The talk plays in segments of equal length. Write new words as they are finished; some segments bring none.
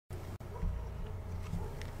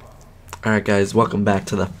Alright guys, welcome back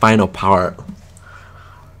to the final part.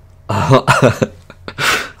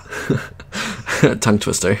 Tongue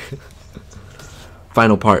twister.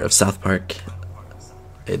 Final part of South Park.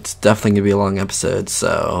 It's definitely gonna be a long episode,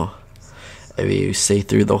 so if you stay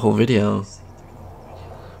through the whole video,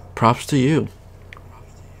 props to you.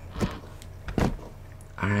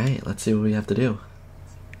 Alright, let's see what we have to do.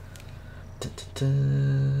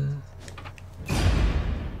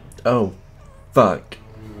 Oh, fuck.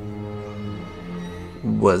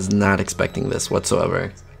 Was not expecting this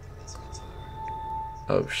whatsoever.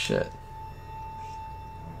 Oh shit.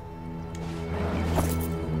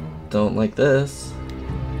 Don't like this.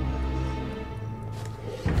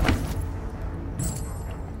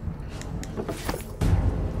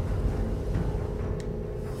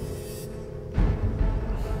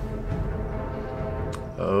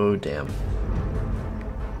 Oh damn.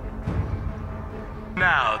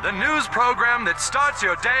 Now, the news program that starts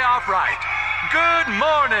your day off right. Good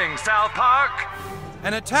morning, South Park!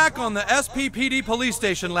 An attack on the SPPD police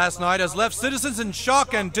station last night has left citizens in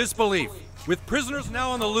shock and disbelief. With prisoners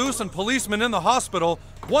now on the loose and policemen in the hospital,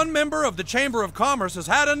 one member of the Chamber of Commerce has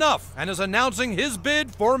had enough and is announcing his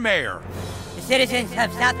bid for mayor. The citizens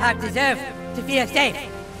of South Park deserve to feel safe.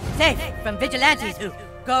 Safe from vigilantes who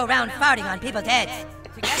go around farting on people's heads.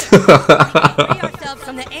 Together, we free ourselves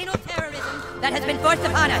from the anal terrorism that has been forced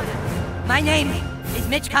upon us. My name is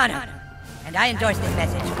Mitch Connor, and I endorse this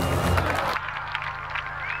message.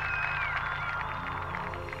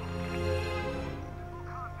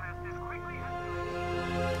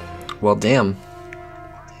 Well, damn.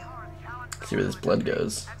 Let's see where this blood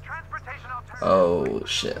goes. Oh,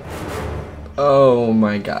 shit. Oh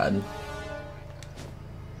my god.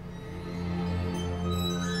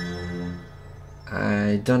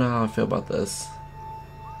 I don't know how I feel about this.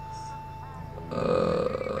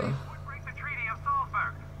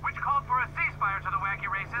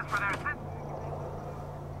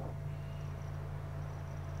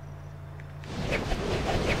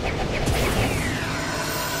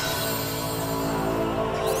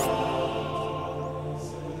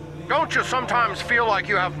 Don't you sometimes feel like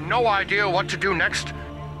you have no idea what to do next?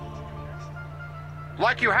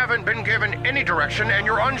 Like you haven't been given any direction and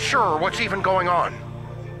you're unsure what's even going on?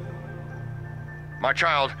 My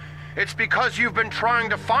child, it's because you've been trying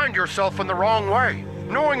to find yourself in the wrong way.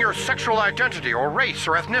 Knowing your sexual identity or race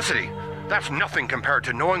or ethnicity, that's nothing compared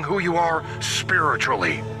to knowing who you are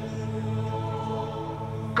spiritually.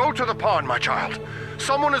 Go to the pond, my child.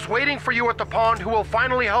 Someone is waiting for you at the pond who will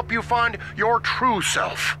finally help you find your true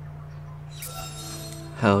self.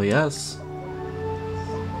 Hell yes.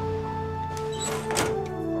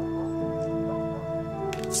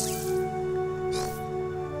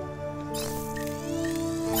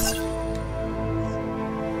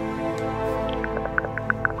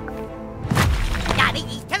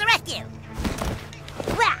 Diabetes to the rescue!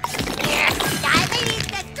 Diabetes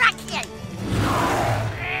destruction!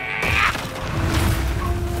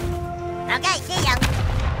 Okay, see ya!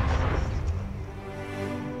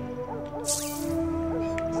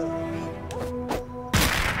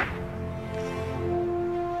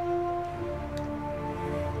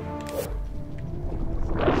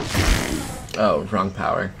 Oh, wrong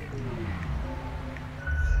power.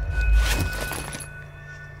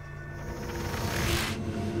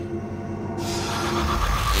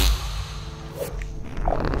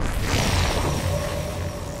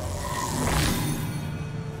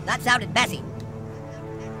 That sounded messy.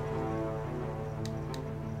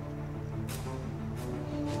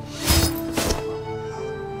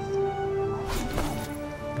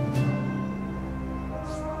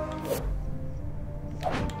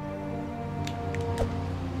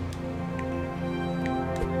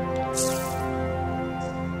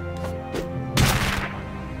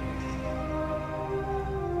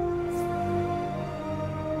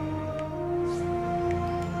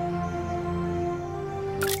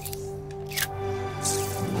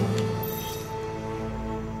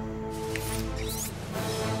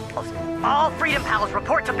 All Freedom Pals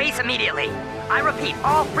report to base immediately. I repeat,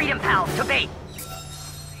 all Freedom Pals to base.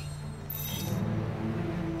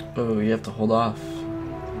 Oh, you have to hold off.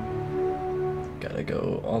 Gotta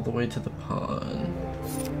go all the way to the pond.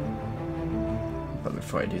 But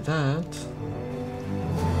before I do that,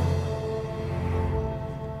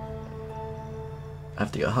 I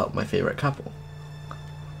have to go help my favorite couple.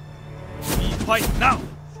 We fight now!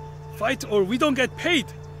 Fight or we don't get paid!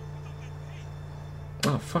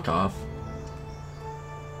 Oh, fuck off.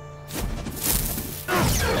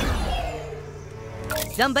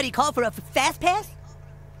 Somebody call for a fast pass?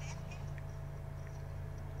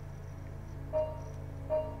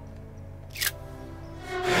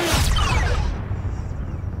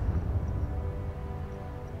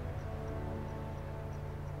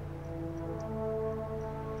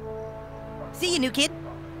 new kid.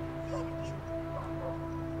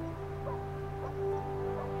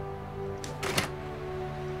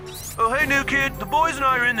 Oh, hey, new kid. The boys and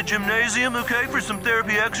I are in the gymnasium, okay, for some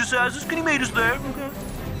therapy exercises. Can you meet us there, okay?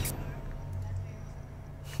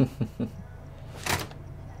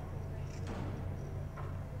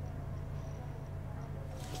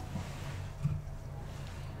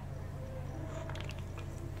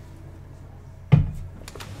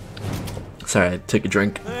 Sorry, I took a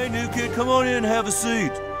drink. Hey, new kid, come on in and have a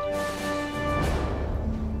seat.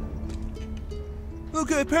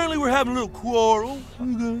 Okay, apparently we're having a little quarrel.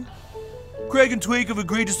 Okay. Craig and Tweak have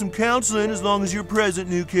agreed to some counseling as long as you're present,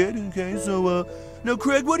 new kid. Okay, so, now,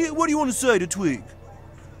 Craig, what do you want to say to Tweak?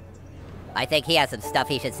 I think he has some stuff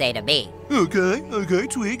he should say to me. Okay,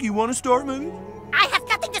 Tweak, you want to start, maybe? I have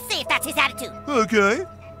nothing to say if that's his attitude. Okay,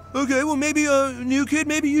 well, maybe, new kid,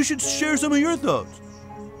 maybe you should share some of your thoughts.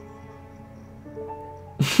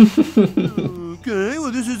 Okay,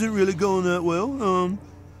 well, this isn't really going that well.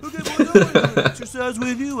 Okay, boys, I want to exercise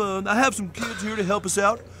with you. I have some kids here to help us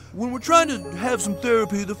out. When we're trying to have some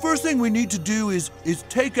therapy, the first thing we need to do is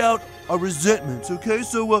take out our resentments, okay?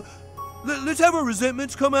 So, let's have our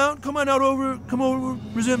resentments come over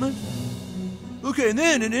resentments. Okay, and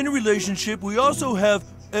then in a relationship, we also have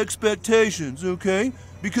expectations, okay?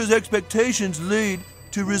 Because expectations lead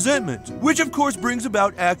to resentment, which of course brings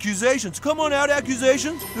about accusations. Come on out,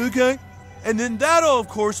 accusations, okay? And then that all, of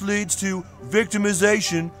course, leads to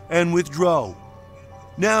victimization and withdrawal.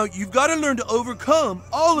 Now, you've got to learn to overcome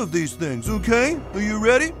all of these things, okay? Are you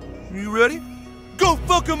ready? Go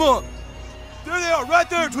fuck them up! There they are, right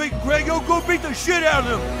there, Tweak and Craig. Go beat the shit out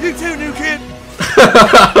of them. You too, new kid.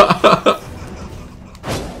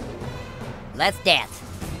 Let's dance.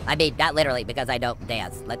 I mean, not literally, because I don't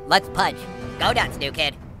dance. Let's punch. Go nuts, new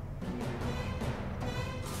kid.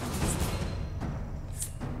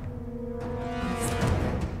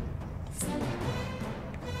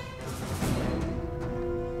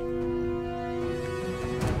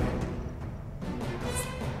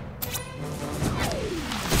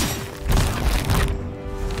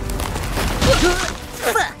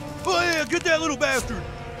 Oh yeah, get that little bastard.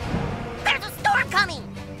 There's a storm coming.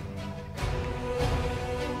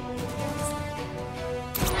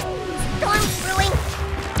 Storm's brewing.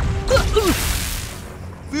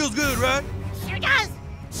 Feels good, right? Sure does.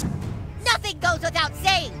 Nothing goes without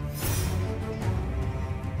saying.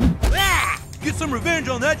 Get some revenge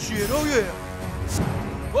on that shit, oh yeah.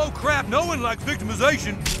 Oh crap, no one likes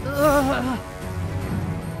victimization.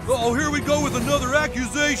 Uh-oh, here we go with another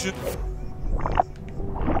accusation.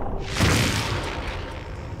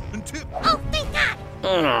 Oh, thank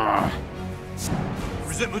God!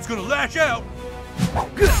 Resentment's gonna lash out.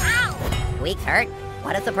 Ow! Week's hurt?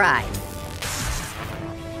 What a surprise.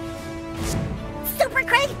 Super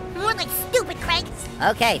Craig? More like stupid Craig.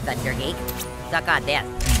 Okay, Thunder Geek. Suck on this.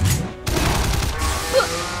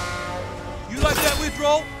 You like that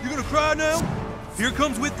withdrawal? You gonna cry now? Here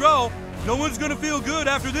comes withdrawal. No one's gonna feel good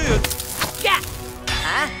after this. Yeah!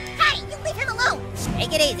 Huh? Hey, you leave him alone!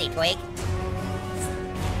 Take it easy, Twig.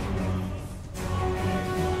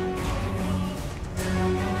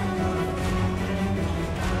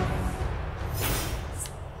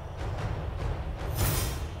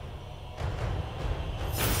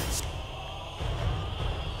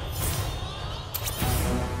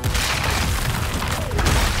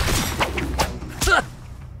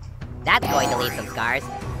 That's going to leave some scars.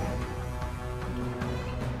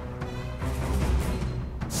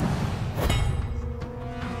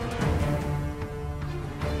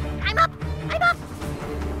 I'm up!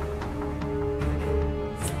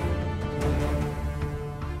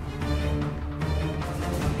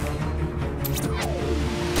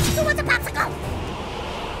 Who wants a popsicle?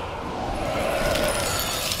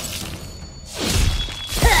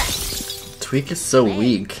 Tweak is so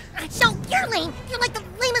weak. No, you're lame! You're like the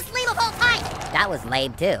lamest lame of all time! That was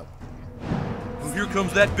lame, too. Well, here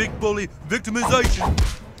comes that big bully victimization.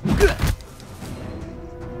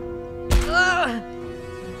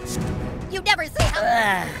 You never say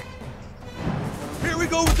how... Here we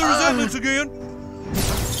go with the resentments again.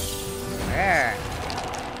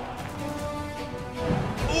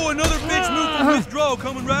 Oh, another bitch move from withdrawal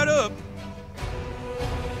coming right up.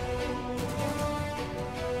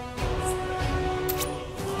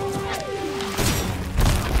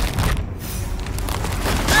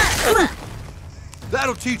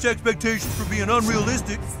 That'll teach expectations for being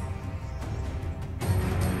unrealistic.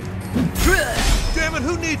 Damn it,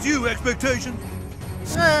 who needs you, expectation?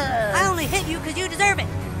 I only hit you because you deserve it.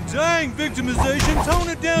 Dang, victimization, tone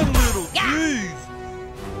it down a little, jeez.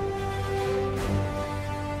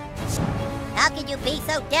 How can you be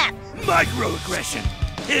so deaf? Microaggression.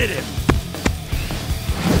 Hit him.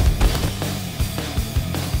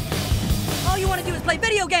 All you want to do is play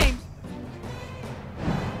video games.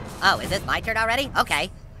 Oh, is this my turn already? Okay.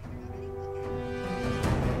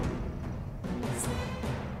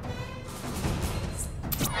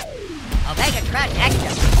 Omega Crush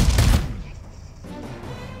Extra.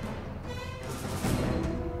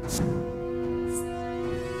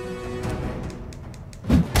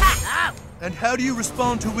 And how do you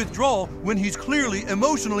respond to withdrawal when he's clearly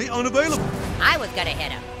emotionally unavailable? I was gonna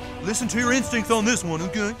hit him. Listen to your instincts on this one,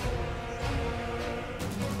 okay?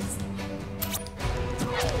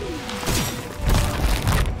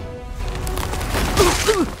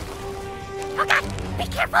 Oh God! Be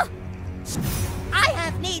careful! I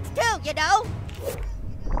have needs too, you know.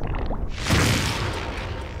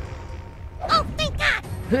 Oh, thank God!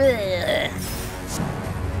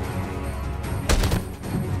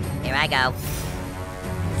 Here I go.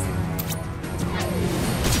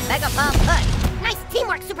 Mega Bomb Push. Nice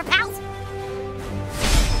teamwork, Super Pals.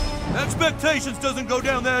 Expectations doesn't go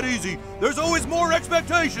down that easy. There's always more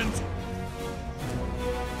expectations.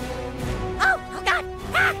 Oh God!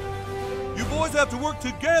 Ah! You boys have to work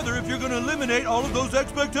together if you're going to eliminate all of those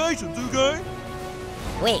expectations, okay?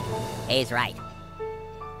 Weak. He's right.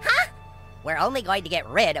 Huh? We're only going to get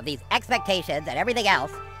rid of these expectations and everything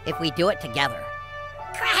else if we do it together.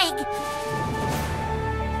 Craig!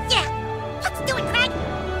 Yeah! Let's do it, Craig!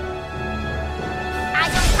 I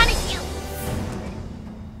will punish you!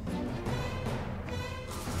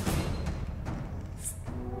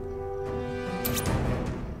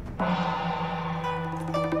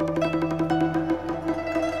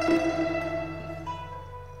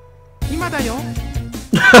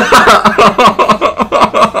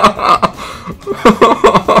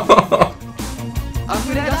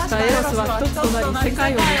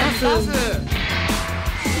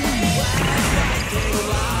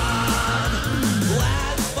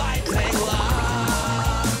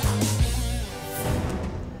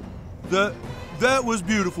 That was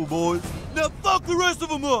beautiful, boys. Now fuck the rest of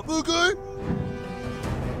them up, okay?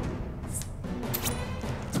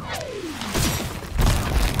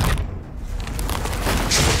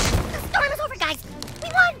 The storm is over, guys! We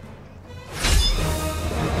won!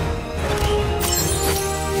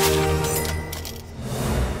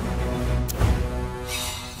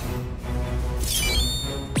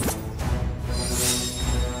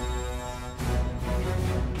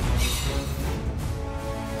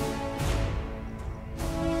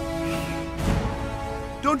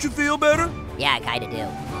 Don't you feel better? Yeah, I kinda do.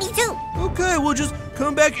 Me too! Okay, well just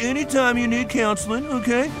come back anytime you need counseling,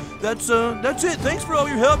 okay? That's it. Thanks for all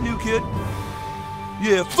your help, new kid.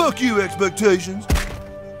 Yeah, fuck you, expectations.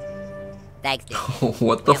 Thanks, dude.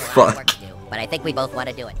 What the We have a lot of work fuck? to do, but I think we both want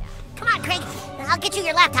to do it now. Come on, Craig! I'll get you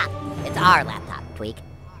your laptop. It's our laptop, Tweak.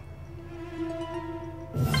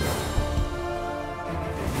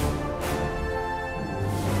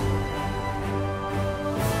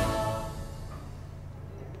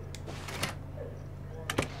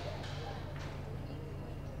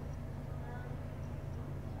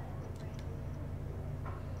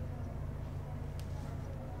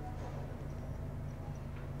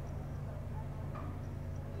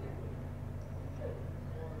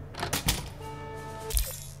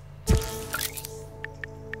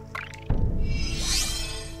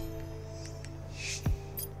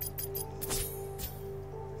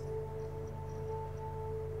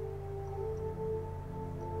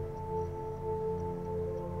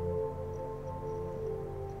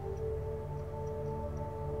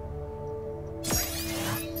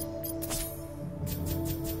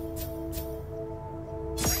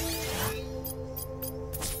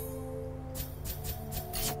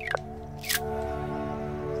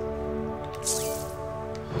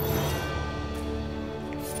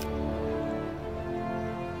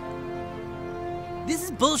 This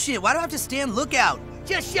is bullshit. Why do I have to stand lookout?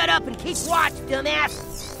 Just shut up and keep watch, dumbass!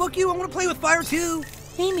 Fuck you, I want to play with fire too.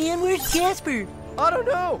 Hey man, where's Casper? I don't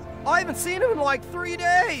know. I haven't seen him in like 3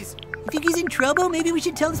 days. You think he's in trouble? Maybe we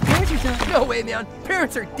should tell his parents or something. No way, man.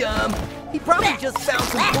 Parents are dumb. He probably just found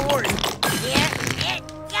some porn. Here it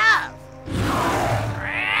goes!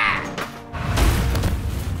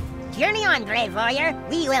 Journey on, Grave Warrior.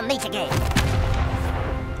 We will meet again.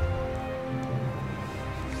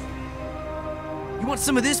 You want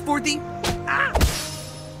some of this, Forthy? Ah!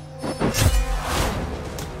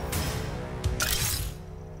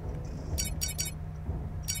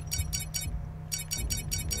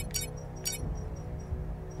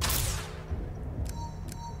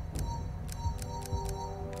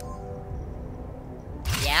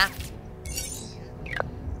 Yeah?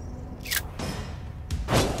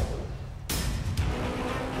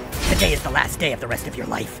 Today is the last day of the rest of your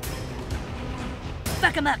life.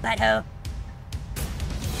 Fuck him up, butthole.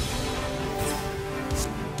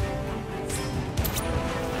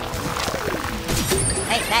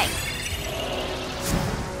 Hey, thanks.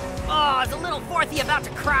 Oh, is a little fourthy about to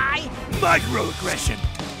cry? Microaggression.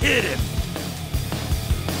 Hit him.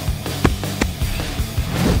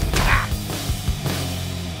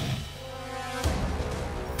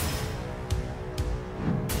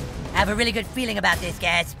 I have a really good feeling about this,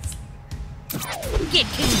 guys. Get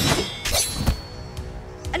Coon!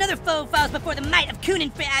 Another foe falls before the might of Coon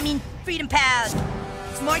and Freedom Pals!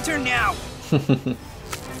 It's my turn now.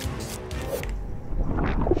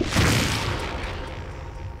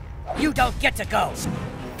 You don't get to go!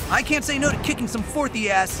 I can't say no to kicking some fourthy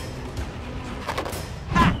ass.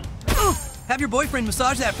 Ah! Ooh, have your boyfriend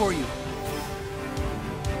massage that for you.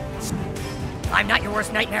 I'm not your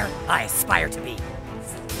worst nightmare. I aspire to be.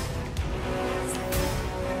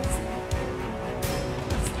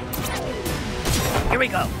 Here we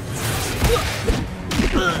go.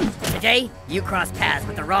 Today, you crossed paths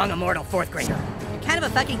with the wrong immortal fourth grader. You're kind of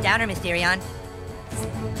a fucking downer, Mysterion.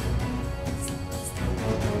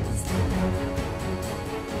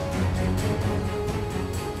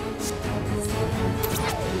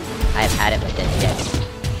 I've had it with this shit.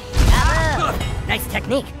 Oh, nice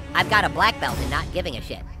technique. I've got a black belt in not giving a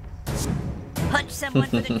shit. Punch someone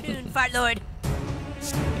for the Coon, Fart Lord.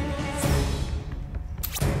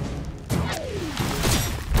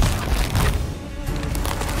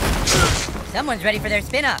 Someone's ready for their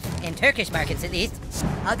spin-off, in Turkish markets at least.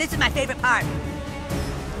 Oh, this is my favorite part.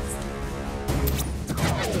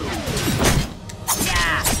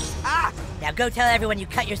 Yeah! Ah! Now go tell everyone you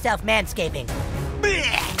cut yourself manscaping.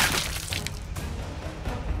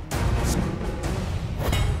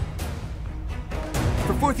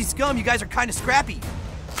 For fourthy scum, you guys are kind of scrappy.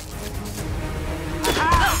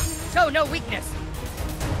 Show no weakness.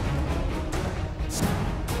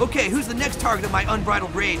 Okay, who's the next target of my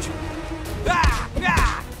unbridled rage? Ah!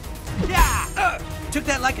 Ah! Yeah! Took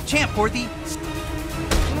that like a champ, fourthy.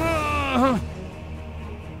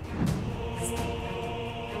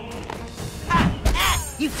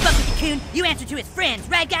 You fuck with the Coon, you answer to his friends,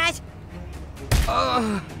 right guys?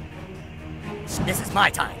 This is my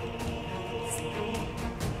time.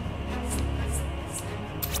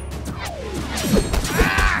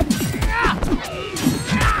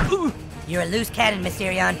 You're a loose cannon,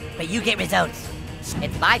 Mysterion, but you get results.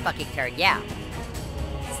 It's my fucking turn, yeah.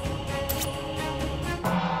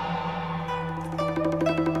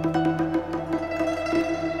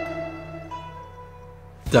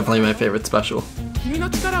 Definitely my favorite special. 君の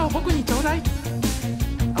力を僕にちょうだい。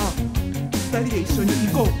あ、二人で一緒に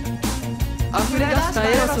行こう。溢れ出した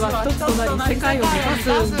エロスは一つとなり世界を満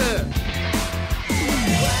たす。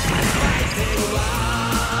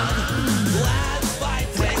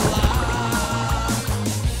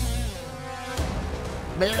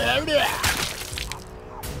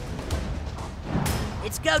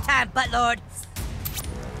It's go time, Butt Lord.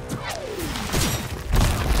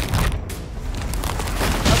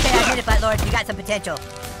 Okay, I get it, Butt Lord. You got some potential.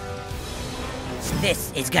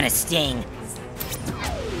 This is gonna sting.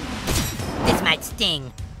 This might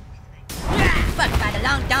sting. Fucked by the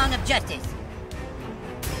long dong of justice.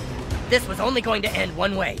 This was only going to end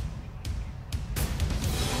one way.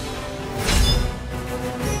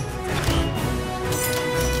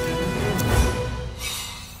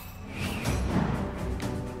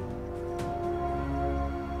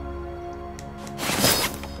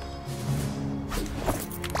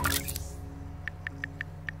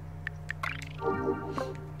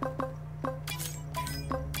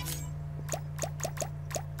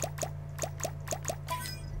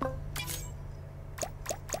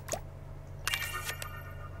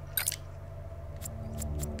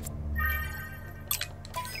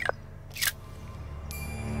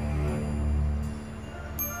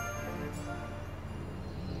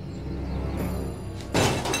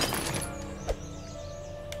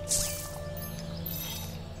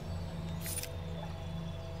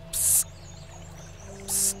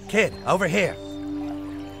 Kid, over here.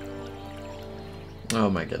 Oh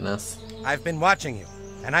my goodness. I've been watching you,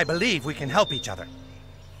 and I believe we can help each other.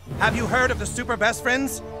 Have you heard of the Super Best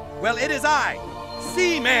Friends? Well, it is I,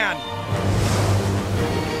 Seaman!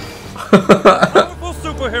 Powerful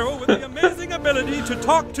superhero with the amazing ability to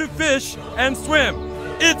talk to fish and swim.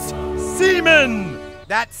 It's Seaman!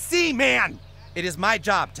 That's Seaman! It is my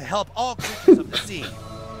job to help all creatures of the sea.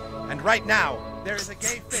 And right now, there is a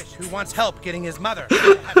gay fish who wants help getting his mother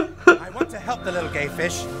to heaven. I want to help the little gay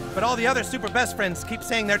fish, but all the other Super Best Friends keep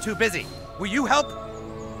saying they're too busy. Will you help?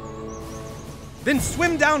 Then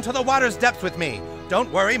swim down to the water's depths with me. Don't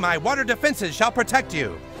worry, my water defenses shall protect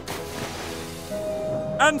you.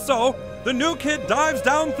 And so, the new kid dives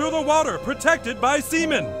down through the water, protected by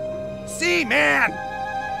seamen. Seaman!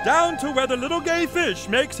 Down to where the little gay fish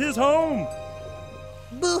makes his home.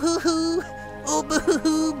 Boo-hoo-hoo. Oh,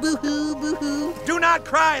 boo-hoo-hoo, boo-hoo, boo-hoo. Do not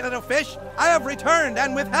cry, little fish. I have returned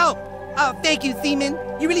and with help. Oh, thank you, Seaman.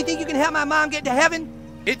 You really think you can help my mom get to heaven?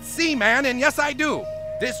 It's Seaman, and yes, I do.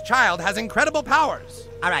 This child has incredible powers.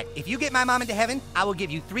 All right, if you get my mom into heaven, I will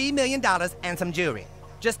give you $3 million and some jewelry.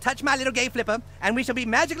 Just touch my little gay flipper, and we shall be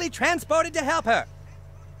magically transported to help her.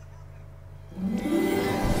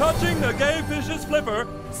 Touching the gay fish's flipper,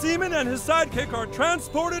 Seaman and his sidekick are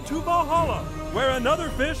transported to Valhalla, where another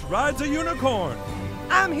fish rides a unicorn.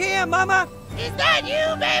 I'm here, Mama. Is that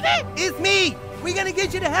you, baby? It's me. We're gonna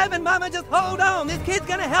get you to heaven, Mama. Just hold on. This kid's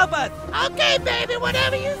gonna help us. Okay, baby,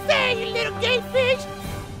 whatever you say, you little gay fish.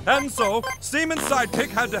 And so, Seaman's sidekick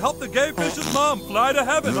had to help the gay fish's mom fly to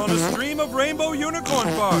heaven on a stream of rainbow unicorn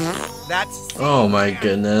farts. That's... Oh my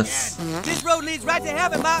goodness. This road leads right to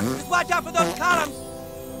heaven, Ma. Just watch out for those columns.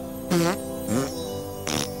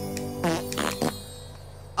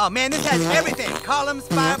 Oh, man, this has everything. Columns,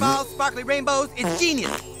 fireballs, sparkly rainbows. It's genius.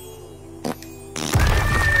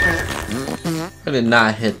 I did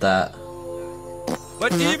not hit that.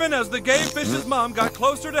 But even as the gay fish's mom got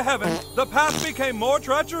closer to heaven, the path became more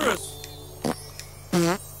treacherous.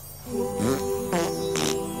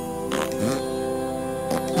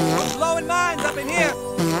 Blowing minds up in here.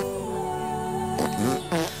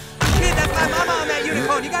 Kid, that's my mama on that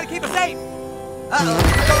unicorn. You gotta keep her safe. Uh-oh.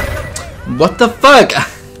 What the fuck?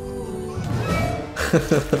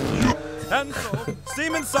 And so,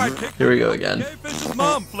 Seaman's sidekick. Here we go again. Gay fish's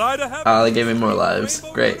mom fly to heaven. Oh, they gave me more lives.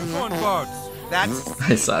 Great. Unicorn farts. That's...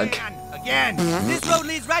 I suck. Again. This road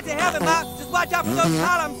leads right to heaven, Ma. Just watch out for those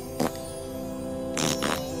columns.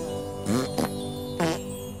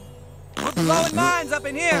 We're blowing minds up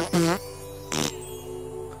in here.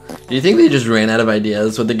 Do you think they just ran out of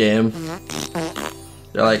ideas with the game?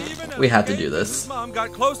 They're like, we have to do this. Mom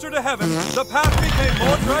got closer to heaven, the path became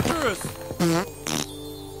more treacherous.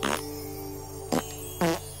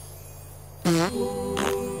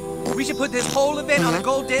 We should put this whole event on a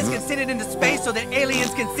gold disc and send it into space so that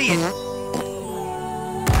aliens can see it.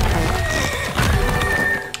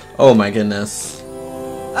 Oh my goodness.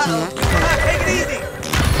 Uh-oh. Take it easy.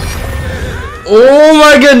 Oh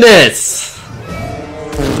my goodness!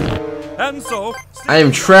 And so, I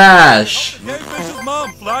am trash. Gay fish's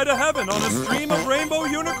mom fly to heaven on a stream of rainbow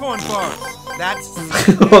unicorn farts. That's...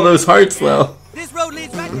 All those hearts though. This road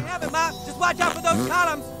leads right to heaven, Ma. Just watch out for those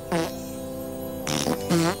columns.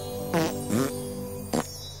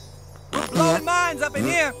 We're blowing minds up in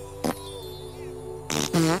here.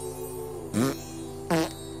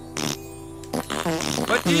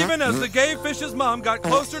 But even as the gay fish's mom got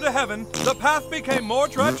closer to heaven, the path became more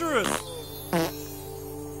treacherous.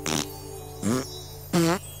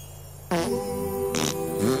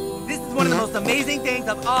 This is one of the most amazing things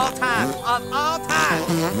of all time. Of all time.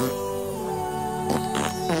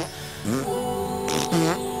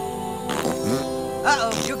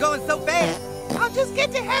 Uh-oh, you're going so fast. I'll just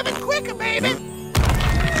get to heaven quicker, baby.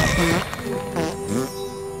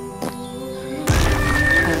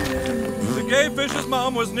 The gay fish's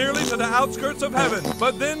mom was nearly to the outskirts of heaven,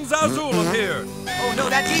 but then Zazul appeared. Oh no,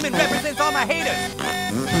 that demon represents all my haters.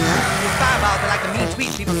 These fireballs are like the mean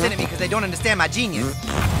tweets people send at me because they don't understand my genius.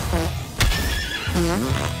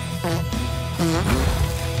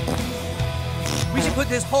 We should put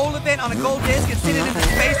this whole event on a gold disc and send it into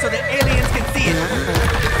space so that aliens can see it.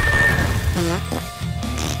 No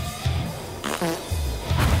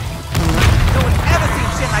one's ever seen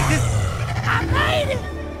shit like this. I made it.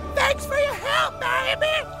 Thanks for your help,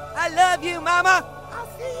 baby. I love you, Mama. I'll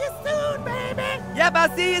see you soon, baby. Yep,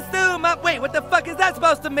 I'll see you soon, Mom. Wait, what the fuck is that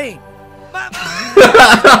supposed to mean? Mama!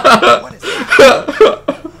 What is that?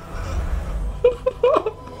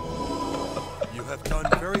 You have done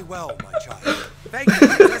very well, my child. Thank you,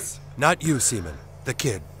 Jesus. Not you, Seaman. The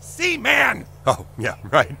kid. Seaman! Oh, yeah,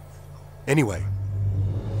 right. Anyway,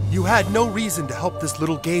 you had no reason to help this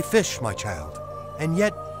little gay fish, my child. And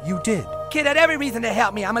yet, you did. Kid had every reason to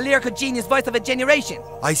help me. I'm a lyrical genius, voice of a generation.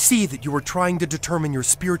 I see that you were trying to determine your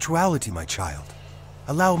spirituality, my child.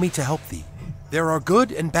 Allow me to help thee. There are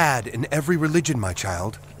good and bad in every religion, my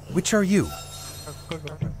child. Which are you?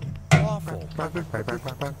 Lawful.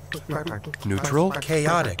 Neutral,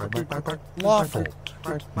 chaotic. Lawful.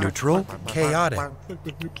 Neutral, chaotic.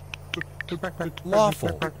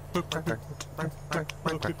 Lawful.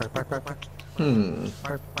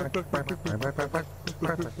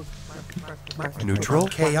 Neutral,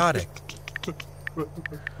 chaotic.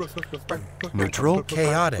 Neutral,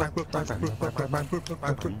 chaotic.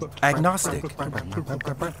 Agnostic.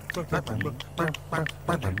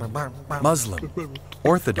 Muslim.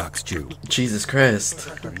 Orthodox Jew. Jesus Christ.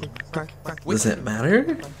 Does it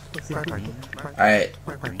matter? Alright.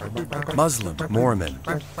 Muslim. Mormon.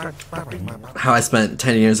 How I spent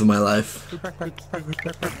 10 years of my life.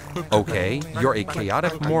 Okay, you're a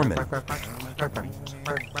chaotic Mormon.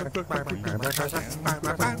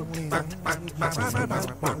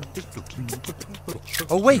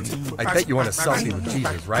 Oh wait, I bet you want a selfie with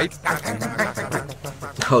Jesus, right?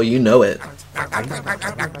 Oh, you know it.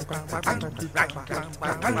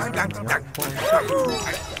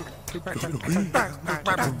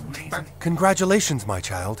 Congratulations, my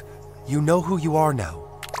child. You know who you are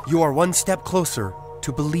now. You are one step closer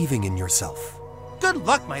to believing in yourself. Good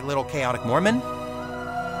luck, my little chaotic Mormon.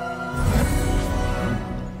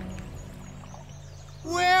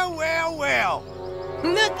 Well, well, well.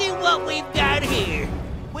 Look at what we've got here.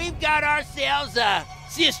 We've got ourselves a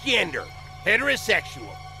cisgender, heterosexual,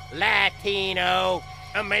 Latino,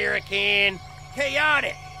 American,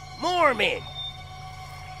 chaotic, Mormon.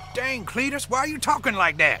 Dang, Cletus, why are you talking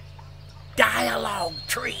like that? Dialogue,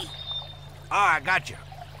 Tree. Oh, I got you.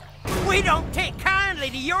 We don't take kindly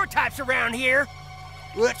to your types around here.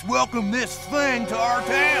 Let's welcome this thing to our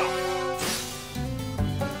town.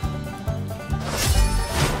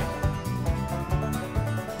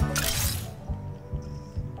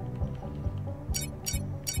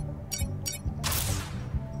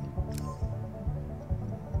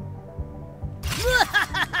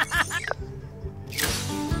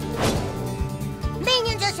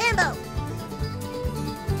 Minions assemble!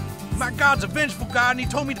 My God's a vengeful God, and he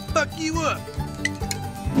told me to fuck you up.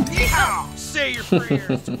 Yeehaw! Say your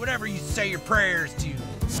prayers to whatever you say your prayers to.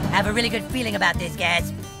 I have a really good feeling about this,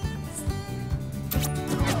 guys.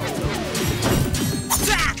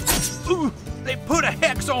 Ooh, they put a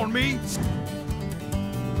hex on me.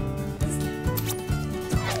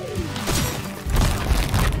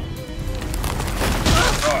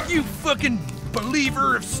 You fucking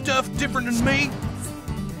believer of stuff different than me.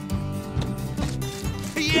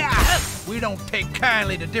 Yeah, we don't take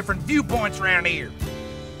kindly to different viewpoints around here.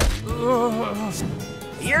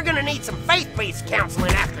 You're gonna need some faith-based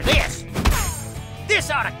counseling after this.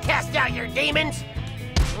 This ought to cast out your demons.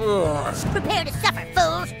 Prepare to suffer,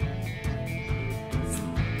 fools!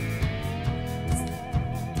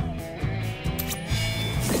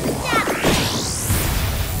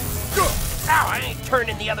 Ow, I ain't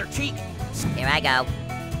turning the other cheek. Here I go.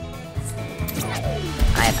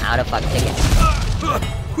 I am out of fuck tickets.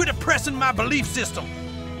 Quit oppressing my belief system.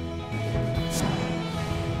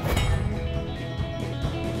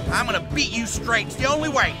 I'm gonna beat you straight. It's the only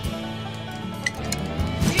way.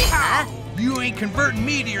 Yeehaw! You ain't converting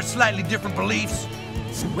me to your slightly different beliefs.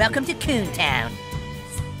 Welcome to Coontown.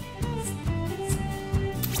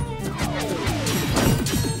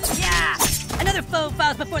 Yeah! Another foe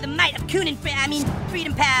falls before the might of Coon and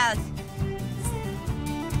Freedom Pals.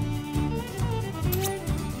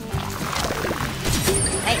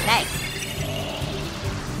 Hey, hey.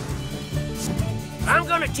 I'm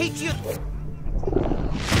gonna teach you.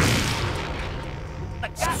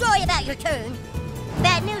 Sorry about your turn.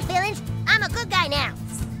 Bad news, villains. I'm a good guy now.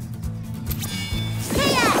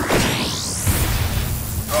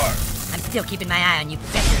 I'm still keeping my eye on you,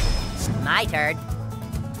 Becker. My turn.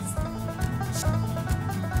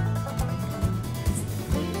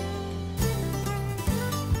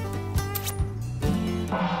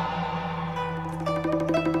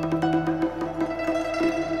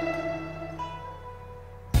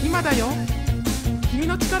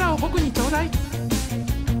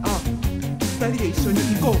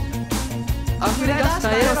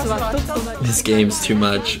 This game's too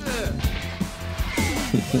much.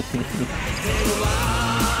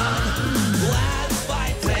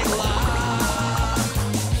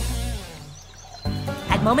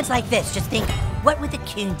 At moments like this, just think, what would the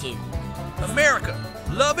Coon do? America,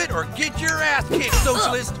 love it or get your ass kicked,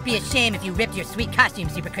 socialist. Be a shame if you ripped your sweet costume,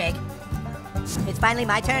 Super Craig. It's finally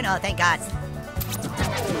my turn? Oh, thank God.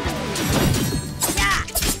 Yeah!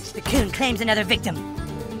 The Coon claims another victim.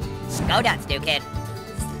 Go nuts, new kid.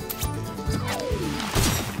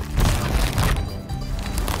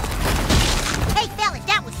 Hey, fellas,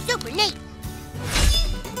 that was super neat.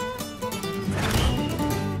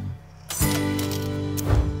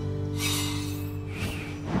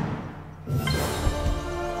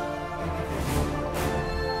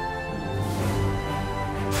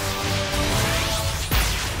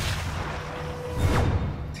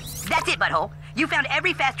 That's it, butthole. You found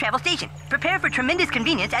every fast travel station. Prepare for tremendous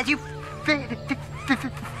convenience as you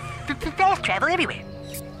fast travel everywhere.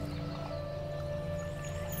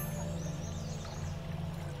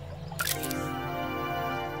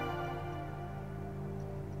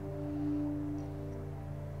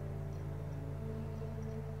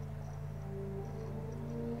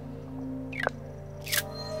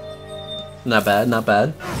 Not bad, not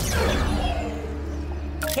bad.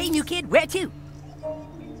 Hey, new kid, where to?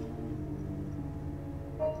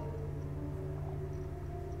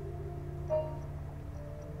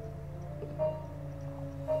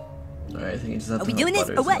 Alright, I think you just have Are to we have doing this,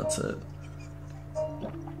 butters or what? and that's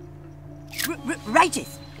it.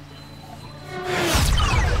 Righteous.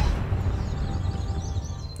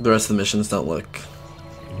 The rest of the missions don't look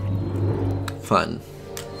fun.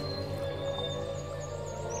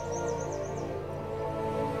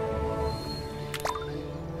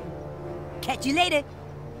 Catch you later.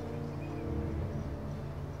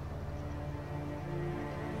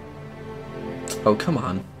 Oh, come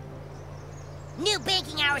on. New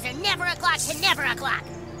banking hours are never o'clock to never o'clock.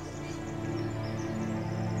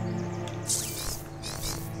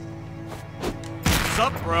 What's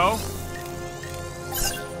up, bro?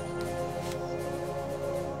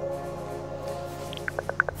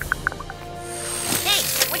 Hey,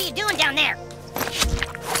 what are you doing down there?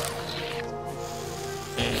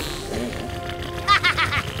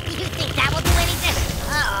 You think that will do anything?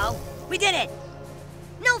 Uh-oh. We did it.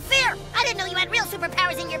 No fear! I didn't know you had real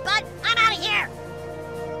superpowers in your butt. I'm out of here.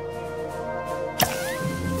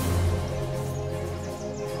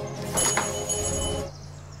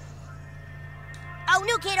 Oh,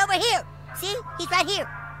 new kid over here. See? He's right here.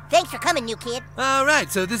 Thanks for coming, new kid. All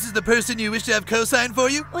right, so this is the person you wish to have co-sign for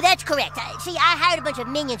you? Well, that's correct. See, I hired a bunch of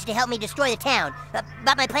minions to help me destroy the town. But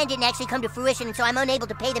my plan didn't actually come to fruition, and so I'm unable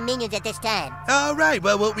to pay the minions at this time. All right,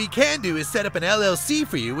 well, what we can do is set up an LLC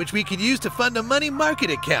for you, which we can use to fund a money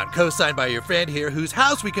market account co-signed by your friend here, whose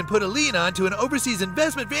house we can put a lien on to an overseas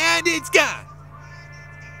investment, and it's gone.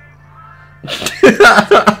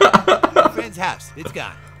 Your friend's house, it's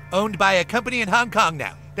gone. Owned by a company in Hong Kong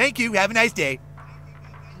now. Thank you, have a nice day.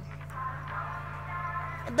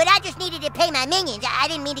 But I just needed to pay my minions. I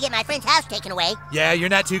didn't mean to get my friend's house taken away. Yeah, you're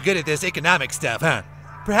not too good at this economic stuff, huh?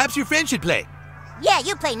 Perhaps your friend should play. Yeah,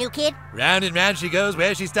 you play, new kid. Round and round she goes,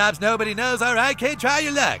 where she stops nobody knows. All right, kid, try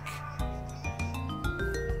your luck.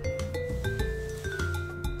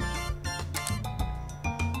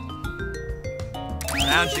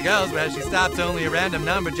 Round she goes, where she stops only a random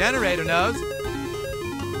number generator knows.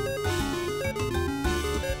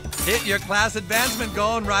 Hit your class advancement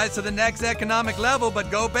goal and rise to the next economic level,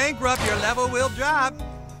 but go bankrupt, your level will drop.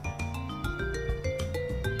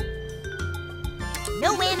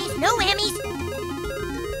 No whammies, no whammies.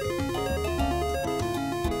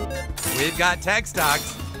 We've got tech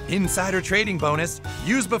stocks. Insider trading bonus.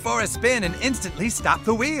 Use before a spin and instantly stop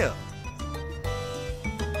the wheel.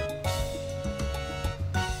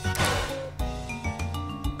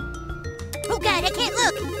 Oh God, I can't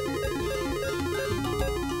look.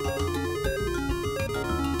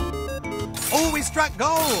 Oh, we struck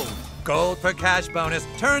gold! Gold for cash bonus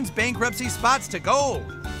turns bankruptcy spots to gold.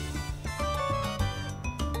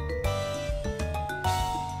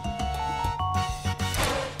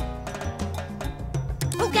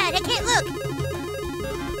 Oh God, I can't look.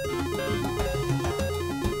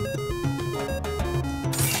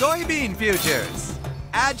 Soybean futures.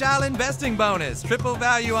 Agile investing bonus. Triple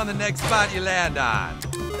value on the next spot you land on.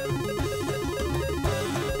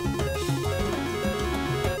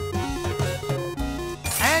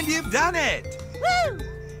 And you've done it! Woo!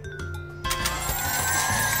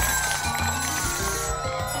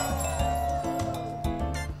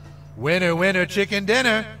 Winner, winner, chicken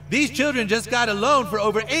dinner. These children just got a loan for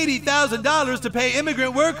over $80,000 to pay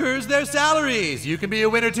immigrant workers their salaries. You can be a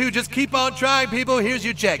winner too. Just keep on trying, people. Here's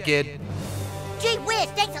your check, kid. Gee whiz,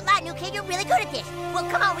 thanks a lot, new kid. You're really good at this. Well,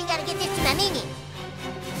 come on, we gotta get this to my minions.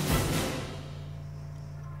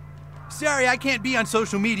 Sorry, I can't be on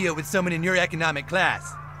social media with someone in your economic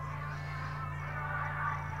class.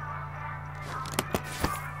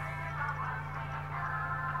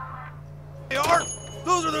 They are?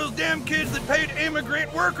 Those are those damn kids that paid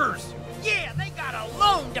immigrant workers. Yeah, they got a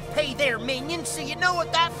loan to pay their minions, so you know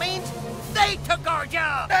what that means? They took our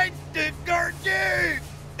job! They took our job!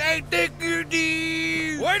 They took your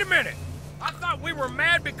deal! Wait a minute! I thought we were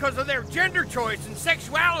mad because of their gender choice and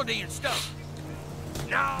sexuality and stuff.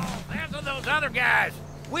 No, those are those other guys.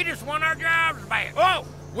 We just want our jobs back. Oh,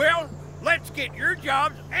 well, let's get your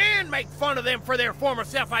jobs and make fun of them for their former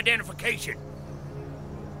self-identification.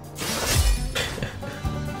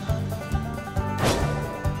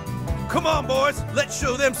 Come on, boys. Let's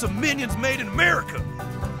show them some minions made in America.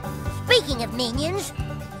 Speaking of minions,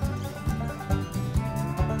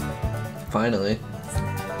 Finally.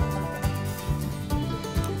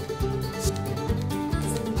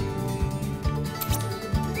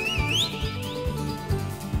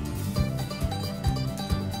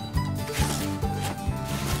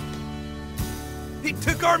 He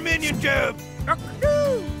took our minion job!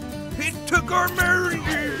 He took our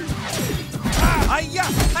minion! ¡Ay, ya!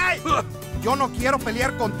 ¡Hey! Yo no quiero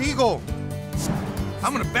pelear contigo.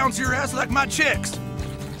 I'm gonna bounce your ass like my chicks!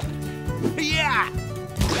 Yeah!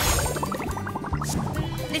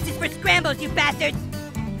 This is for scrambles, you bastards!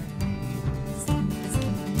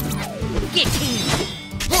 Get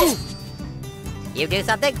team! You do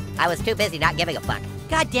something? I was too busy not giving a fuck.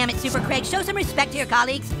 God damn it, Super Craig, show some respect to your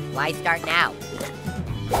colleagues. Why start now?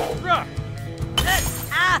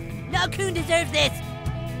 No coon deserves this!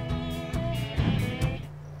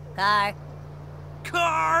 Car.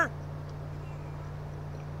 Car!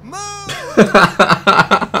 Move!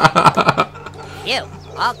 You,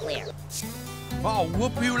 all clear. I'll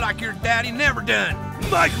whoop you like your daddy never done.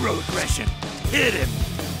 Microaggression. Hit him.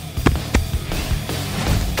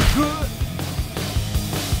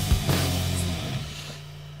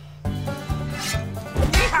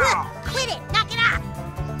 Quit it! Knock it off!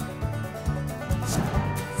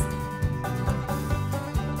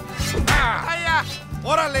 ¡Ay,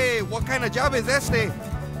 ¡Órale! What kind of job is este?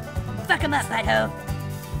 Fuck him up, butthole.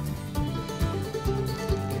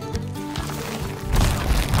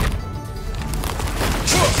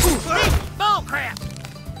 Bull crap!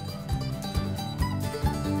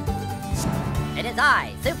 It is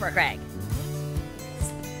I, Super Craig.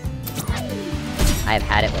 I've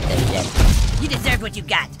had it with this shit. You deserve what you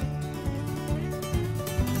got.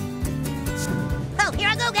 Oh, here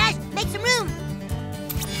I go, guys! Make some room!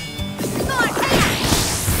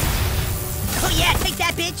 Oh yeah, take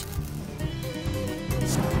that, bitch!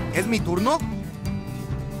 ¿Es mi turno?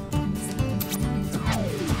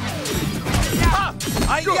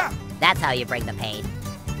 Ay, ya! That's how you bring the pain.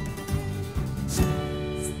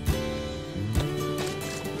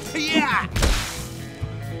 Yeah!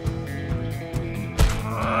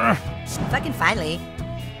 Fucking finally.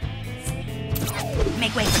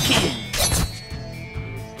 Make way for King.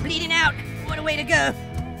 Bleeding out. What a way to go.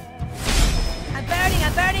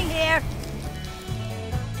 I'm burning here.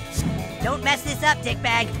 Don't mess this up,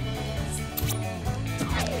 dickbag.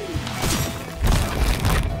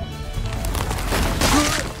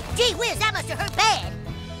 Gee whiz, that must have hurt bad.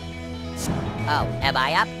 Oh, am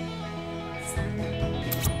I up?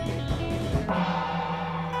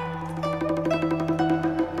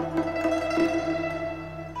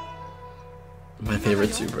 My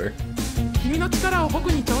favorite super. 君の力を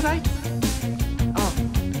僕にちょうだい。あ、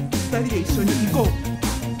二人で一緒に行こう。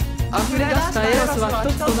溢れ出したエロスは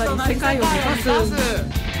一つとなり世界を満たす。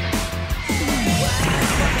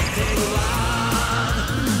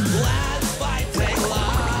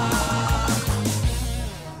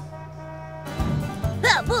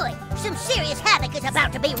Oh boy, some serious havoc is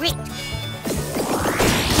about to be wreaked.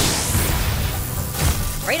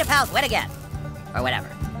 Freedom Pals win again. Or whatever.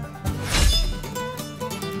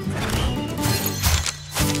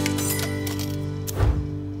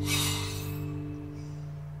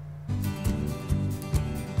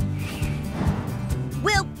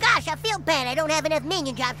 Well, gosh, I feel bad I don't have enough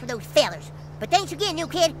minion jobs for those fellers. But thanks again, new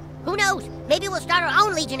kid. Who knows? Maybe we'll start our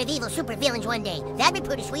own legion of evil supervillains one day. That'd be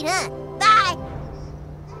pretty sweet, huh? Bye!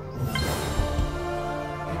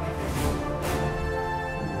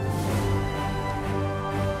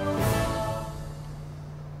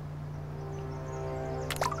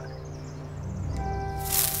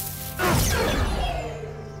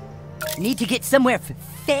 Need to get somewhere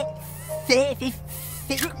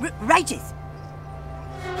righteous.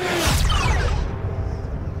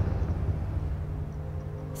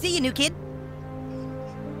 See you, new kid.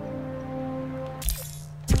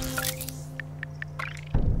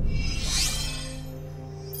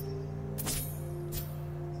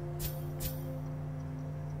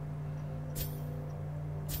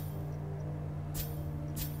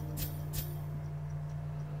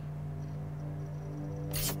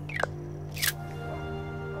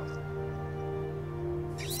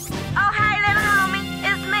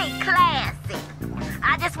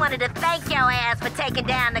 Wanted to thank your ass for taking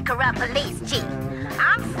down the corrupt police chief.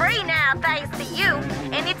 I'm free now thanks to you.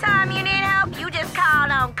 Anytime you need help, you just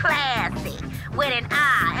call on Classy. With an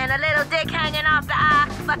eye and a little dick hanging off the eye,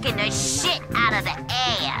 fucking the shit out of the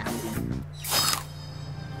ass.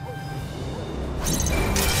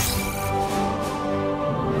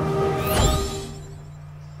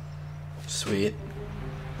 Sweet.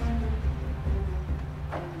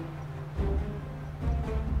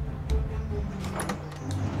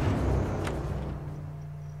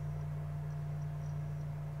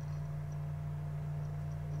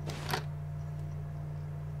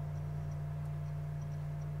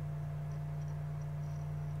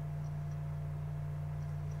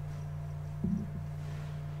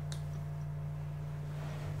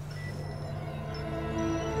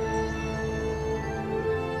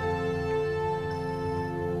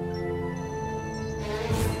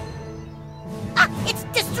 It's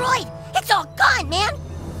destroyed! It's all gone, man!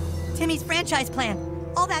 Timmy's franchise plan.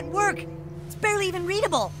 All that work. It's barely even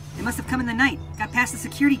readable. It must have come in the night. Got past the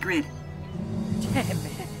security grid. Damn,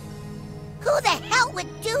 man. Who the hell would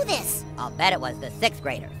do this? I'll bet it was the 6th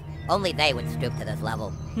graders. Only they would stoop to this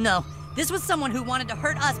level. No, this was someone who wanted to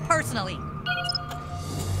hurt us personally.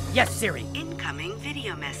 Yes, Siri. Incoming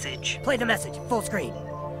video message. Play the message, full screen.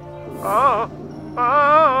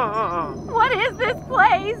 What is this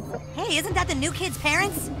place? Hey, isn't that the new kid's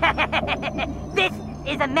parents? This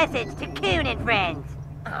is a message to Coon and friends.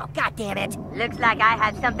 Oh, God damn it. Looks like I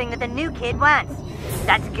have something that the new kid wants.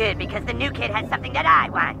 That's good, because the new kid has something that I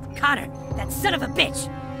want. Connor, that son of a bitch!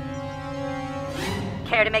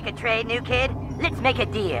 Care to make a trade, new kid? Let's make a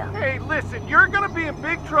deal. Hey, listen, you're gonna be in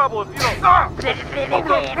big trouble if you don't...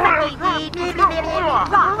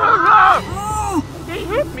 He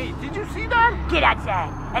hit me, did you see that? Get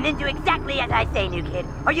outside, and then do exactly as I say, new kid,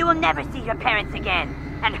 or you will never see your parents again.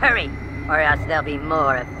 And hurry, or else there'll be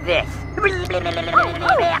more of this.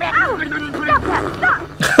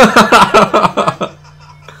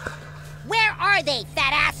 Where are they,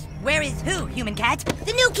 fat ass? Where is who, human cat?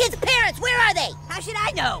 The new kid's parents, where are they? How should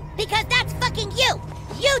I know? Because that's fucking you!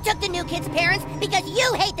 You took the new kid's parents because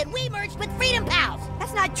you hate that we merged with Freedom Pals!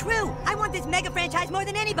 That's not true! I want this mega franchise more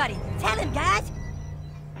than anybody! Tell him, guys!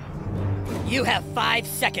 You have 5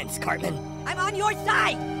 seconds, Cartman. I'm on your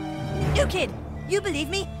side! New kid, you believe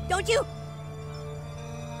me, don't you?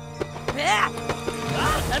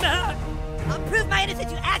 I'll prove my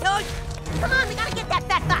innocence, you assholes! Come on, we gotta get that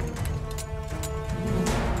fat fuck!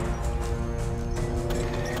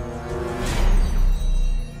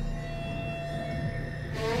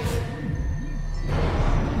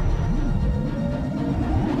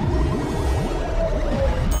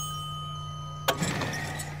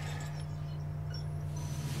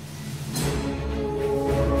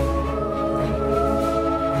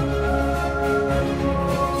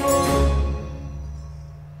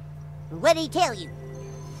 What'd he tell you?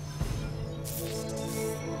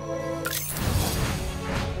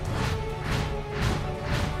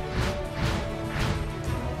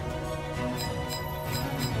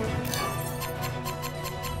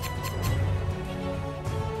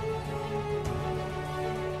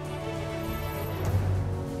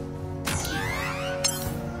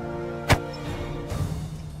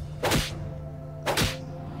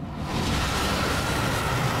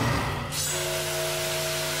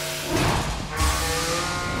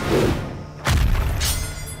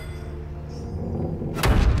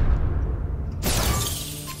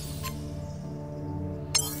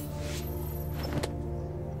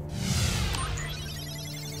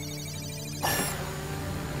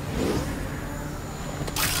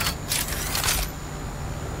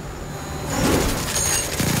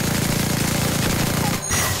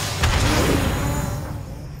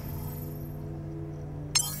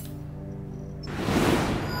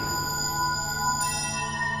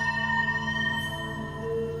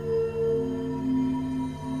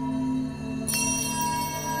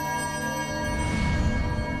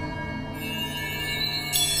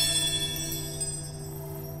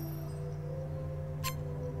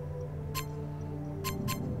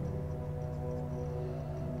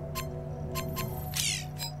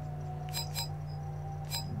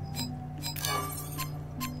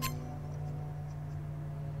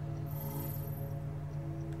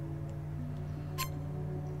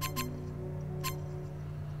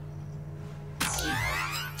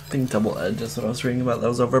 I think double edge is what I was reading about that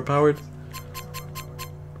was overpowered.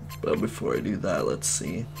 But before I do that, let's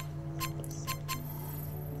see.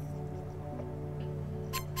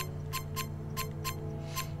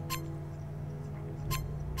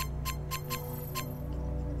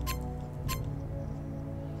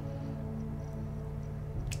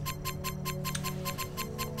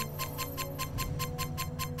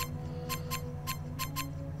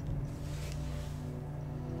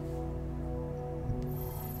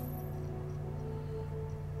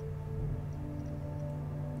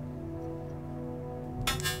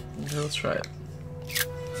 Okay, let's try it.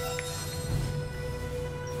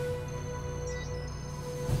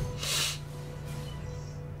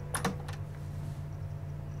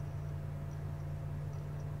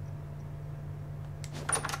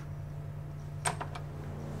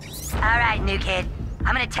 Alright, new kid.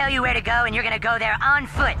 I'm gonna tell you where to go, and you're gonna go there on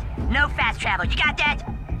foot. No fast travel. You got that?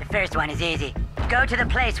 The first one is easy. Go to the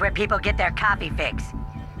place where people get their coffee fix.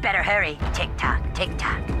 Better hurry. Tick-tock,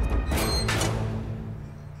 tick-tock.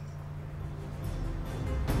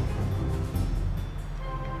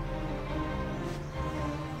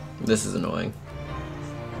 This is annoying.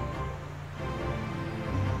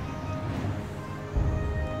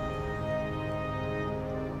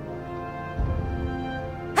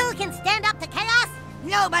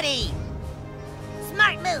 nobody!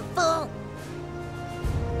 Smart move, fool!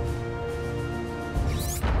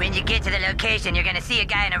 When you get to the location, you're gonna see a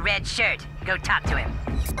guy in a red shirt. Go talk to him.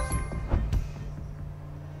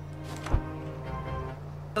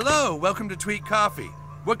 Hello, welcome to Tweet Coffee.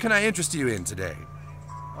 What can I interest you in today?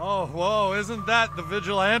 Oh, whoa, isn't that the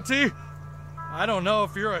vigilante? I don't know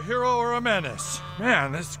if you're a hero or a menace.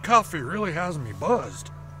 Man, this coffee really has me buzzed.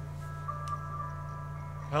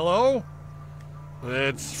 Hello?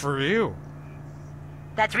 It's for you.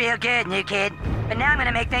 That's real good, new kid. But now I'm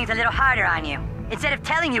gonna make things a little harder on you. Instead of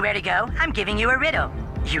telling you where to go, I'm giving you a riddle.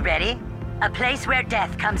 You ready? A place where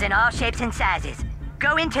death comes in all shapes and sizes.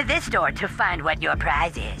 Go into this door to find what your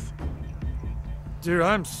prize is. Dude,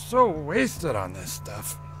 I'm so wasted on this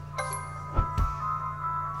stuff.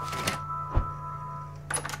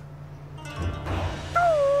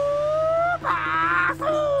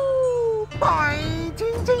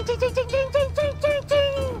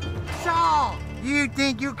 So, you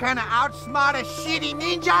think you can outsmart a shitty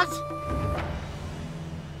ninjas?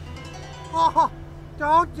 Oh,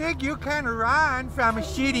 don't think you can run from a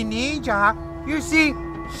shitty ninja. You see,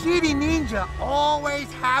 shitty ninja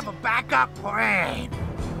always have a backup plan.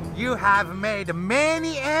 You have made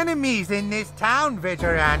many enemies in this town,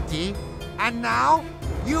 Vigilante. And now,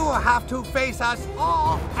 you will have to face us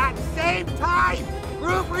all at the same time.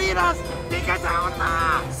 Group leaders, take us out.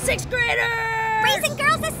 6th graders! Racing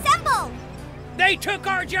girls assemble! They took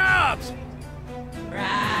our jobs!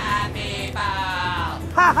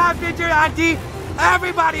 Haha, Vigilante!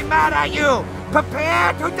 Everybody mad at you!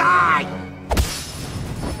 Prepare to die!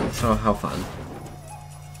 Oh, how fun.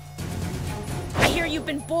 I hear you've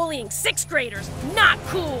been bullying 6th graders. Not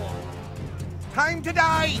cool! Time to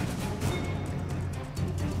die!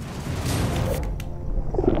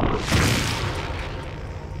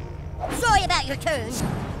 Sorry about your turn.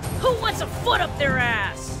 Who wants a foot up their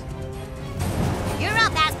ass? You're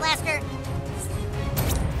up, Ass Blaster.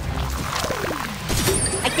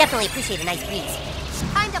 I definitely appreciate a nice breeze.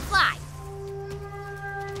 Time to fly.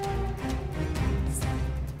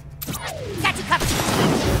 Got you covered.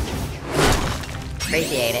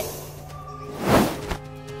 Appreciate it.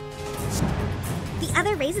 The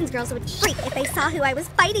other Raisins girls would freak if they saw who I was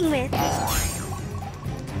fighting with.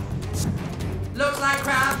 Looks like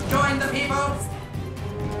crowd, join the people.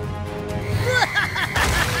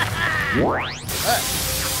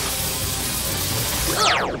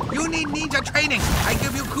 You need ninja training. I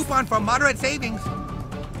give you coupon for moderate savings.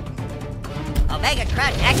 Omega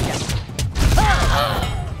Crush Extra.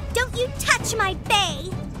 Don't you touch my bae!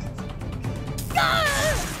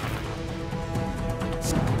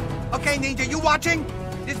 Okay, Ninja, you watching?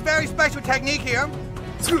 This very special technique here.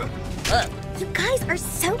 You guys are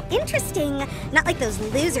so interesting. Not like those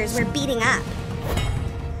losers we're beating up.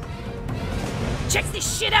 Check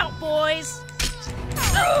this shit out, boys!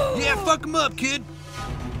 Yeah, fuck him up, kid.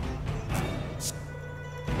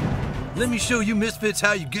 Let me show you misfits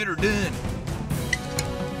how you get her done.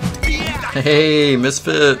 Hey,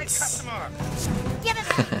 misfits. Give it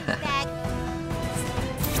back, bag.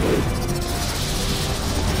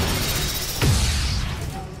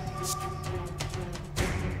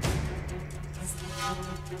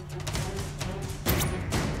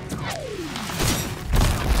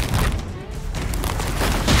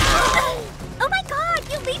 Oh my god,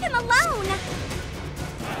 you leave him alone!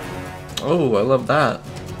 Oh, I love that.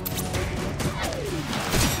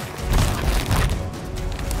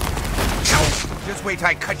 Just wait till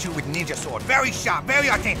I cut you with ninja sword. Very sharp, very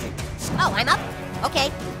authentic. Oh, I'm up?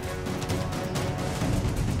 Okay.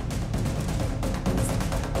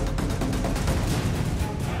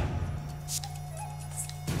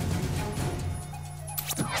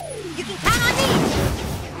 You can count on me!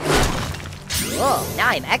 Whoa, now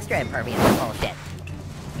I'm extra impervious to bullshit.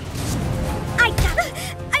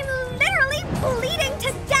 I'm literally bleeding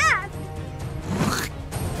to death!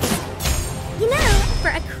 You know, for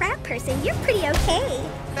a crab person, you're pretty okay.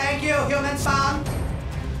 Thank you, human spawn.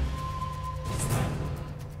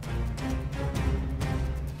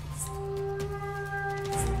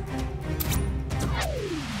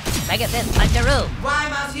 Mega Fist Puncheroo. Why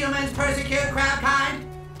must humans persecute crab kind?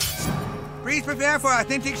 Please prepare for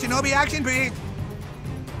authentic shinobi action, please.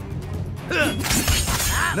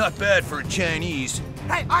 Not bad for a Chinese.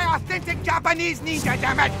 Hey, I authentic Japanese ninja,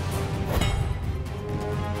 damn it!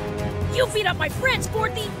 You beat up my friends,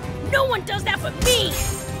 Forthy! No one does that but me!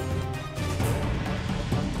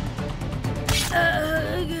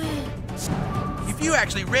 If you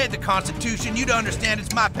actually read the Constitution, you'd understand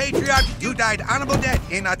it's my patriarch. You died honorable death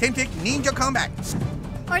in authentic ninja combat.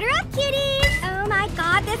 Order up, cuties! Oh my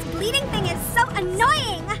god, this bleeding thing is so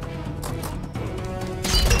annoying!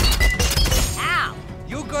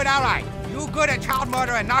 good ally. You good at child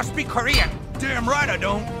murder and not speak Korean. Damn right I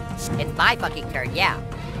don't. It's my fucking turn, yeah.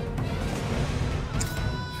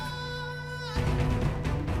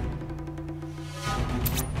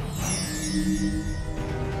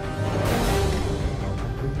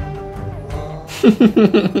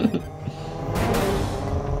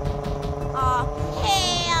 Oh,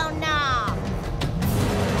 hell no!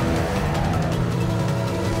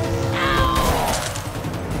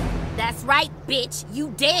 That's right, bitch. You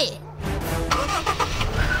dead.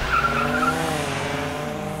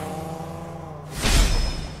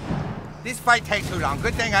 This fight takes too long.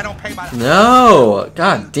 Good thing I don't pay by the... No!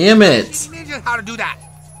 God damn it! Ninjas how to do that.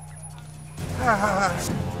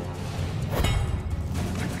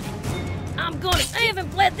 I'm gonna. I haven't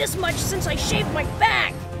bled this much since I shaved my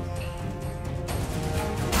back.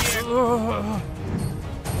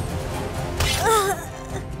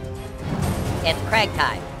 It's Craig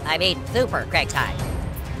time. I mean, Super Craig time.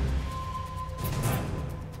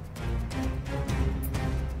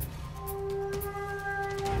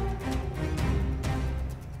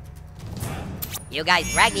 You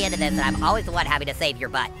guys drag me into this, and I'm always the one having to save your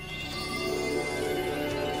butt.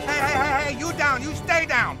 Hey, you down. You stay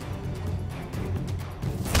down.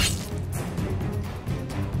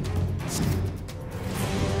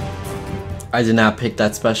 I did not pick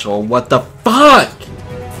that special. What the fuck?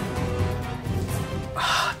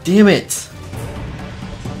 Damn it.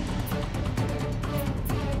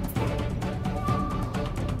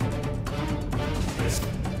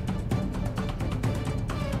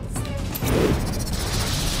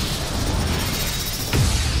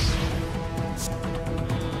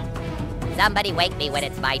 Somebody wake me when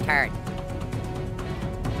it's my turn.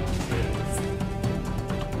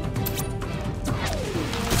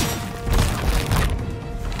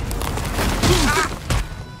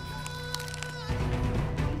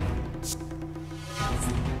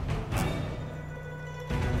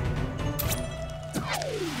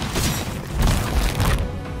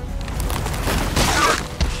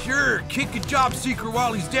 Sure, kick a job seeker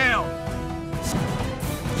while he's down.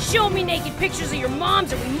 Show me naked pictures of your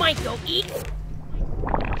moms and we might go eat.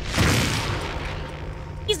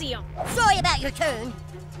 Easy on. Sorry about your turn.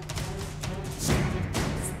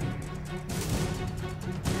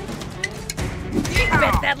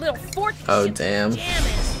 Bet that little fork. Oh, damn. Ew,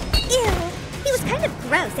 he was kind of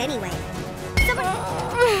gross anyway.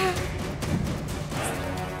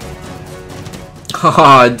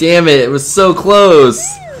 Aw, damn it. It was so close.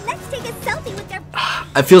 Let's take a selfie with their...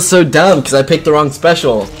 I feel so dumb because I picked the wrong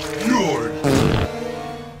special.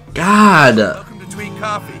 God. Welcome to Tweet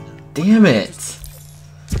Coffee. Damn it.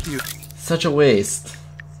 Such a waste.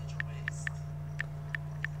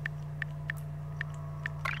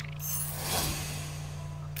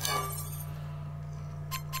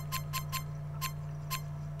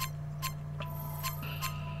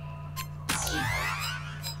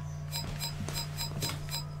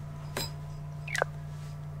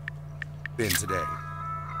 Been today.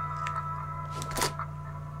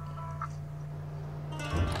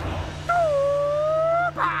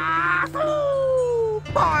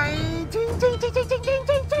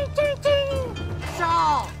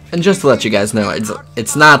 And just to let you guys know,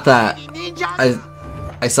 it's not that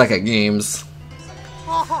I suck at games.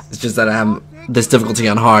 It's just that I have this difficulty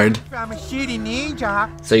on hard. I'm a shitty ninja.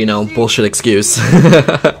 So, you know, bullshit excuse.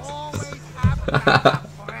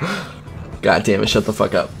 God damn it, shut the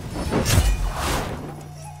fuck up.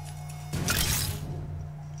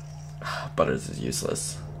 Butters is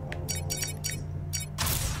useless.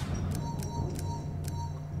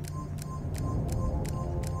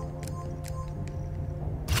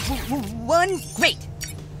 One, great.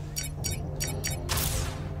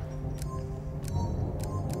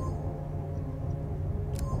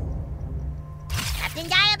 Captain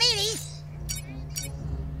Diabetes.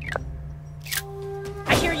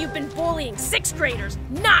 I hear you've been bullying 6th graders.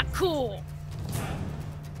 Not cool.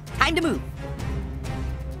 Time to move.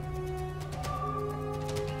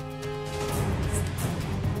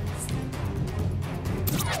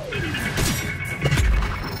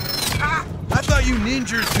 I thought you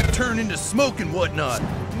ninjas could turn into smoke and whatnot.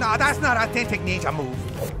 No, that's not authentic ninja move.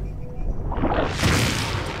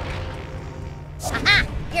 Aha!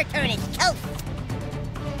 Your turn is toast.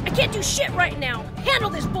 I can't do shit right now. Handle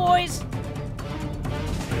this, boys.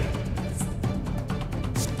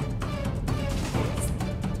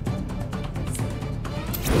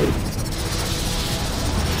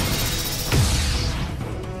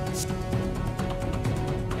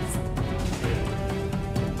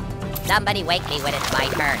 Somebody wake me when it's my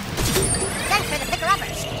turn. Thanks for the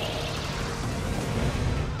picker-uppers.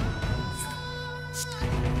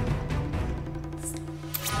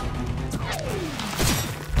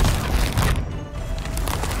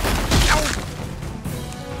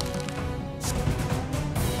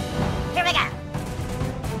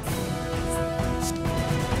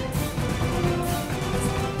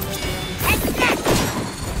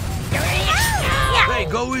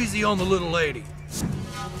 easy on the little lady.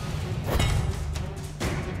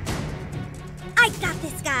 I got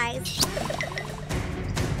this, guys.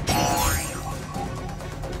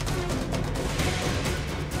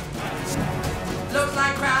 Looks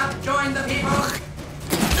like crowd, join the people.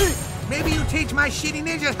 Maybe you teach my shitty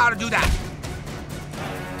ninjas how to do that.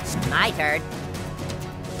 My turn.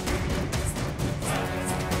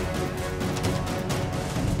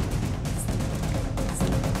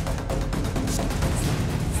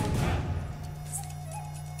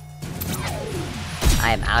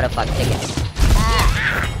 I am out of fuck tickets.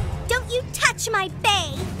 Don't you touch my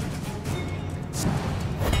bae!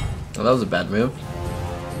 Oh, that was a bad move.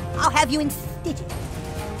 I'll have you in stitches.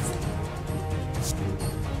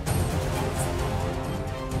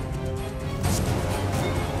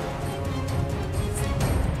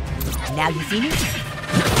 Now you see me?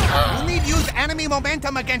 We'll need to use enemy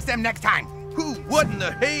momentum against them next time. Who? What in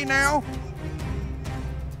the hay now?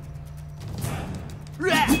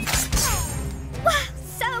 Wow,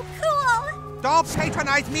 so cool! Don't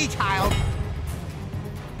patronize me, child.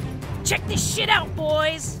 Check this shit out,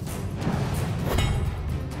 boys!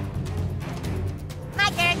 My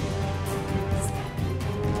turn.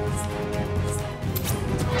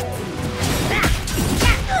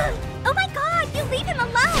 Oh my god, you leave him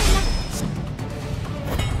alone!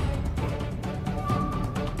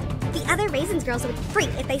 The other Raisins girls would freak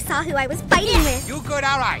if they saw who I was fighting with. You good,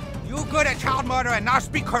 all right. You good at child murder and not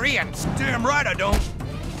speak Korean. Damn right I don't.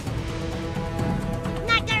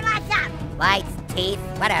 Knock their lights out. Lights, teeth,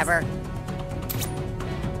 whatever.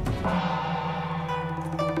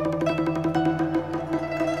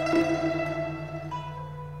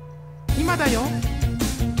 Ima da yo.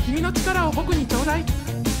 Kimi no chikara o boku ni choudai.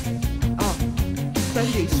 Ah, 2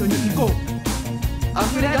人で一緒に行こう。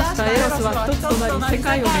溢れ出したエロスは一つとなり世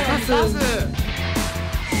界を目指す。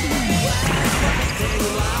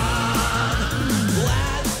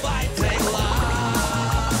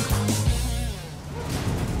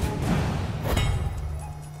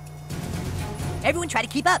Everyone try to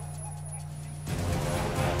keep up.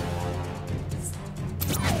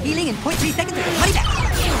 Healing in 0.3 seconds with a money back.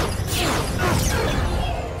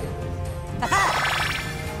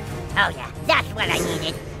 Oh yeah, that's what I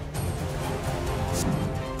needed.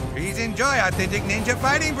 Please enjoy authentic ninja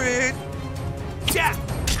fighting breed. Yeah.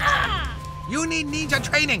 You need ninja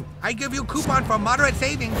training. I give you coupon for moderate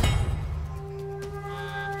savings.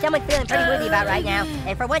 Someone's feeling pretty woozy about right now,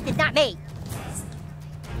 and for once it's not me.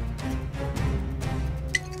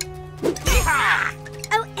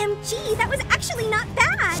 OMG, that was actually not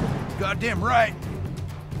bad. Goddamn right.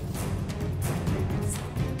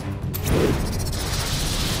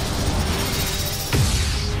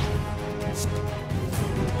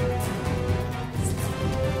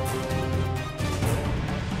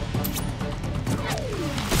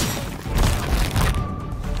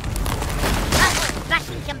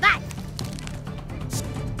 Rushing some butts.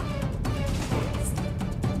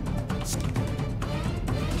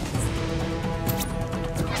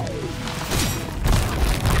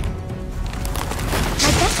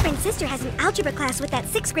 My sister has an algebra class with that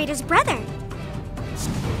 6th grader's brother.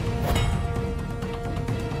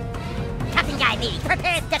 Captain Guy meeting.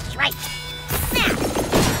 Prepare to strike.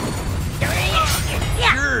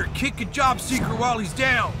 Sure, kick a job seeker while he's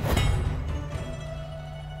down.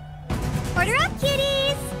 Order up,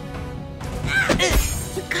 kitties!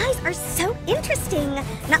 You guys are so interesting.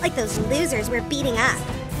 Not like those losers we're beating up.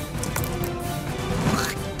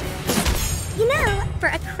 You know, for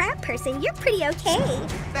a crab person, you're pretty okay.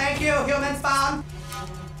 Thank you, human spawn.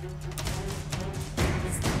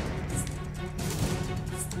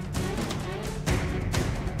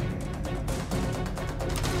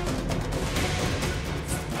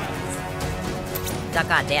 Duck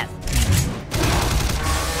on death.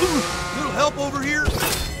 Little help over here.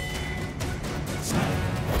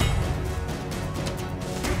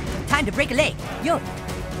 Time to break a leg. Yo.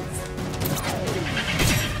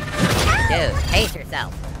 Dude, pace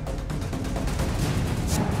yourself.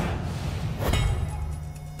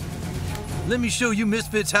 Let me show you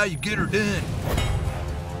misfits how you get her done.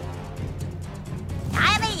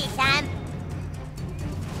 I'll be you, son.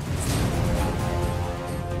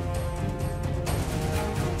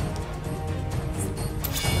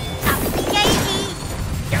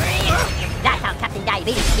 That's how Captain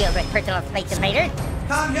Diabetes deals with personal space invaders.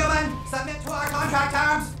 Come, human. Submit to our contract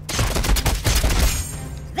terms.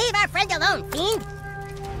 Leave our friend alone, fiend.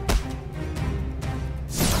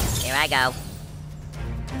 Here I go.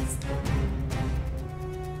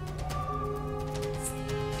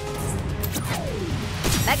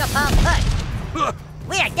 Mega Palm push.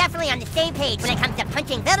 We are definitely on the same page when it comes to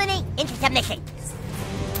punching villainy into submission.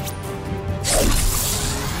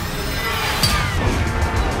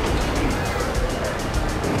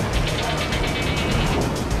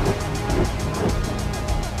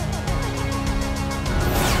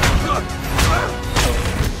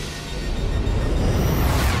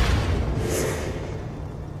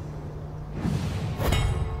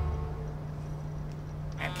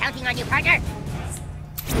 tiger!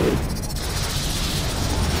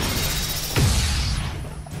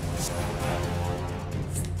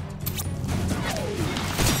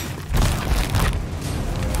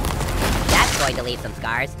 That's going to leave some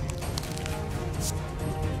scars.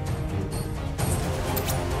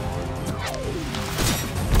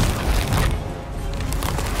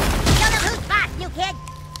 Don't know who's boss, new kid!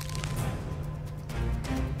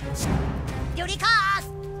 Duty calls!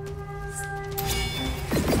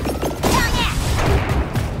 Hell yeah!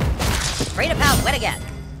 Freedom House, win again.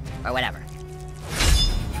 Or whatever.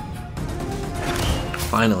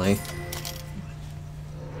 Finally.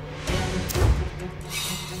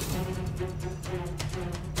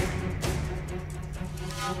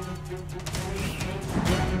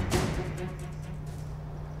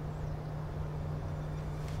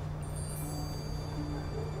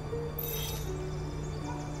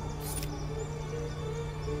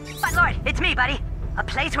 But Lord, it's me, buddy. A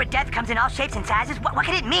place where death comes in all shapes and sizes? What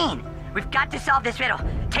can it mean? We've got to solve this riddle.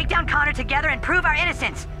 Take down Connor together and prove our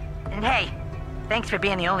innocence. And hey, thanks for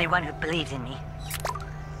being the only one who believes in me.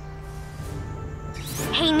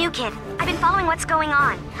 Hey, new kid. I've been following what's going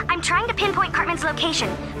on. I'm trying to pinpoint Cartman's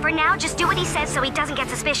location. For now, just do what he says so he doesn't get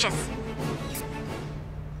suspicious.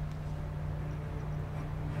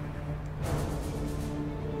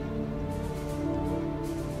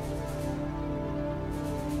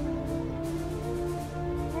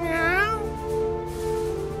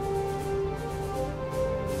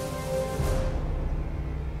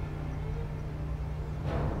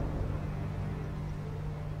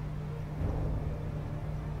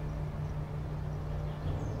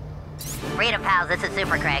 Freedom pals, this is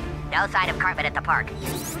Super Craig. No sign of Cartman at the park.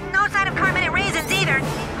 No sign of Cartman at Raisins either.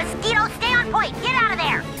 Mosquito, stay on point! Get out of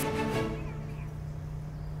there!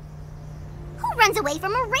 Who runs away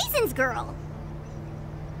from a Raisins girl?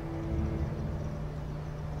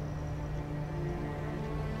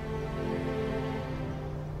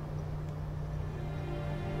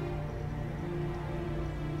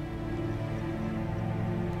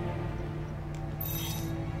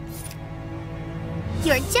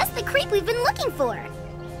 You're just the creep we've been looking for.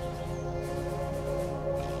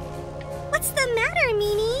 What's the matter,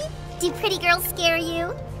 Mimi? Do pretty girls scare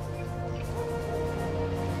you?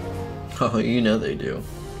 Oh, you know they do.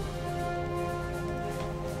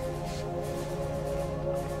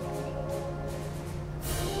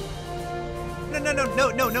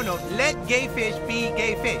 No. Let gay fish be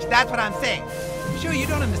gay fish. That's what I'm saying. Sure, you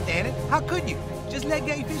don't understand it. How could you? Just let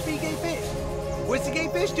gay fish be gay fish. What's the gay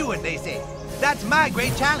fish doing, they say? That's my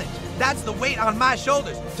great challenge. That's the weight on my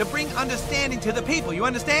shoulders, to bring understanding to the people, you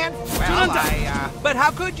understand? Well, but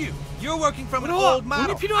how could you? You're working from an old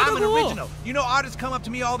model. I'm an original. You know, artists come up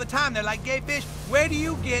to me all the time. They're like, gay fish, where do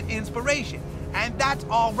you get inspiration? And that's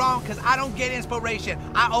all wrong, because I don't get inspiration.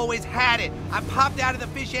 I always had it. I popped out of the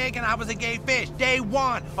fish egg and I was a gay fish. Day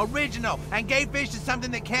one, original. And gay fish is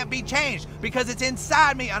something that can't be changed, because it's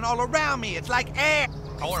inside me and all around me. It's like air.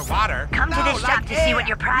 Or water. Come to this shop to see what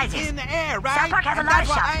your prize is. In the air, right? South Park has a lot of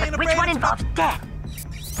shops, but which one involves death?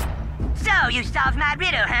 So, you solved my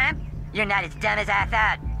riddle, huh? You're not as dumb as I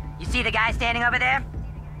thought. You see the guy standing over there?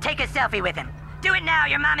 Take a selfie with him. Do it now,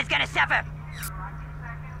 your mom is gonna suffer.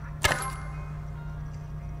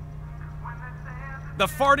 The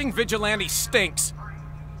farting vigilante stinks.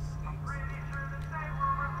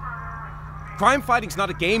 Crime fighting's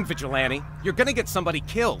not a game, vigilante. You're gonna get somebody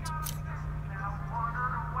killed.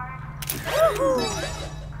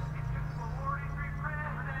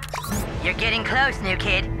 You're getting close, new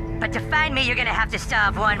kid. But to find me, you're gonna have to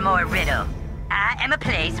solve one more riddle. I am a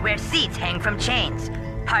place where seats hang from chains.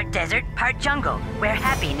 Part desert, part jungle, where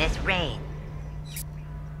happiness reigns.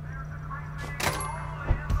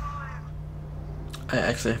 I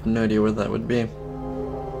actually have no idea where that would be.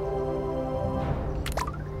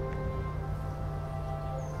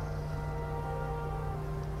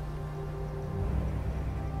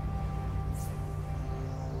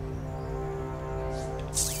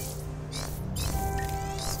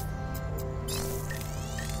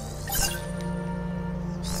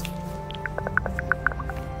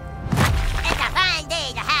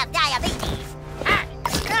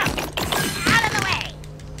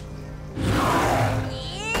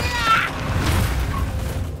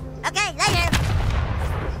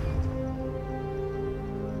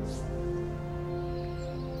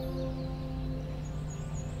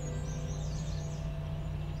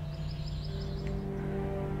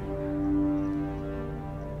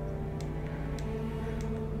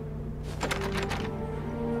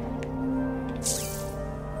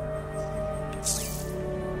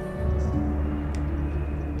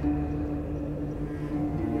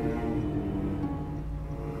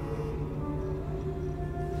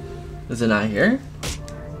 Is it not here?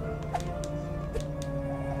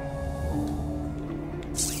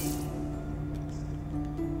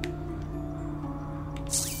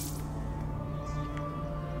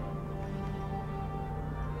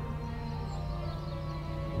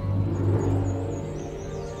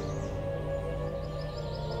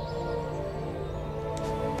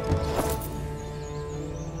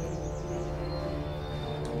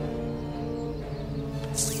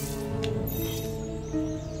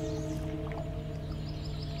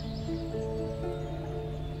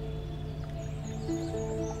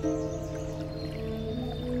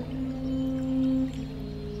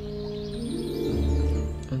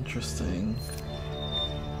 Interesting.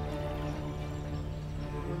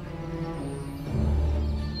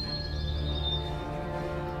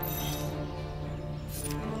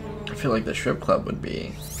 I feel like the strip club would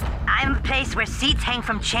be. I'm a place where seats hang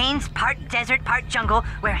from chains, part desert, part jungle,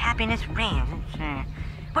 where happiness reigns.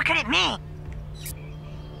 What could it mean?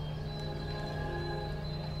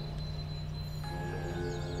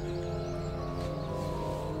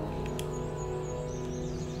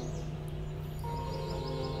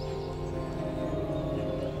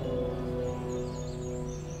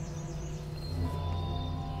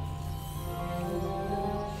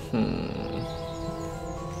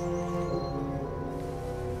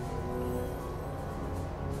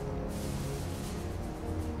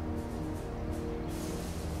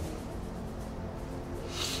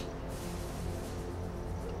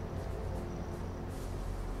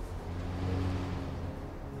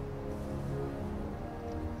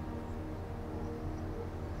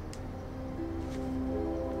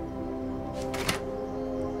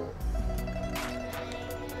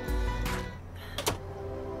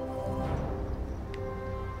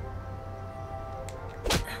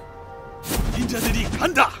 닌자들이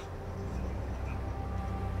간다!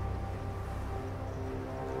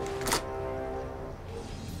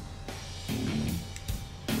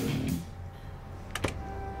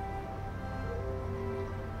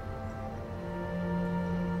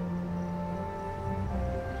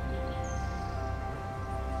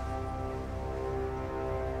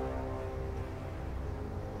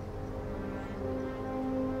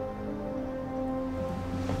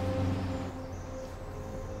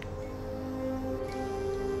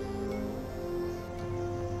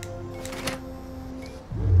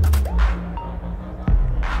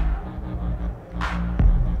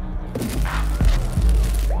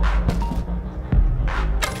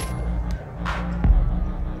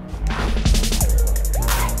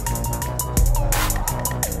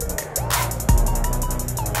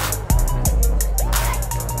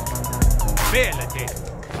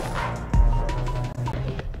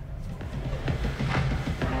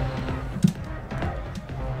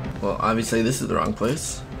 Well, obviously this is the wrong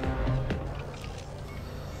place.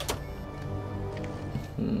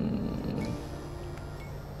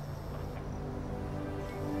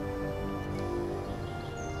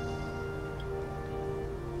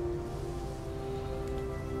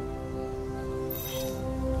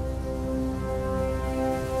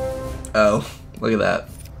 Oh, look at that.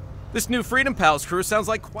 This new Freedom Pals crew sounds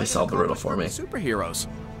like quite They solved the riddle for me. Superheroes.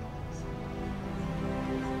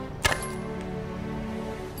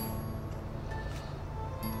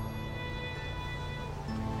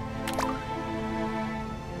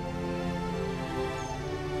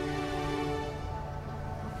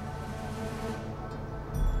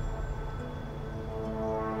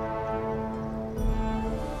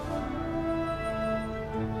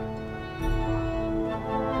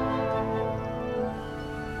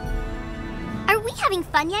 Are we having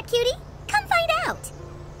fun yet, cutie? Come find out.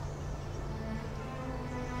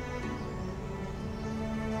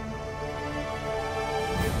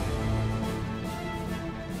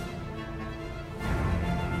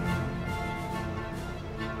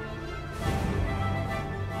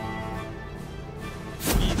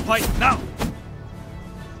 Fight now!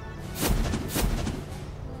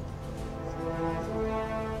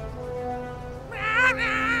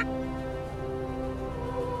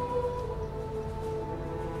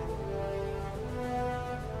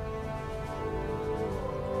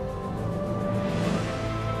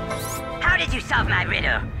 How did you solve my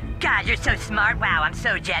riddle? God, you're so smart. Wow, I'm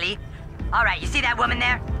so jelly. All right, you see that woman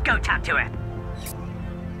there? Go talk to her.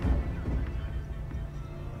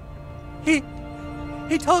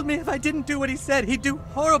 He told me if I didn't do what he said, he'd do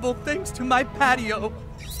horrible things to my patio.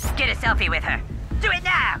 Get a selfie with her. Do it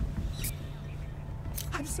now!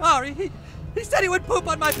 I'm sorry. He said he would poop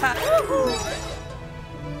on my patio.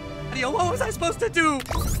 What was I supposed to do?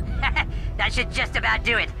 That should just about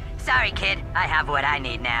do it. Sorry, kid. I have what I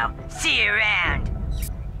need now. See you around.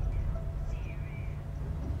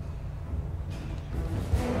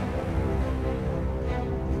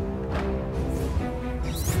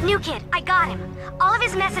 new kid. I got him. All of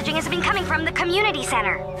his messaging has been coming from the community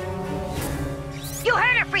center. You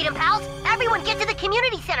heard her, Freedom Pals! Everyone get to the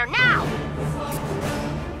community center now!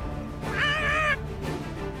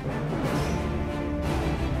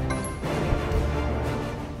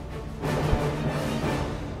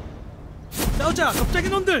 싸우자! 갑자기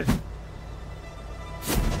놈들!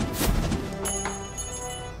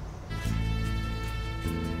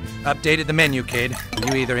 Updated the menu, kid.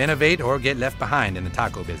 You either innovate or get left behind in the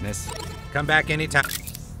taco business. Come back anytime.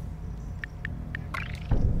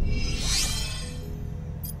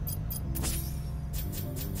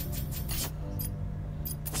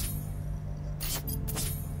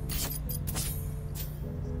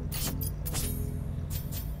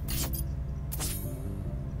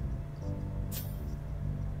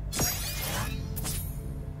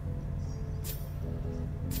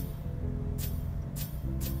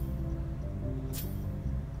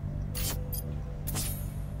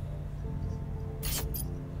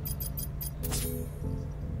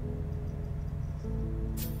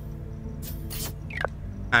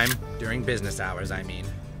 During business hours, I mean.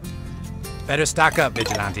 Better stock up,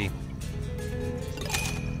 Vigilante.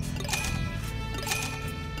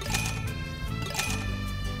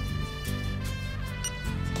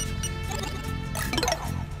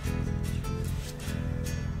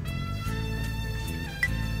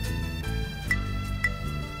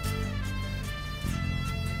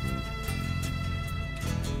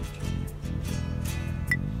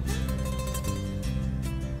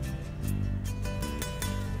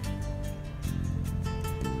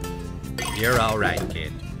 You're all right,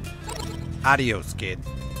 kid. Adios, kid.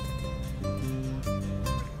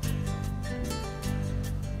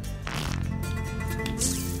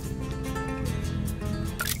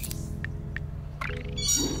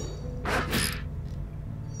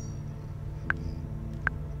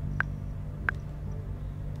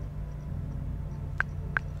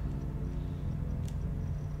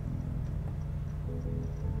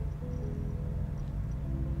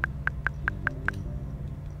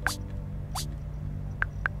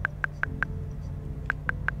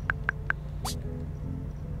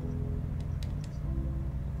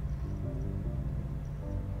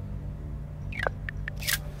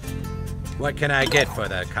 What can I get for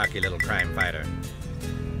the cocky little crime fighter?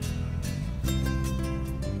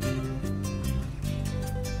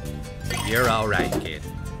 You're all right, kid.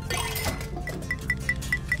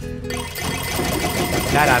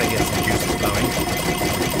 That ought to get some juices flowing.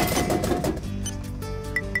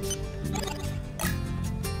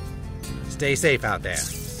 Stay safe out there,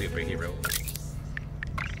 superhero.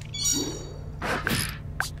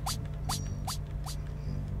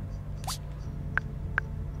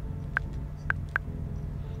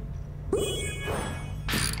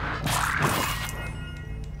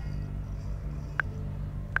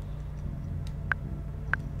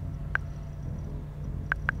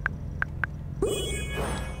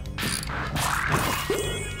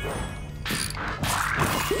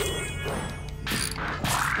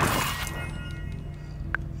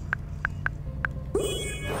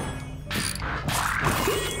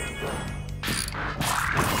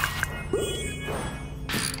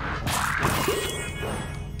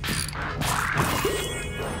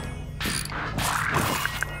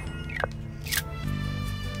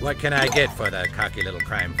 What can I get for the cocky little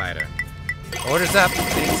crime fighter? Orders up.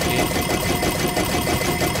 Thanks,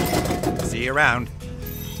 kid. See you around.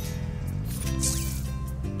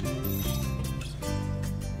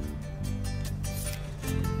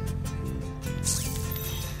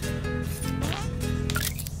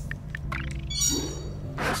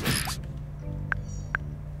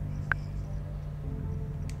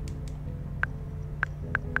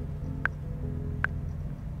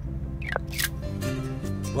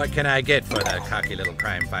 What can I get for the cocky little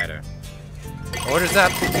crime fighter? Orders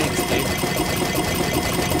up. Thanks, kid.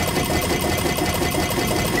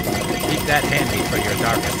 Keep that handy for your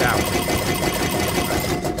darkest hour.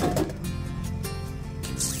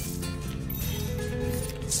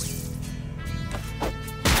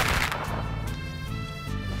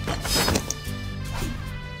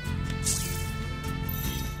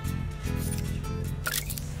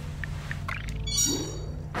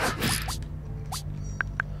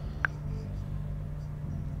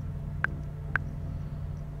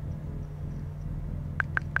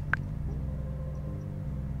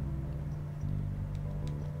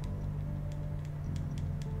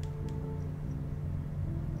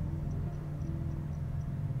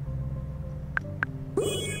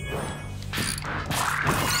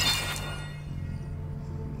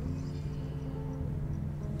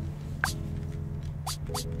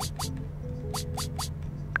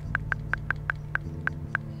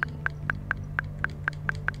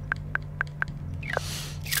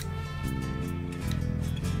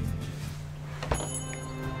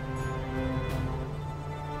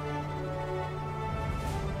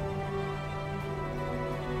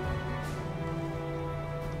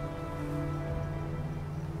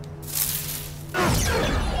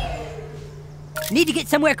 Need to get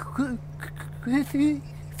somewhere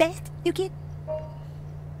fast, new kid?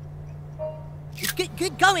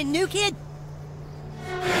 Good going, new kid.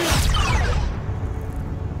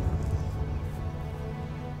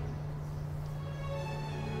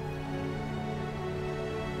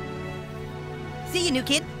 See you, new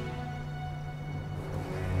kid.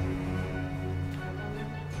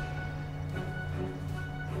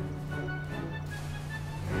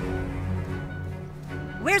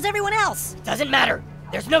 Where's everyone else? Doesn't matter.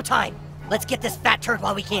 There's no time. Let's get this fat turd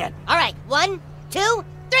while we can. All right, 1, 2,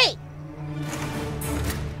 3.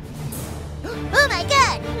 Oh my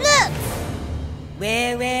God, look!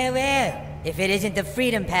 Well. If it isn't the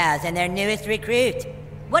Freedom Pals and their newest recruit.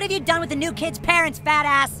 What have you done with the new kid's parents, fat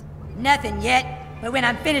ass? Nothing yet. But when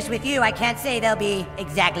I'm finished with you, I can't say they'll be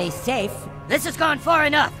exactly safe. This has gone far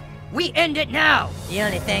enough. We end it now. The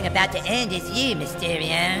only thing about to end is you,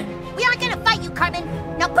 Mysterion. We aren't gonna fight you, Cartman.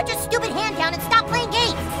 Now put your stupid hand down and stop playing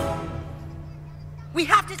games. We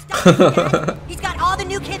have to stop him. He's got all the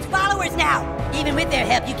new kids' followers now. Even with their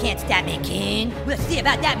help, you can't stop me, King. We'll see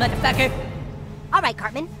about that, motherfucker. All right,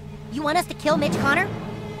 Cartman. You want us to kill Mitch Connor?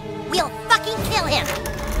 We'll fucking kill him.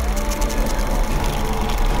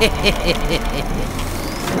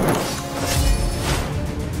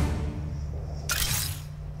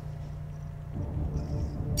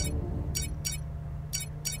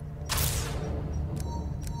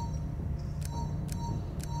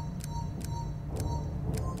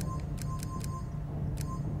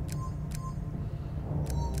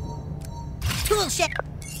 Tool shit.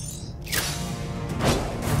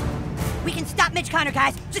 We can stop Mitch Connor,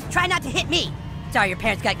 guys. Just try not to hit me. Sorry your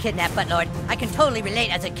parents got kidnapped, Buttlord. I can totally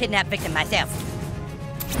relate as a kidnapped victim myself.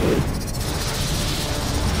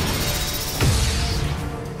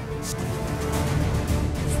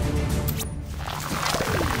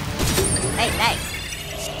 Hey, thanks.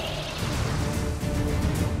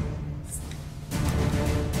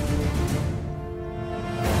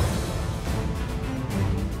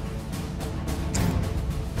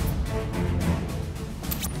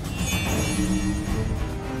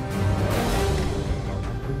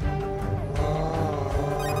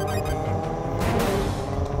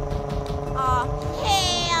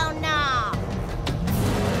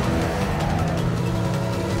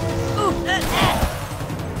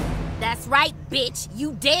 That's right, bitch.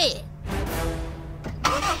 You dead.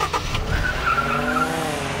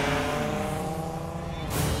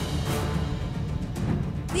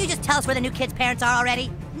 Will you just tell us where the new kid's parents are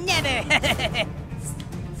already? Never!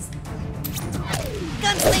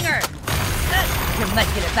 Gunslinger! Your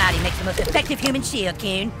muscular body makes the most effective human shield,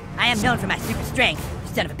 Coon. I am known for my super strength,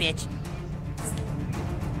 you son of a bitch.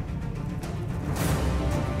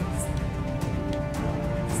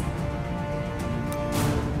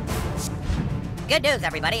 Good news,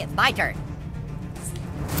 everybody. It's my turn.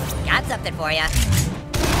 Got something for ya.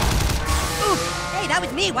 Ooh! Hey, that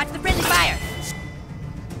was me. Watch the friendly fire.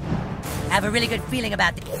 I have a really good feeling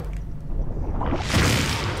about this.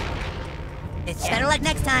 It's better luck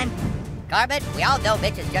next time. Cartman, we all know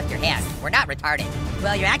Mitch is just your hand. We're not retarded.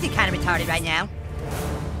 Well, you're acting kind of retarded right now.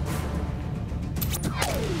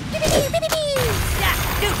 Yeah,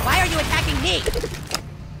 dude, why are you attacking me?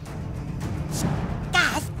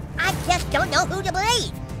 Guys, I just don't know who to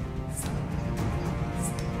believe.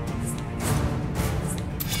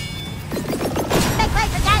 Make way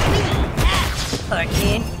for that speed. Poor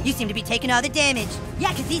kid, you seem to be taking all the damage.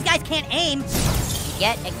 Yeah, because these guys can't aim.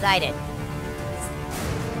 Get excited.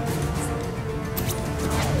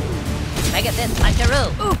 Make it this puncheroo.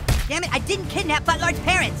 Ooh, damn it, I didn't kidnap Buttlord's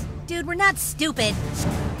parents. Dude, we're not stupid.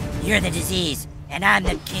 You're the disease, and I'm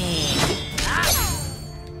the king.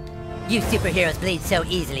 You superheroes bleed so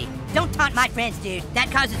easily. Don't taunt my friends, dude. That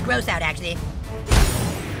causes gross out, actually.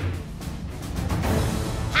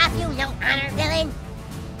 Have you no honor, villain?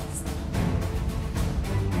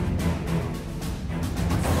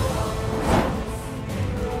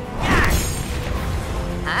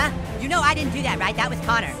 Huh? You know I didn't do that, right? That was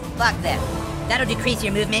Connor. Fuck this. That'll decrease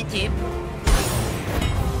your movement, too.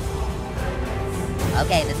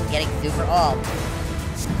 Okay, this is getting super old.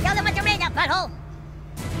 Tell them what you're made of, butthole!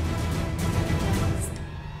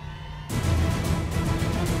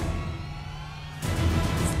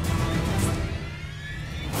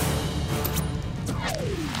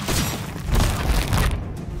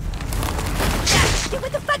 Dude,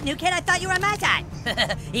 what the fuck, new kid? I thought you were on my side.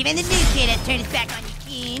 Even the new kid has turned his back on you,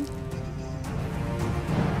 Keen.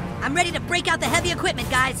 I'm ready to break out the heavy equipment,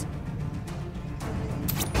 guys.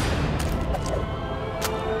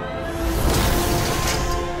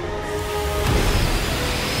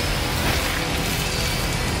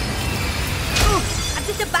 Ooh, I'm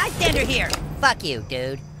just a bystander here. Fuck you,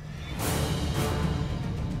 dude.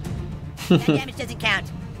 That damage doesn't count.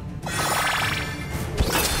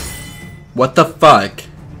 What the fuck?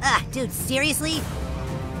 Dude, seriously?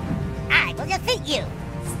 I will defeat you.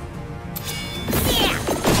 Yeah.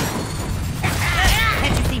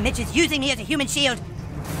 Can't you see Mitch is using me as a human shield?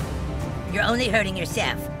 You're only hurting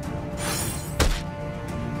yourself.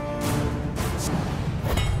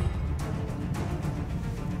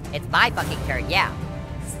 It's my fucking turn, yeah.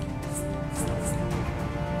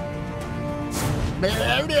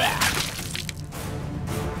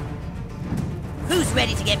 Who's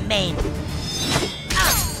ready to get maimed?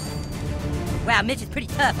 Oh. Wow, Mitch is pretty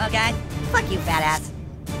tough, huh, guys? Fuck you, fat ass.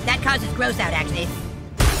 That causes gross out, actually.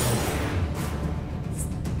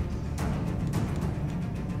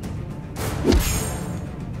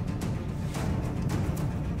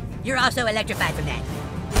 You're also electrified from that.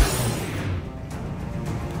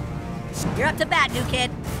 You're up to bat, new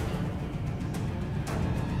kid.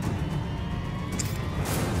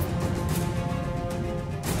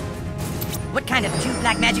 What kind of true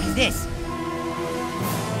black magic is this?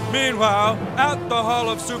 Meanwhile, at the Hall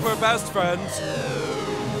of Super Best Friends...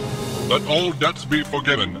 Let all debts be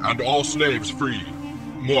forgiven and all slaves free.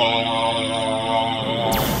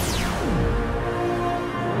 Mwah.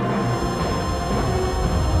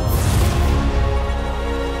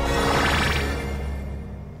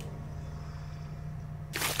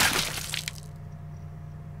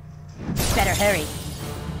 Better hurry.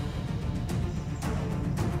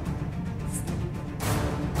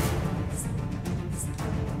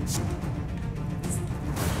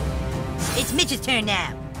 It's Mitch's turn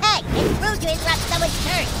now. Hey, it's rude to interrupt someone's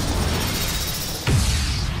turn.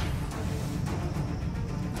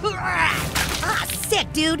 Ah,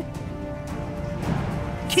 sick, dude.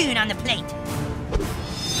 Coon on the plate.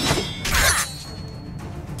 Ah.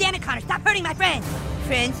 Damn it, Connor, stop hurting my friends.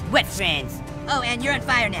 Friends? What friends? Oh, and you're on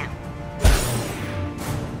fire now.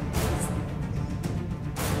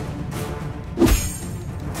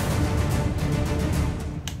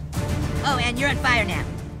 Oh, and you're on fire now.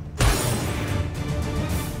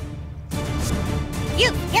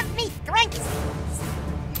 You give me strength.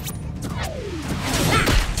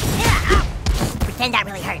 Pretend that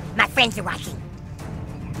really hurt. My friends are watching.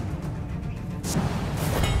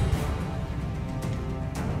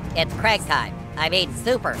 It's Craig time. I mean,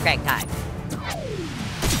 Super Craig time.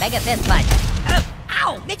 Mega fist punch. Oh,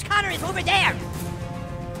 ow! Mitch Connor is over there!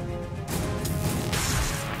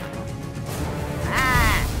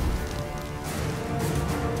 Ah!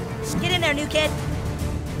 Get in there, new kid!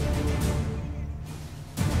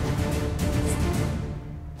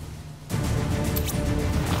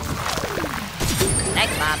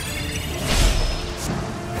 Thanks, Bob.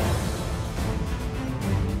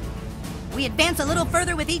 We advance a little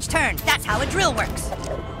further with each turn. That's how a drill works.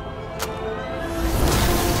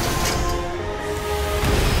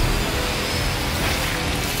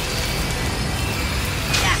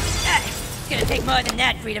 It's gonna take more than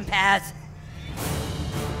that, Freedom Pass.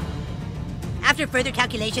 After further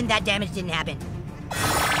calculation, that damage didn't happen.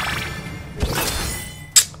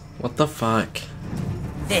 What the fuck?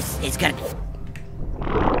 This is gonna be...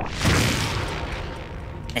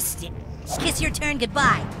 Kiss your turn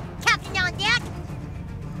goodbye. Captain on deck.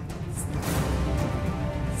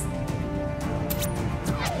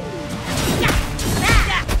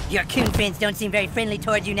 Your coon friends don't seem very friendly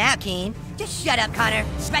towards you now, Keen. Just shut up, Connor.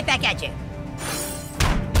 Right back at you.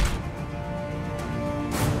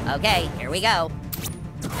 Okay, here we go.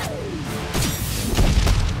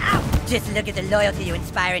 Ow! Just look at the loyalty you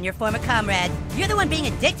inspire in your former comrades. You're the one being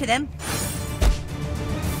a dick to them.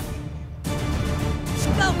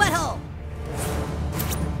 Go, butthole!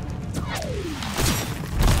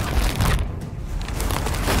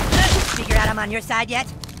 Figure out I'm on your side yet?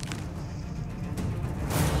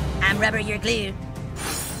 I'm rubber, you're glue.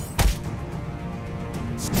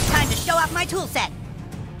 Time to show off my tool set.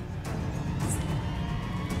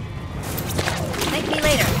 Thank me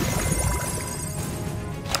later.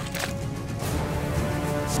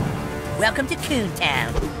 Welcome to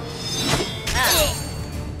Coontown.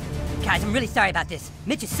 Guys, I'm really sorry about this.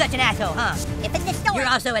 Mitch is such an asshole, huh? If it's the store. You're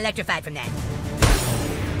also electrified from that.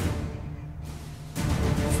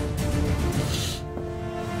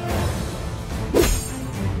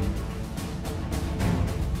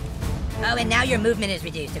 Oh, and now your movement is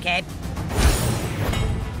reduced, okay?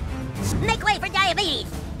 Make way for diabetes.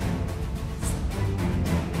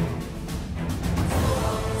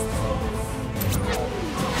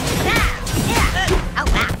 Oh,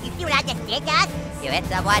 wow. You see what I just did, guys? You hit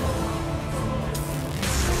someone?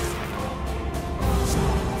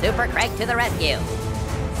 Super Craig to the rescue.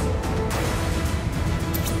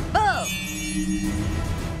 Boom!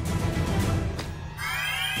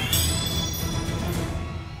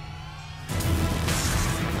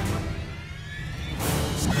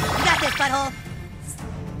 butthole.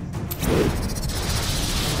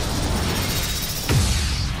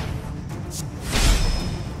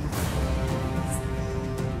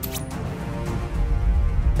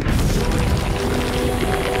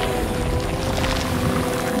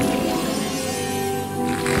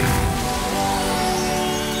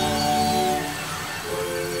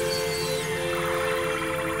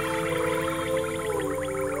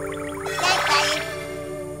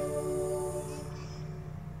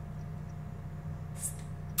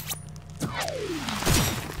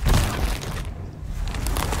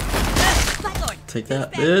 Take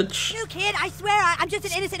that, bitch. You kid, I swear I'm just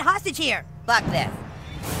an innocent hostage here. Fuck this.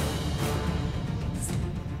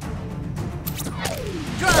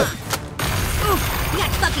 Draw! Oof, you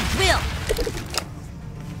got fucking drilled!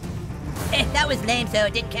 That was lame, so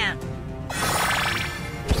it didn't count.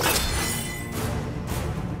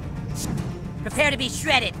 Prepare to be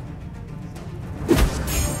shredded.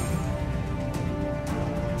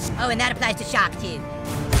 Oh, and that applies to shock, too.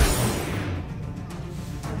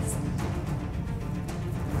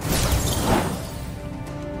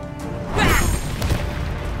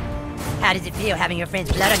 How does it feel having your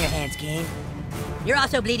friend's blood on your hands, Kane? You're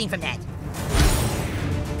also bleeding from that.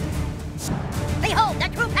 Behold the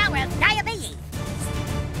true power of diabetes!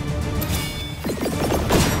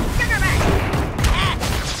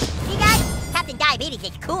 You guys, Captain Diabetes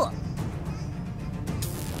is cool.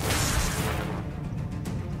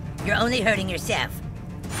 You're only hurting yourself.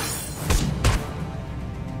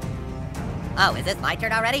 Oh, is this my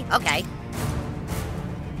turn already? Okay.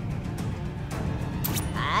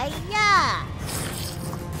 Yeah.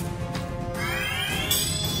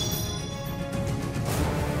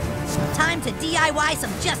 Time to DIY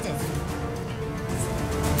some justice.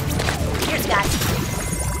 Here, Scott.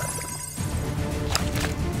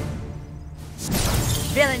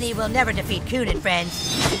 Villainy will never defeat Coon and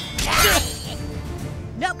friends.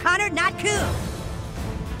 No, Connor, not Coon.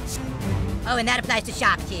 Oh, and that applies to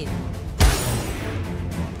shock, too.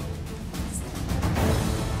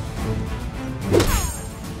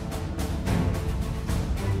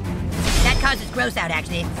 Causes gross out,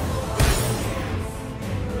 actually.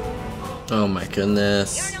 Oh my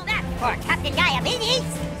goodness. You know that for Captain Diabetes.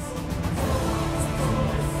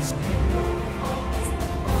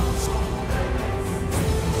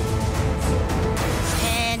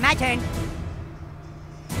 And my turn.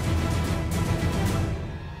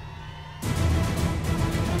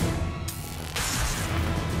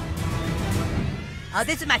 Oh,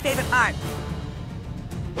 this is my favorite part.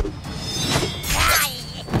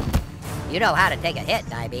 You know how to take a hit,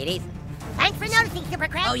 Diabetes. Thanks for noticing, Super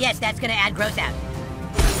Craig. Oh yes, that's gonna add gross out.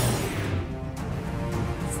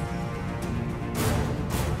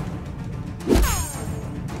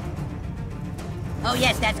 Oh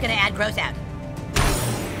yes, that's gonna add gross out.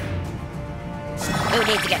 Who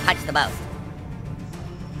needs to get punched the most?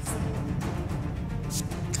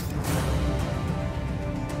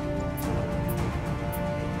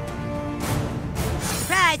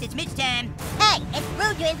 Surprise, it's Mitch time. Hey, it's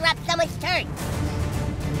rude to interrupt someone's turn.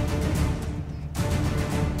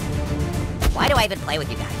 Why do I even play with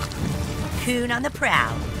you guys? Coon on the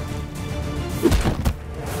prowl.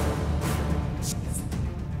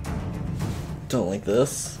 Don't like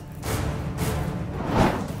this.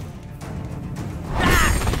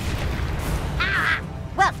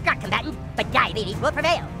 Well struck, combatant, but Diabetes will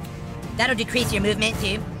prevail. That'll decrease your movement,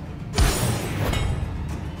 too.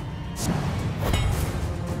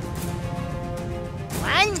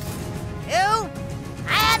 One, two,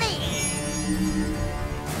 heavy!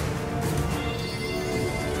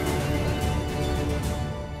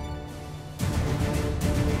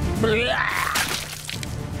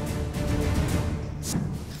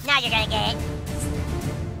 Now you're gonna get it.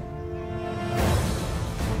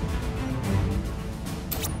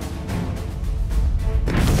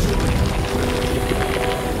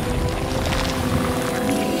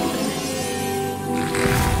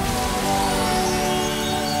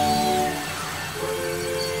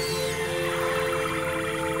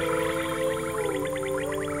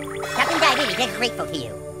 Captain Diabetes is grateful to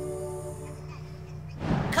you.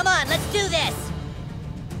 Come on, let's do this!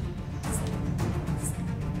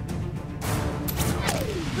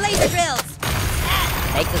 Laser drills!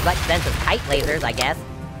 Makes as much sense as kite lasers, I guess.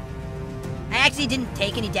 I actually didn't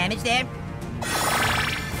take any damage there.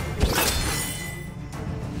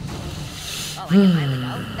 Oh, I can finally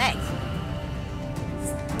go. Thanks.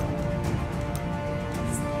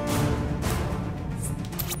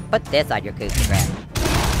 Put this on your koozie grab.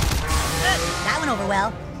 That went over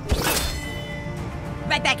well.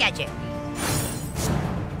 Right back at you.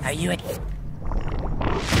 Are you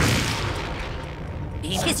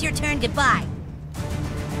team. Kiss your turn goodbye.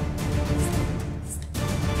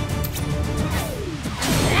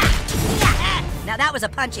 Now that was a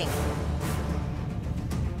punching.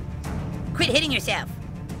 Quit hitting yourself.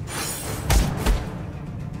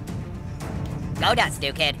 Go nuts,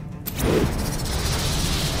 new kid.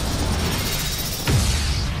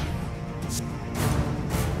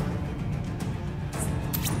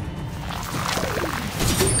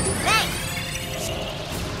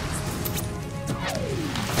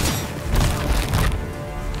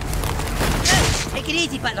 Take it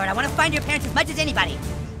easy, Buttlord. I want to find your parents as much as anybody.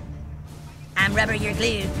 I'm rubber, you're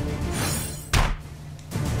glue.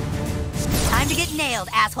 Time to get nailed,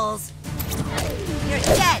 assholes. You're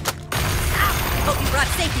dead. Ow. Hope you brought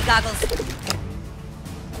safety goggles.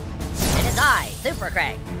 It is I, Super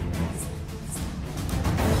Craig.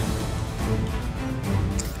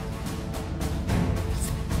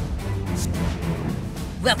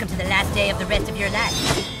 Welcome to the last day of the rest of your life.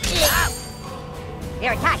 Ow.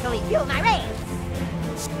 Your attack only fueled my rage.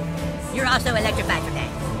 You're also electrified for that.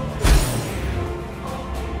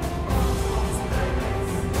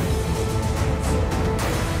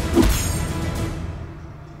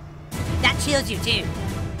 That chills you too.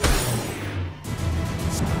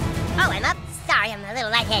 Oh, I'm up. Sorry, I'm a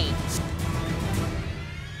little lightheaded.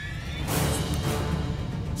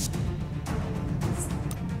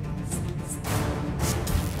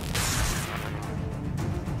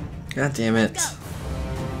 God damn it.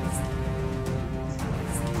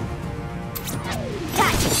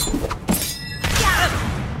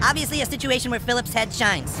 Obviously a situation where Philip's head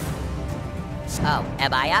shines. Oh,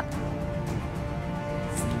 am I up?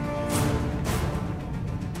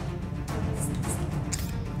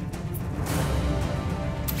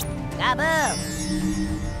 Kaboom!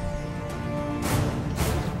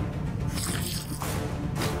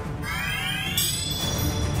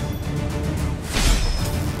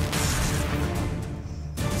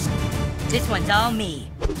 This one's all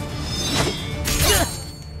me.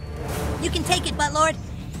 You can take it, Buttlord.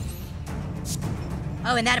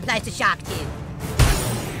 Oh, and that applies to shock, too.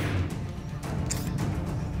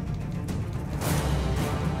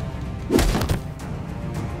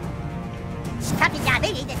 Copy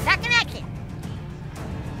diabetes, it's back in action.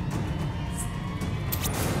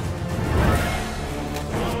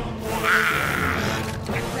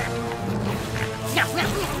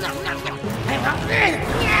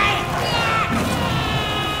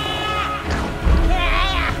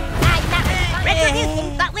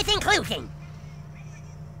 Retribution, but with inclusion.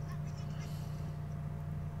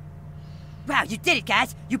 Wow, you did it,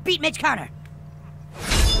 guys. You beat Midge Connor.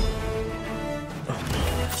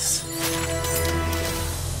 Yes.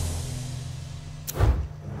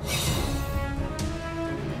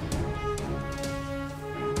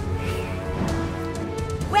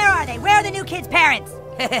 Where are they? Where are the new kid's parents?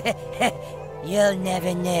 You'll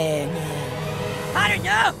never know. Connor,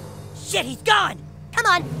 no! Shit, he's gone! Come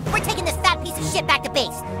on, we're taking this fat piece of shit back to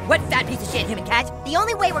base. What fat piece of shit, human cat? The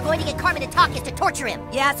only way we're going to get Cartman to talk is to torture him.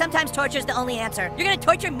 Yeah, sometimes torture's the only answer. You're gonna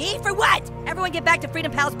torture me? For what? Everyone get back to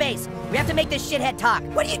Freedom Pal's base. We have to make this shithead talk.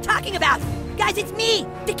 What are you talking about? Guys, it's me,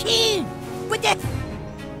 the king! With this...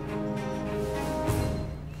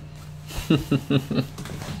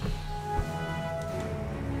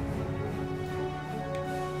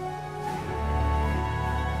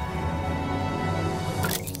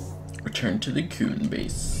 Return to the Coon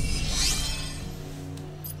base.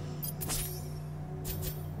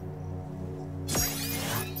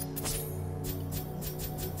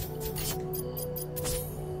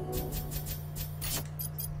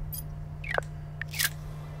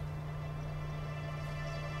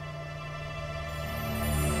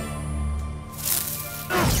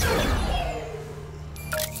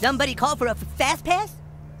 Somebody call for a fast pass?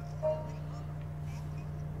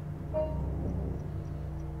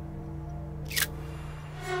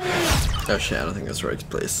 Oh shit, I don't think that's the right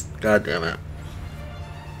place. God damn it.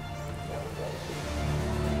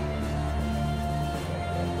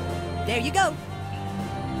 There you go.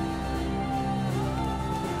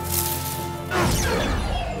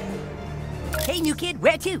 Hey, new kid,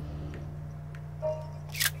 where to?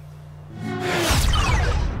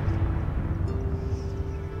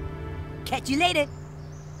 Catch you later.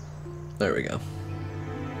 There we go.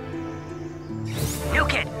 New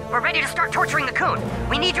kid, we're ready to start torturing the Coon.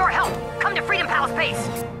 We need your help. Come to Freedom Palace base.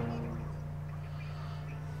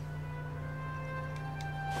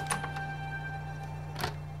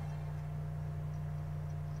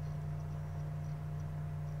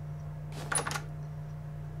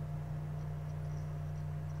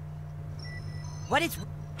 What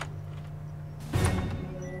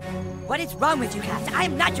is wrong with you guys? I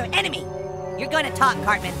am not your enemy. You're gonna talk,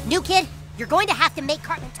 Cartman. New kid, you're going to have to make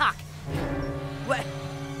Cartman talk. What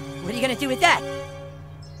are you gonna do with that?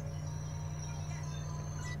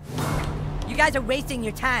 You guys are wasting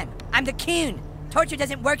your time. I'm the coon. Torture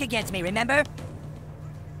doesn't work against me, remember?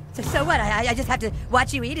 So what? I just have to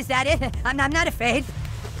watch you eat? Is that it? I'm not afraid.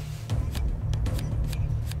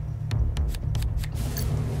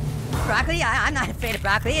 Broccoli? I'm not afraid of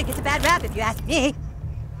broccoli. It gets a bad rap if you ask me.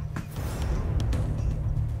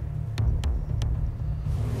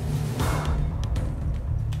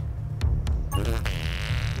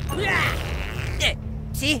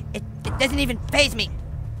 See? It doesn't even faze me.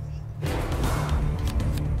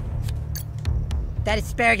 That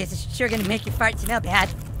asparagus is sure gonna make your fart smell bad.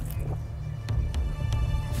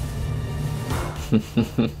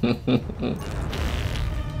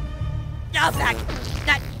 Oh, fuck!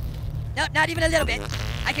 Not even a little bit.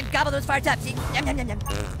 I can gobble those farts up, see? Yum, yum, yum, yum.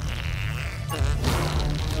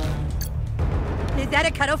 Is that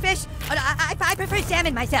a cuttlefish? Oh, no, I prefer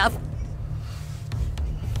salmon myself.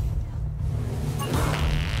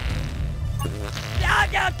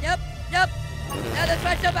 Nope. No, those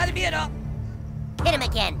farts don't bother me at all. Hit him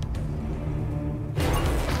again.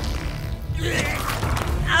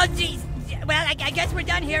 Oh, jeez. Well, I guess we're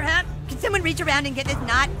done here, huh? Can someone reach around and get this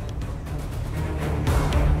knot?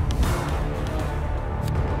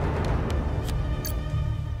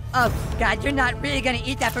 Oh, God, you're not really gonna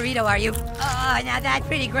eat that burrito, are you? Oh, now that's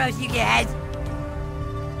pretty gross, you guys.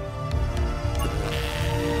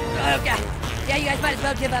 Oh, God. Yeah, you guys might as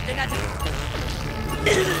well give up. They're not...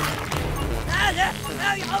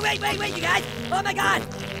 Oh, wait, you guys! Oh, my God!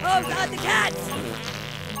 Oh, God, the cats!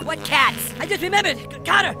 What cats? I just remembered!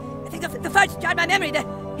 Connor! I think the farts jarred my memory.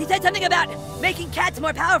 He said something about making cats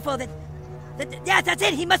more powerful. Yes, that's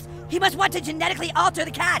it! He must want to genetically alter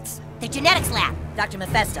the cats! The genetics lab. Dr.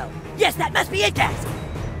 Mephisto. Yes, that must be it, guys!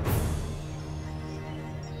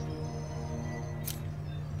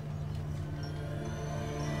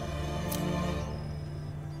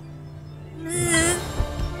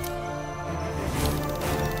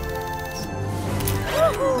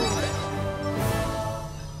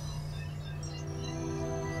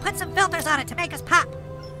 Put some filters on it to make us pop.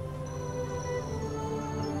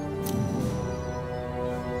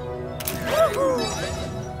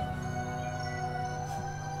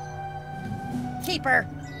 Keeper.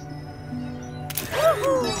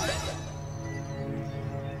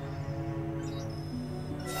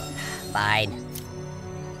 Fine.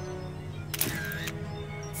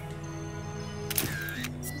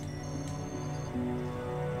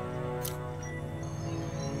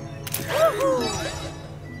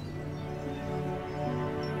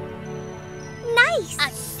 Nice! A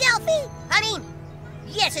selfie? I mean,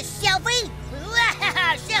 yes, a selfie?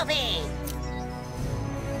 Wow, selfie!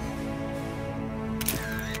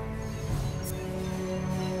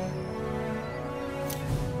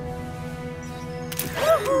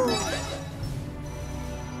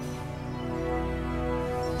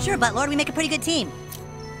 Sure, Buttlord, we make a pretty good team.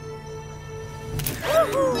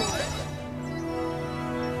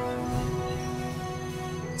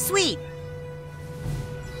 Sweet.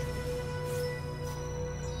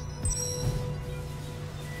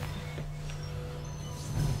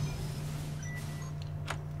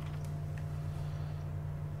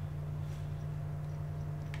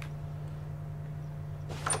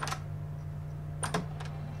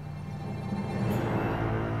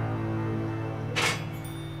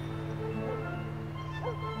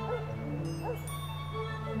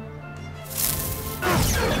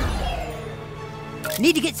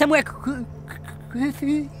 Need to get somewhere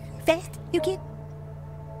fast, you kid?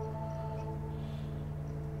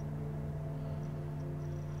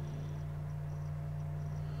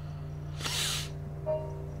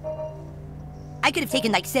 I could have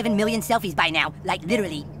taken like 7 million selfies by now, like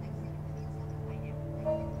literally.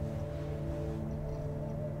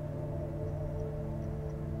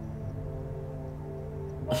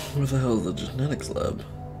 Where the hell is the genetics lab?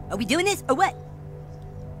 Are we doing this or what?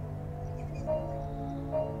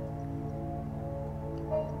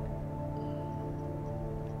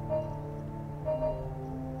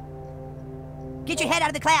 Get your head out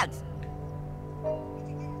of the clouds.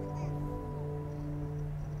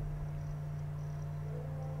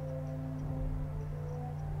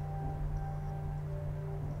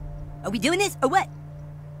 Are we doing this or what?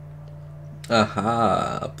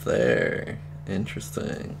 Aha, up there.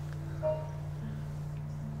 Interesting.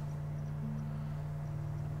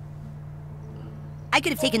 I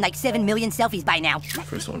could have taken like 7 million selfies by now.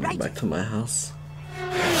 First one, right. Back to my house.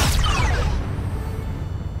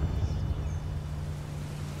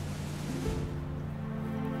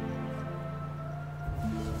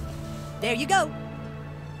 There you go.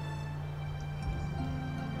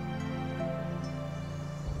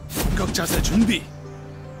 공격 자세 준비.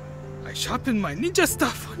 I sharpened my ninja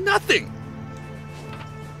stuff for nothing.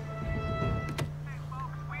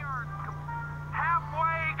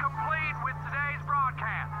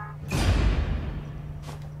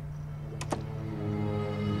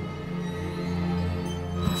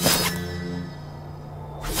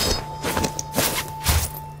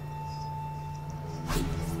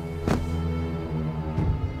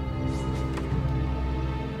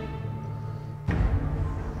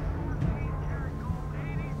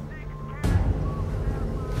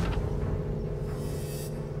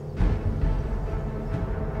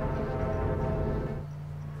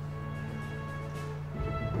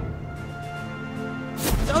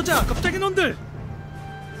 싸우자, 갑자기 놈들!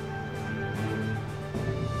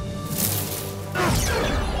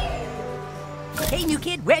 Hey, new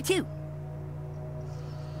kid, where to?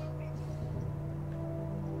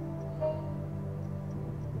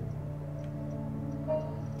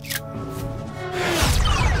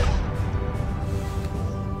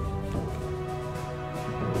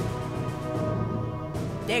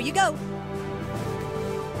 There you go.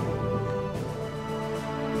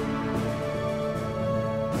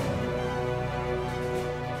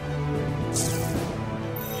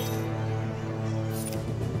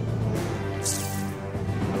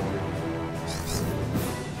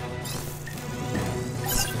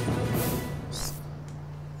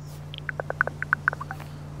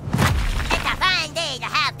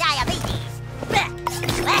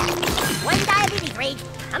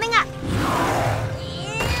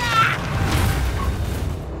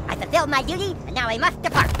 My duty, and now I must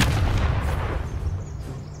depart.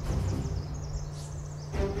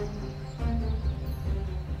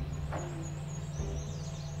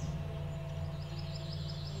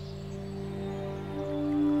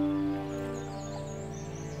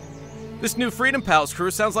 This new Freedom Pals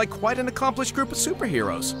crew sounds like quite an accomplished group of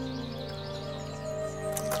superheroes.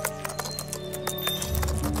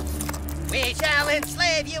 We shall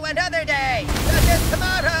enslave you another day, such as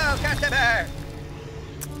tomorrow, customer.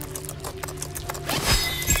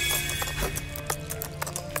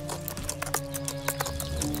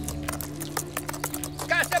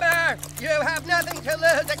 You have nothing to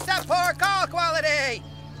lose except poor call quality!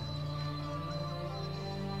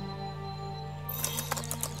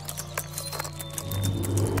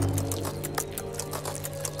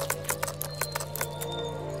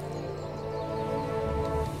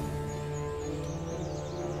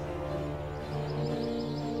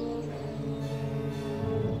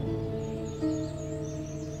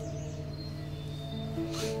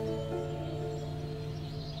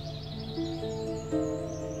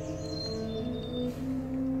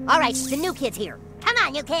 All right, the new kid's here. Come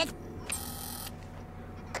on, new kid.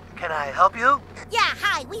 Can I help you? Yeah,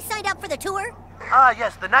 hi. We signed up for the tour. Ah,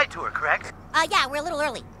 yes, the night tour, correct? Yeah, we're a little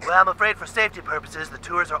early. Well, I'm afraid for safety purposes, the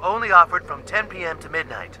tours are only offered from 10 p.m. to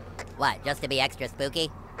midnight. What, just to be extra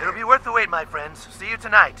spooky? It'll be worth the wait, my friends. See you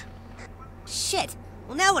tonight. Shit.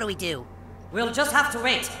 Well, now what do? We'll just have to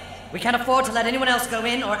wait. We can't afford to let anyone else go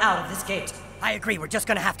in or out of this gate. I agree, we're just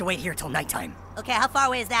gonna have to wait here till nighttime. Okay, how far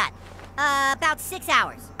away is that? About 6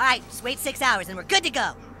 hours. All right, just wait 6 hours and we're good to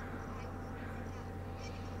go.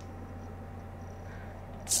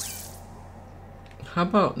 How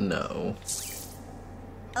about no?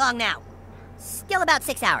 How long now? Still about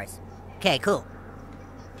 6 hours. Okay, cool.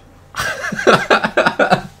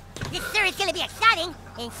 This sure is gonna be exciting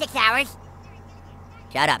in 6 hours.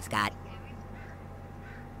 Shut up, Scott.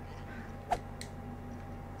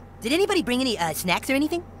 Did anybody bring any snacks or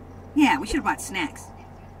anything? Yeah, we should have bought snacks.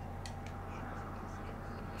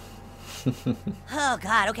 Oh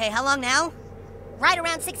god, okay, how long now? Right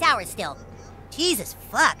around 6 hours still. Jesus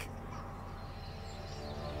fuck.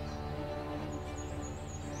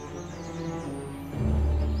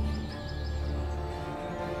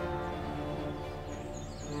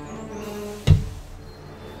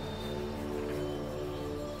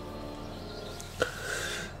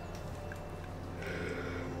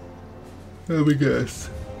 Let me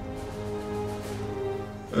guess.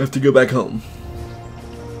 I have to go back home.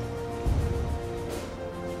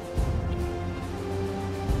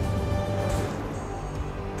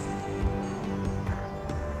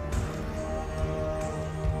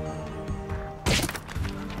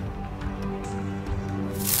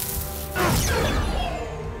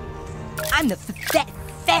 I'm the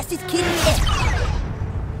fastest kid ever.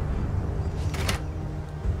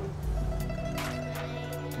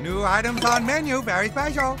 New items on menu, very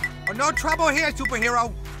special. Oh, no trouble here,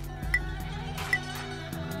 superhero.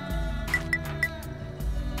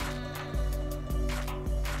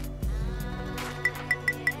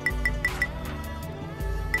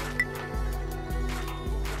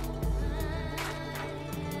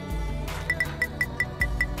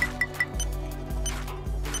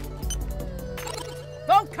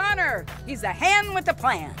 He's the hand with the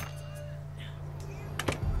plan.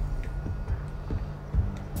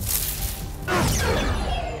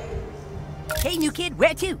 Hey, new kid,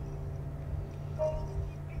 where to?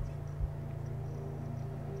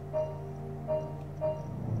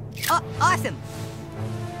 Oh, awesome!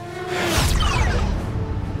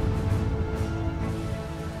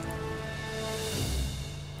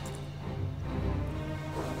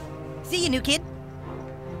 See you, new kid.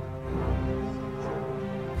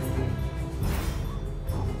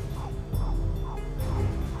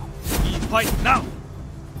 We fight now.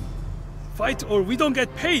 Fight or we don't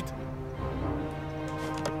get paid.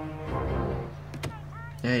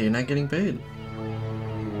 Yeah, you're not getting paid.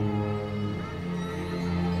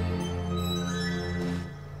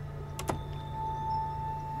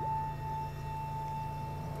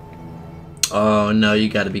 Oh no, you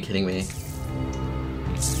gotta be kidding me.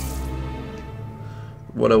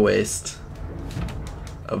 What a waste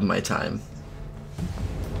of my time.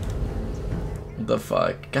 The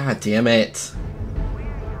fuck? God damn it.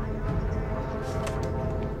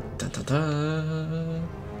 Da, da, da.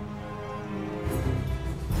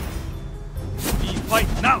 We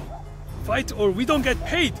fight now. Fight or we don't get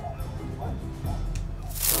paid.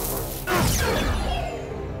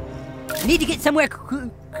 Need to get somewhere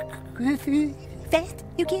fast,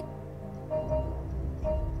 you kid?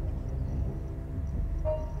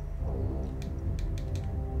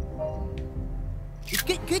 It's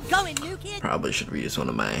good going, new kid. Probably should reuse one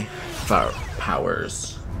of my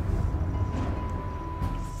powers.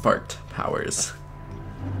 Fart powers.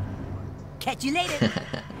 Catch you later.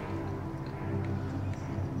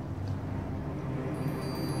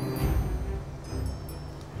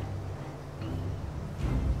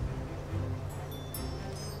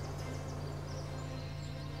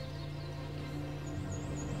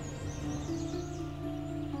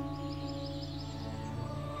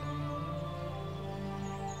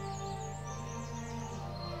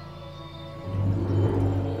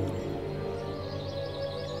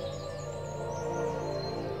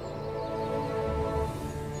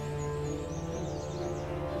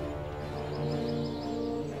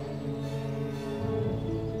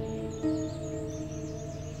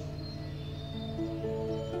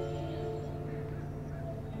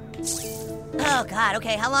 Oh god,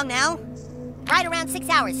 okay, how long now? Right around 6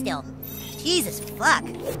 hours still. Jesus fuck.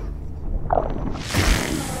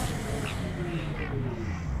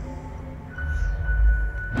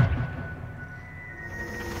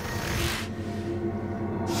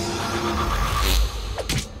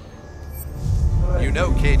 You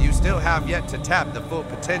know, kid, you still have yet to tap the full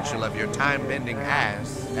potential of your time-bending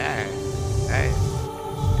ass.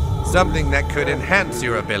 Something that could enhance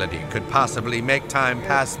your ability could possibly make time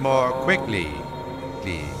pass more quickly.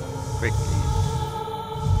 Quickly.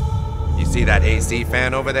 You see that AC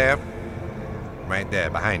fan over there? Right there,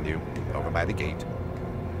 behind you, over by the gate.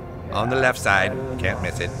 On the left side, can't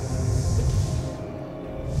miss it.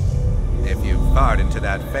 If you fart into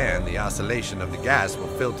that fan, the oscillation of the gas will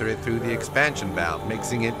filter it through the expansion valve,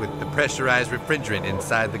 mixing it with the pressurized refrigerant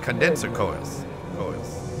inside the condenser coils.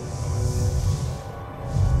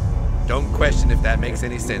 Don't question if that makes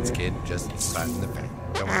any sense, kid. Just fart in the fan.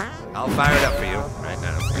 Come on. I'll fire it up for you right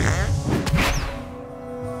now.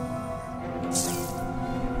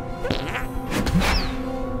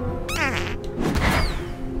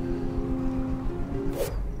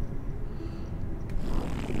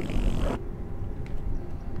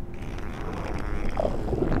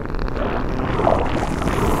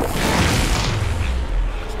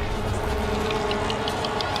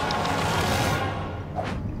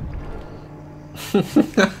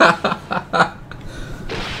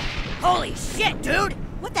 Holy shit, dude!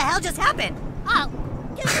 What the hell just happened? Oh,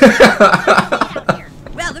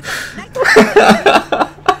 well, looks like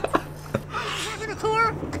it's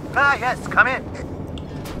cooler. Ah, yes, come in.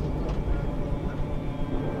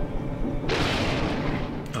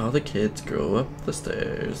 All the kids go up the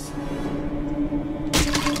stairs.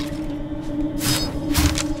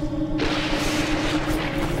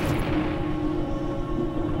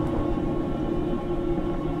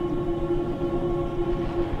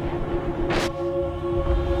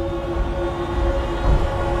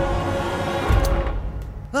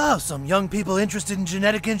 Oh, some young people interested in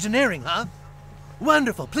genetic engineering, huh?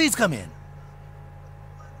 Wonderful, please come in.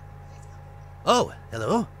 Oh,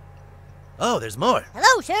 hello. Oh, there's more.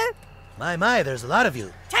 Hello, sir. My, there's a lot of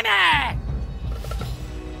you. Timmy!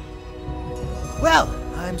 Well,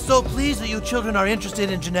 I'm so pleased that you children are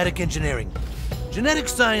interested in genetic engineering. Genetic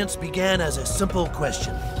science began as a simple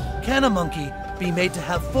question. Can a monkey be made to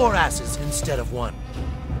have 4 asses instead of 1?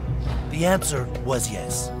 The answer was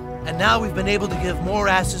yes. And now we've been able to give more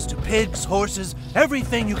asses to pigs, horses,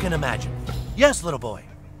 everything you can imagine. Yes, little boy.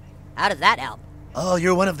 How does that help? Oh,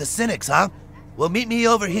 you're one of the cynics, huh? Well, meet me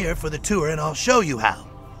over here for the tour and I'll show you how.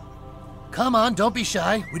 Come on, don't be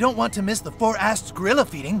shy. We don't want to miss the 4-assed gorilla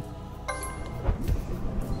feeding.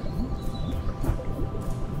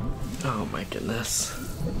 Oh my goodness.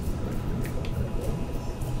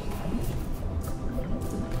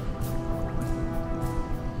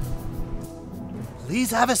 Please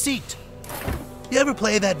have a seat. You ever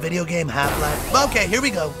play that video game Half-Life? Okay, here we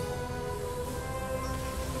go.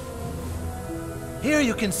 Here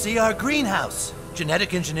you can see our greenhouse.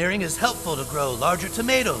 Genetic engineering is helpful to grow larger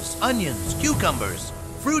tomatoes, onions, cucumbers.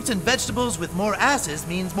 Fruits and vegetables with more asses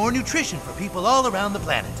means more nutrition for people all around the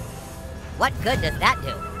planet. What good does that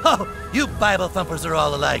do? Oh, you Bible thumpers are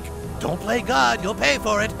all alike. Don't play God, you'll pay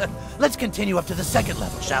for it. Let's continue up to the second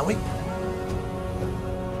level, shall we?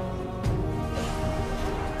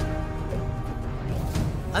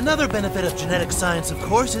 Another benefit of genetic science, of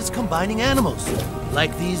course, is combining animals.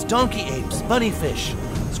 Like these donkey apes, bunny fish,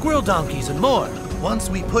 squirrel donkeys, and more. Once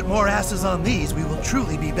we put more asses on these, we will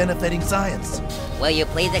truly be benefiting science. Will you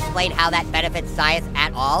please explain how that benefits science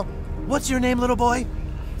at all? What's your name, little boy?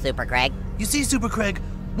 Super Craig. You see, Super Craig,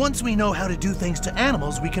 once we know how to do things to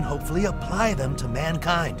animals, we can hopefully apply them to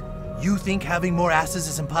mankind. You think having more asses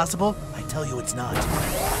is impossible? I tell you it's not.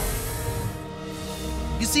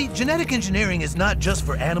 You see, genetic engineering is not just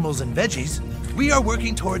for animals and veggies. We are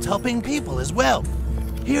working towards helping people as well.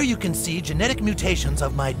 Here you can see genetic mutations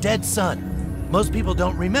of my dead son. Most people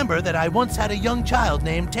don't remember that I once had a young child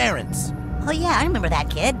named Terrence. Oh yeah, I remember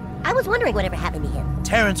that kid. I was wondering whatever happened to him.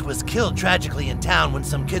 Terrence was killed tragically in town when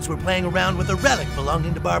some kids were playing around with a relic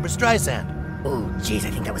belonging to Barbara Streisand. Oh, geez,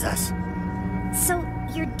 I think that was us. So,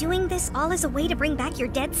 you're doing this all as a way to bring back your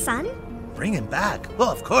dead son? Bring him back?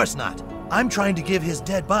 Well, of course not. I'm trying to give his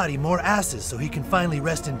dead body more asses so he can finally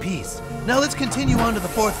rest in peace. Now let's continue on to the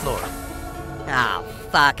 4th floor. Oh,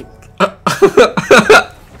 fuck.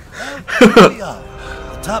 Here we are.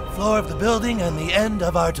 The top floor of the building and the end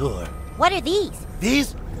of our tour. What are these?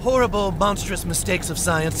 These horrible, monstrous mistakes of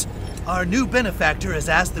science. Our new benefactor has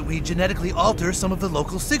asked that we genetically alter some of the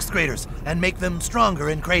local 6th graders and make them stronger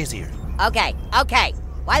and crazier. Okay.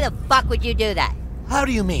 Why the fuck would you do that? How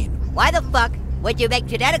do you mean? Why the fuck would you make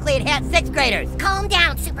genetically enhanced 6th graders? Calm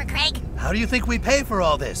down, Super Craig. How do you think we pay for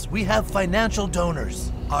all this? We have financial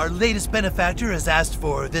donors. Our latest benefactor has asked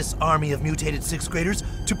for this army of mutated 6th graders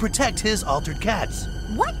to protect his altered cats.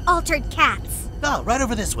 What altered cats? Oh, right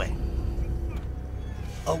over this way.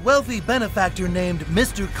 A wealthy benefactor named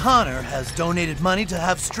Mr. Connor has donated money to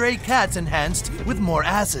have stray cats enhanced with more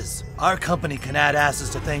asses. Our company can add asses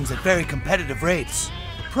to things at very competitive rates.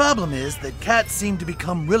 The problem is that cats seem to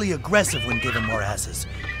become really aggressive when given more asses.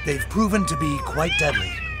 They've proven to be quite deadly.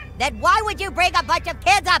 Then why would you bring a bunch of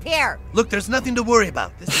kids up here? Look, there's nothing to worry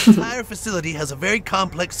about. This entire facility has a very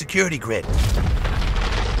complex security grid.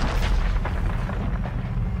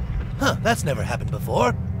 Huh, that's never happened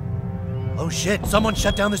before. Oh shit, someone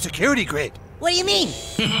shut down the security grid. What do you mean?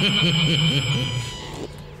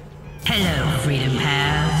 Hello, Freedom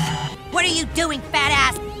Pals. What are you doing, fat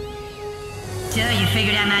ass? So you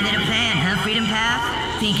figured out my little plan, huh, Freedom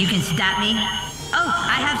Pals? Think you can stop me? Oh,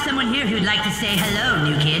 I have someone here who'd like to say hello,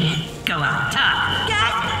 new kid. Go on, talk.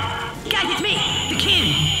 Guys, it's me, the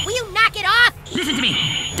King. Will you knock it off? Listen to me.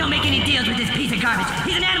 Don't make any deals with this piece of garbage.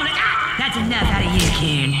 He's an animal. That's enough out of you,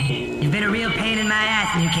 King. You've been a real pain in my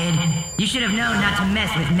ass, new kid. You should have known not to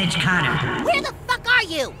mess with Mitch Connor. Where the fuck are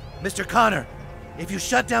you? Mr. Connor, if you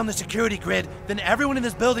shut down the security grid, then everyone in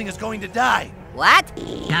this building is going to die. What?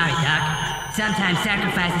 Sorry, Doc. Sometimes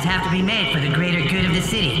sacrifices have to be made for the greater good of the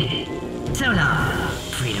city. So long,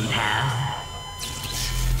 Freedom Pals.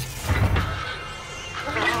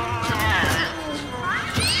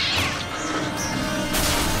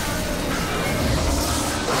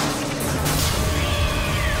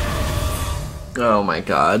 Oh my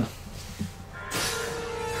god.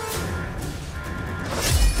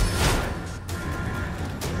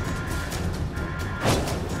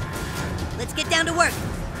 Let's get down to work.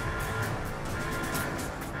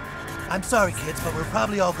 I'm sorry, kids, but we're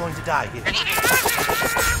probably all going to die here.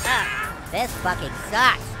 This fucking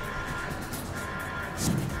sucks.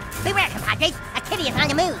 Beware, compadres. A kitty is on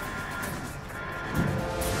the move.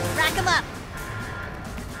 Rack him up.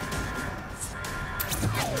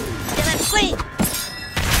 Till I'm free.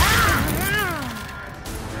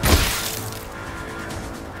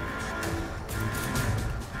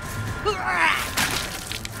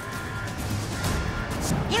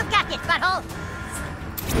 You got this, butthole.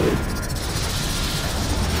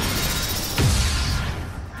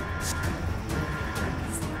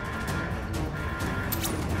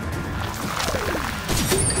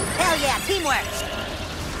 Teamwork!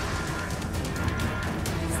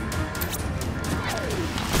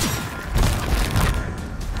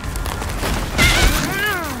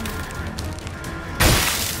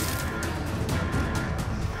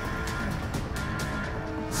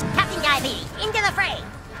 Captain Diabetes, into the fray!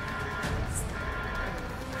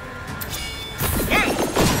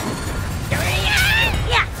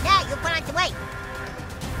 Yeah, now you put on some weight.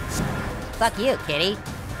 Fuck you, kitty.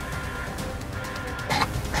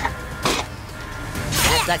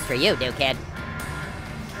 That sucks for you, new kid.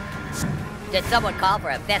 Did someone call for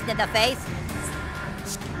a fist in the face?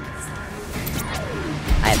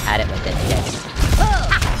 I've had it with this shit.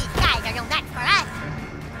 These guys are no nuts for us.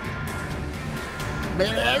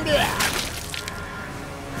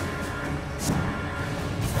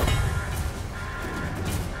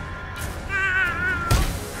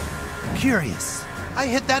 Curious. I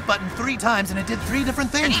hit that button 3 times and it did 3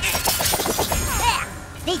 different things. Yeah,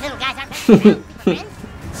 these little guys aren't friends.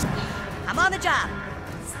 I'm on the job.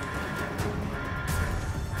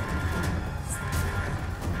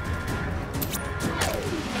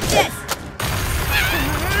 This!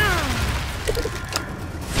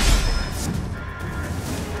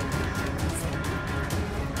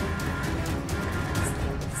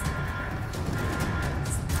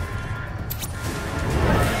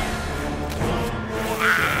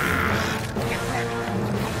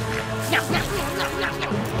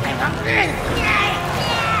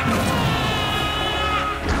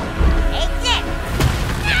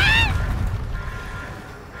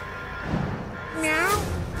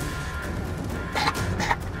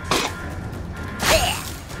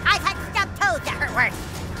 I've had stubbed toes that hurt worse.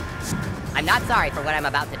 I'm not sorry for what I'm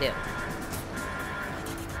about to do.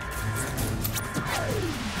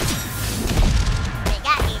 We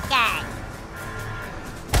got these guys.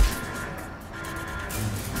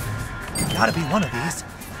 Gotta be one of these.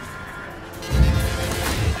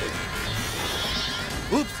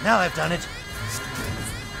 Oops, now I've done it.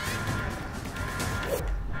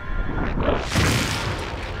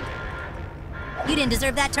 You didn't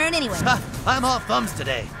deserve that turn anyway. Ha, I'm all thumbs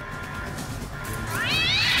today.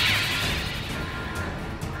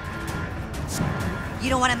 You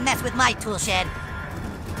don't want to mess with my tool shed.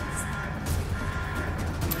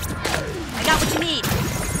 I got what you need.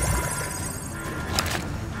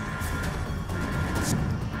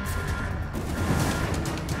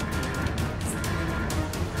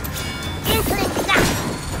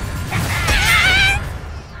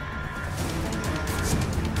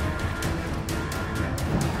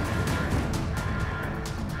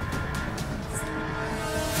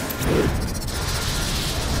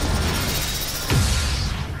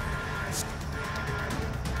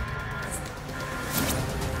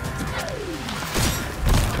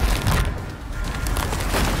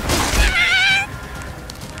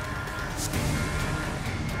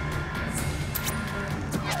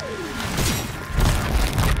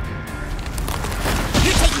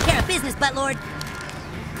 Business, Buttlord.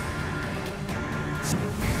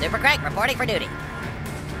 Super Crank reporting for duty.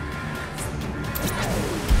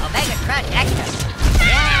 Omega Crush Extra.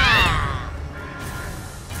 Yeah!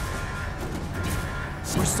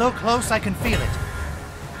 We're so close I can feel it.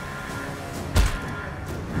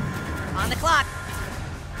 On the clock.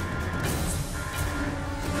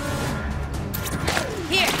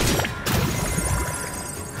 Here.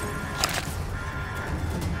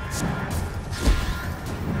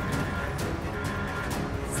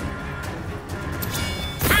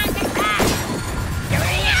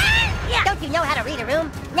 Don't you know how to read a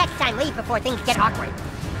room? Next time, leave before things get awkward.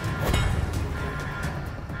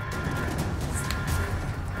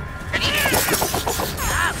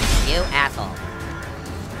 You asshole.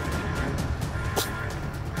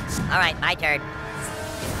 Alright, my turn.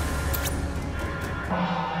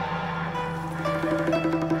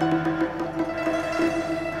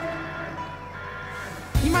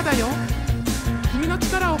 Ima da yo. Kimi no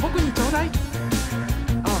chikara o boku ni choudai.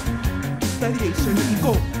 Ah, 2人で一緒に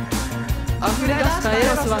行こう。溢れ出したエ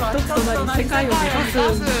ロスは一つとなり世界を目指す。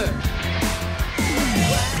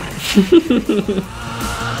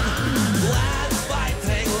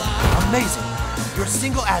Amazing. Your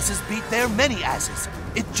single asses beat their many asses.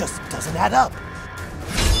 It just doesn't add up.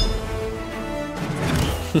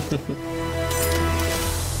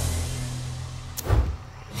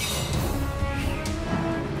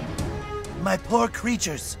 My poor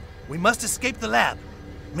creatures. We must escape the lab.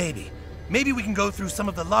 Maybe. Maybe we can go through some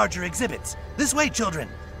of the larger exhibits. This way, children.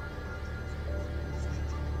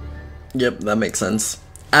 Yep, that makes sense.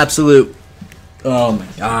 Absolute. Oh my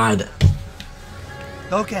god.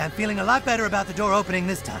 Okay, I'm feeling a lot better about the door opening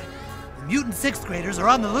this time. The mutant 6th graders are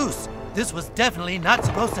on the loose. This was definitely not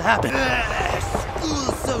supposed to happen.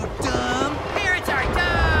 School's so dumb. Parents are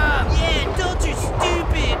dumb. Yeah, adults are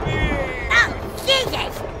stupid. Oh,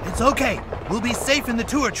 Jesus! It's okay. We'll be safe in the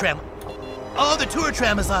tour tram. Oh, the tour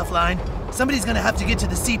tram is offline. Somebody's gonna have to get to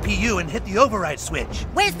the CPU and hit the override switch.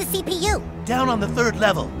 Where's the CPU? Down on the 3rd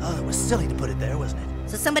level. Oh, it was silly to put it there, wasn't it?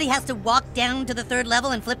 So somebody has to walk down to the 3rd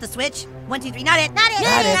level and flip the switch? 1, 2, 3, not it! Not it!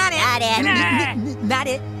 Not it. Not it! Not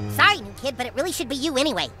it! Sorry, new kid, but it really should be you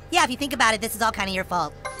anyway. Yeah, if you think about it, this is all kind of your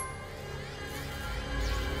fault.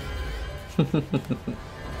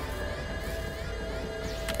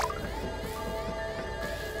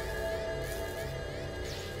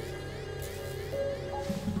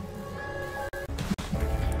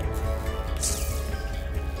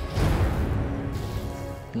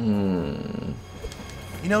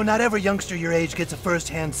 You know, not every youngster your age gets a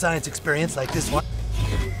first-hand science experience like this one.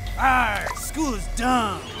 Ah, school is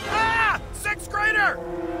dumb. Ah! 6th grader!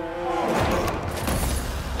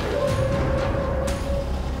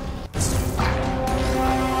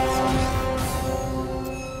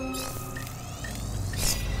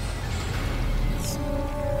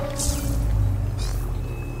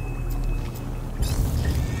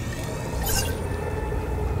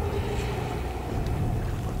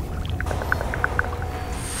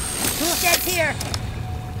 Tool shed's here!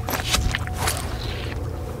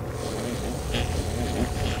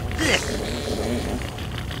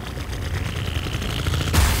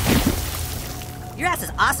 Your ass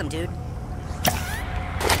is awesome, dude.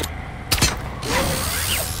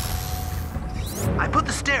 I put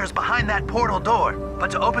the stairs behind that portal door,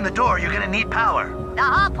 but to open the door, you're gonna need power. The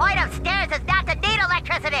whole point of stairs is not to need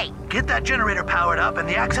electricity. Get that generator powered up, and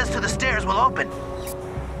the access to the stairs will open.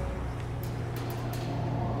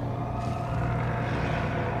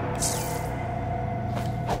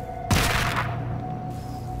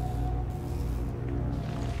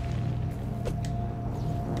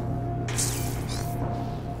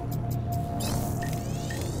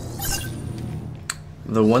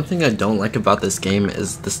 The one thing I don't like about this game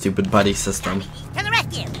is the stupid buddy system. To the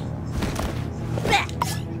rescue!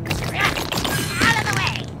 Out of the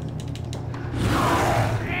way!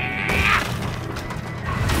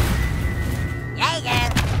 Yeah, yeah.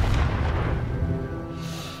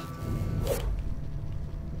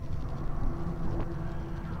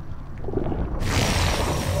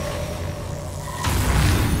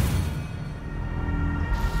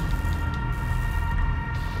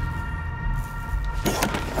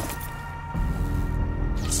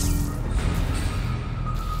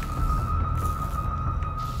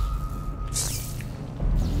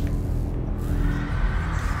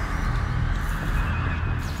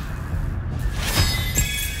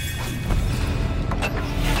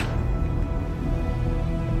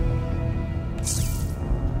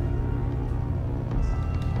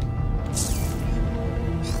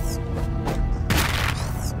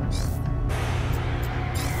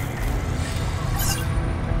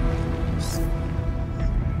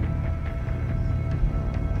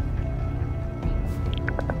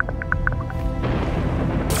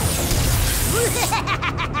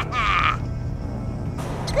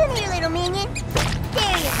 Come here, little minion.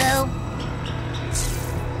 There you go.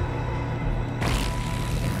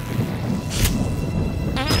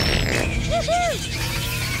 Woohoo!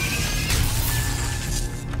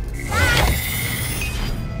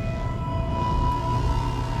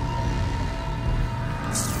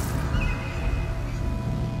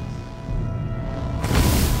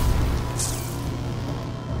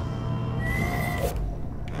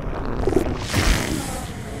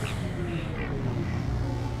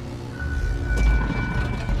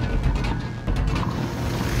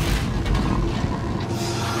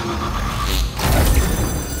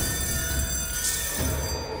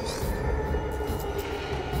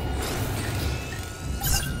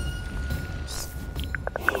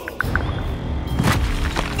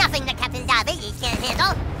 Nothing the Captain Diabetes can't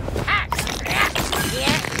handle.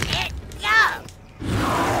 Here it goes.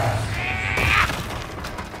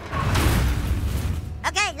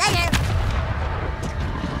 Okay, later.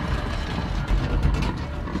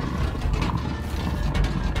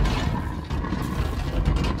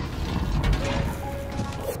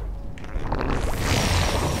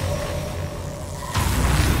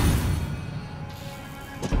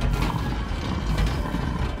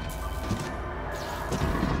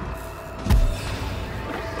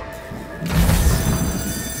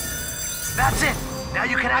 That's it! Now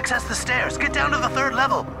you can access the stairs. Get down to the 3rd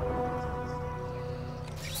level.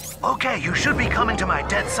 Okay, you should be coming to my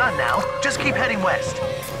dead son now. Just keep heading west.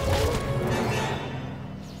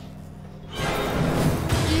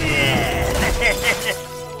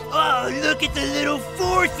 Oh, look at the little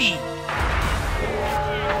fourthy.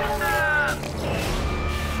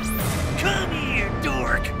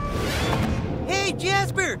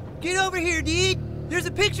 Get over here, dude! There's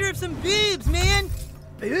a picture of some boobs, man!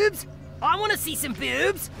 Boobs? I want to see some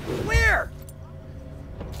boobs! Where?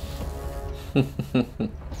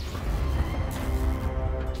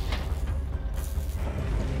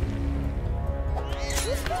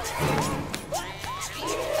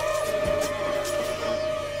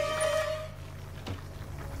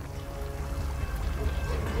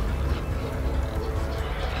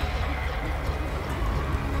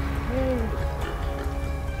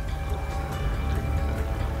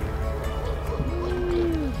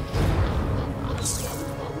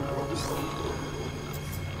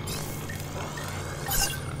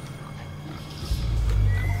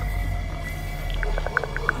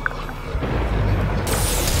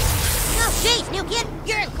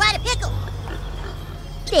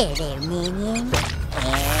 There, minion.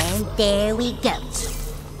 And there we go.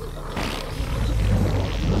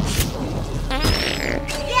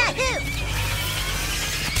 Yahoo!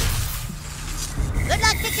 Good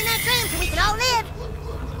luck fixing that dream so we can all live.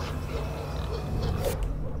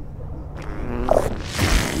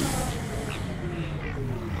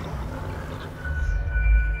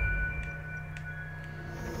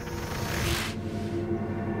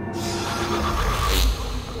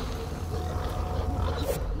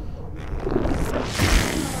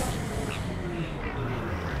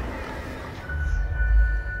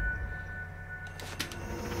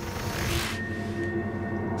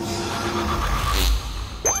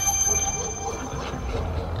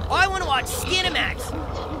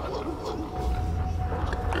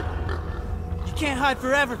 Can't hide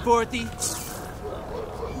forever, Forthy.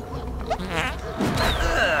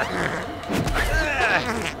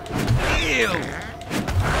 Ew!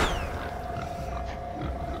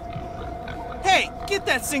 Hey, get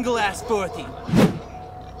that single-ass Forthy!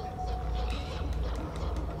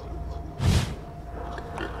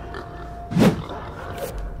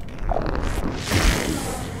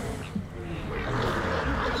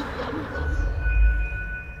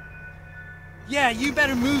 Yeah, you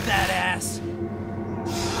better move that ass.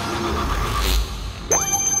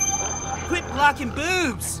 Quit blocking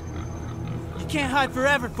boobs! You can't hide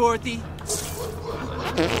forever, Forthy.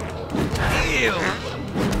 Ew!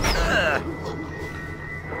 Ugh.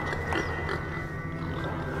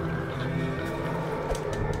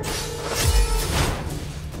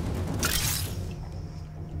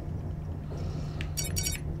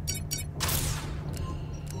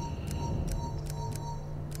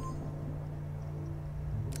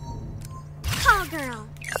 Call girl.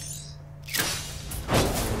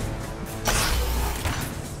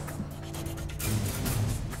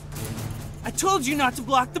 I told you not to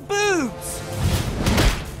block the boobs!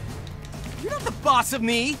 You're not the boss of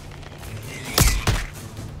me!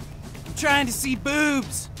 I'm trying to see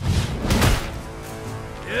boobs!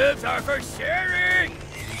 Boobs are for sharing!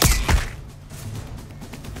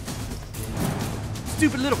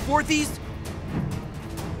 Stupid little Forthies!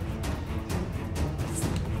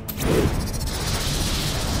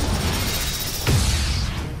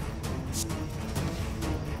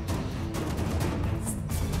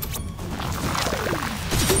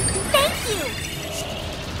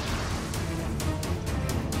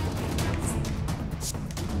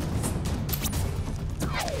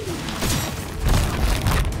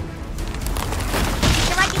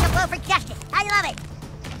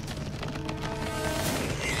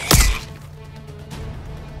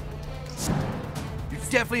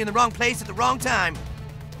 Definitely in the wrong place at the wrong time.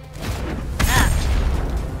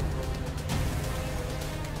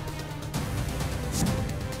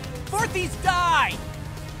 Forthies die!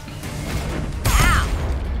 Ow!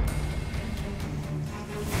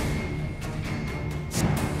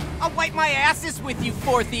 I'll wipe my asses with you,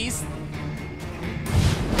 Forthies!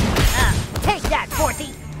 Take that,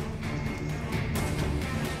 Forthy!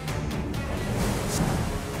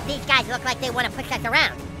 These guys look like they want to push us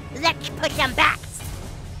around. Let's push them back!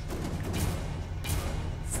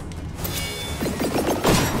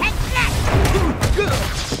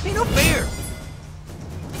 Ain't no fair!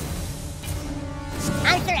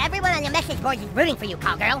 I'm sure everyone on the message board is rooting for you,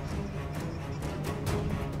 call girl.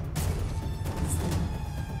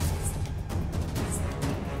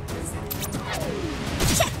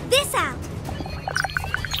 Check this out!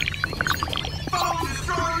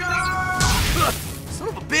 Son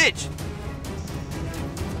of a bitch!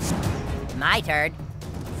 My turn.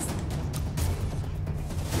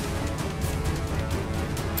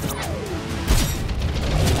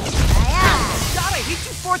 God, I hate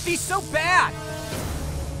you Forthies so bad!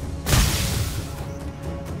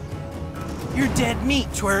 You're dead meat,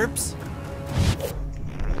 twerps.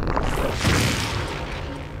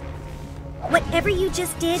 What whatever you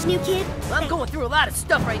just did, new kid? I'm going through a lot of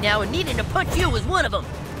stuff right now, and needing to punch you is one of them.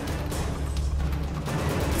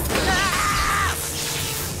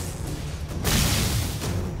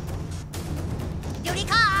 Duty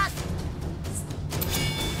calls!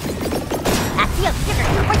 I feel sugar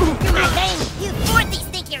coursing through my veins. You fourthies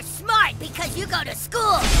think you're smart because you go to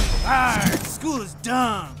school. School is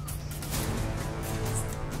dumb.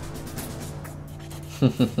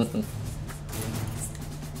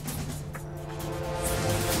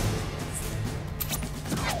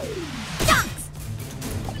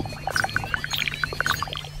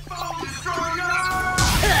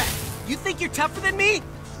 You think you're tougher than me?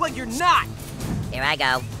 Well, you're not. Here I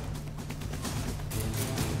go.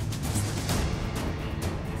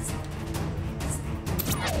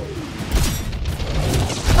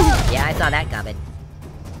 Yeah, I saw that coming.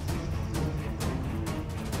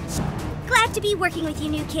 Glad to be working with you,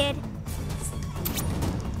 new kid.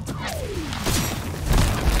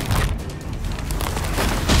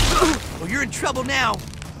 Well, you're in trouble now.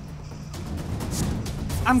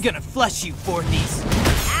 I'm gonna flush you, fourthies.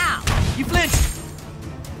 Ow! You flinched.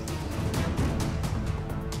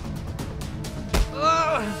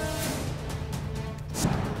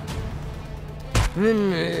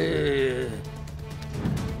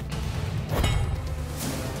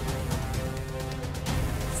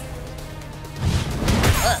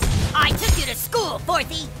 I took you to school,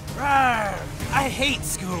 fourthie. I hate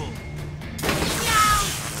school.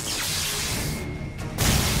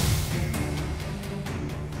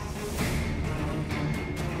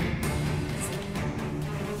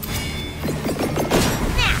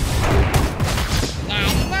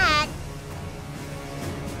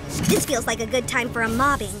 This feels like a good time for a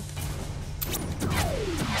mobbing.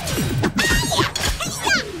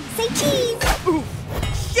 Say cheese! Ooh,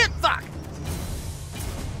 shit, fuck!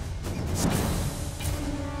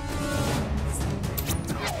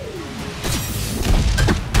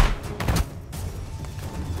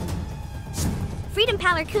 Freedom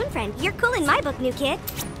Pal or Coon Friend, you're cool in my book, new kid.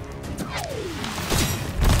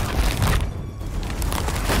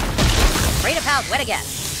 Freedom Pal's wet again.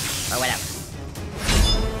 Or whatever.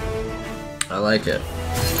 I like it.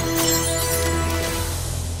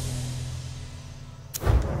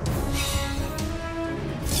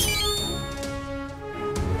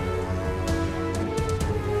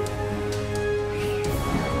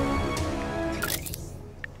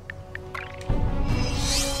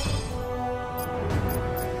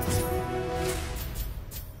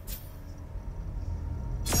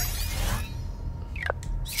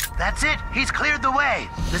 That's it. He's cleared the way.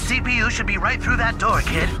 The CPU should be right through that door,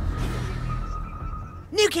 kid.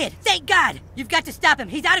 New kid, thank God! You've got to stop him.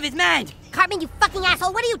 He's out of his mind. Cartman, you fucking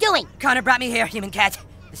asshole, what are you doing? Connor brought me here, human cat.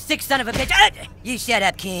 The sick son of a bitch. You shut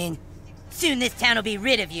up, Coon. Soon this town will be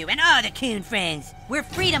rid of you and all the Coon friends. We're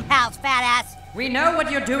freedom pals, fat ass. We know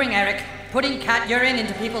what you're doing, Eric. Putting cat urine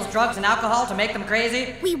into people's drugs and alcohol to make them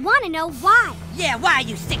crazy. We want to know why. Yeah, why,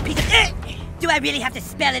 you sick piece of... Do I really have to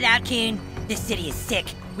spell it out, Coon? This city is sick.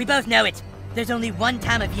 We both know it. There's only one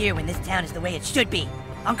time of year when this town is the way it should be.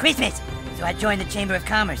 On Christmas. So I joined the Chamber of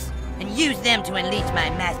Commerce and used them to unleash my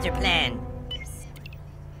master plan.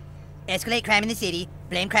 Escalate crime in the city,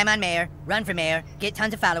 blame crime on mayor, run for mayor, get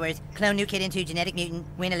tons of followers, clone new kid into genetic mutant,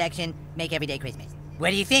 win election, make everyday Christmas. What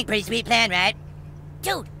do you think? Pretty sweet plan, right?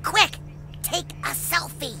 Dude, quick! Take a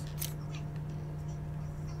selfie!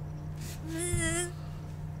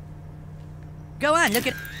 Go on, look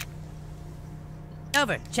it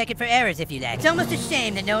over. Check it for errors if you like. It's almost a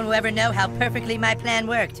shame that no one will ever know how perfectly my plan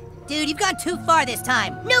worked. Dude, you've gone too far this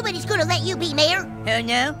time. Nobody's gonna let you be mayor. Oh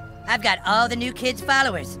no? I've got all the new kids'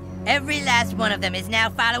 followers. Every last one of them is now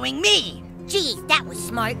following me. Geez, that was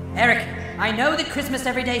smart. Eric, I know that Christmas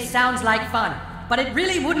every day sounds like fun, but it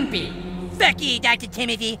really wouldn't be. Fuck you, Dr.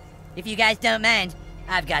 Timothy. If you guys don't mind,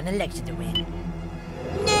 I've got an election to win.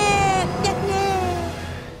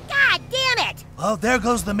 God damn it! Oh, there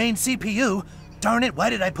goes the main CPU. Darn it, why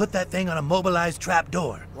did I put that thing on a mobilized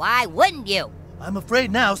trapdoor? Why wouldn't you? I'm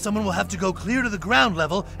afraid now someone will have to go clear to the ground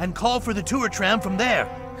level and call for the tour tram from there.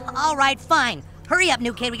 All right, fine. Hurry up,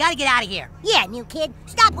 new kid. We gotta get out of here. Yeah, new kid.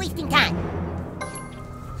 Stop wasting time.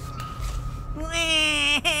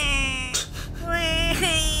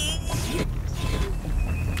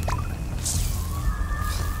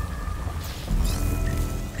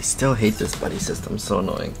 I still hate this buddy system. So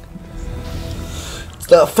annoying. It's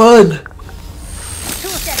not fun.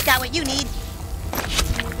 Tool set's got what you need.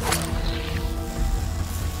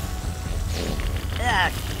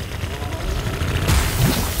 Ugh.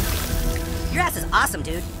 Your ass is awesome,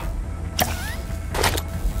 dude.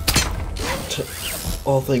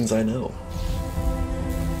 All things I know.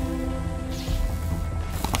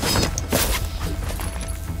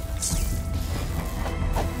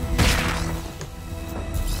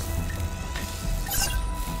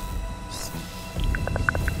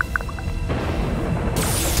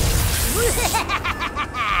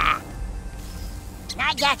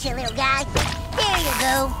 I got you, little guy. There you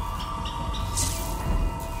go.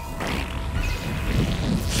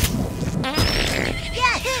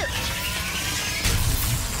 Yahoo!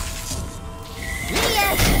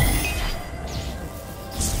 Yeah.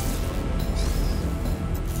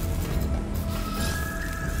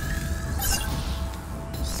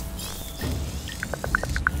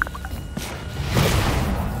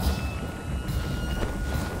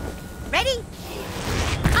 Ready?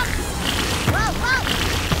 Up. Whoa, whoa!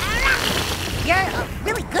 You're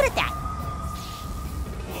really good at that.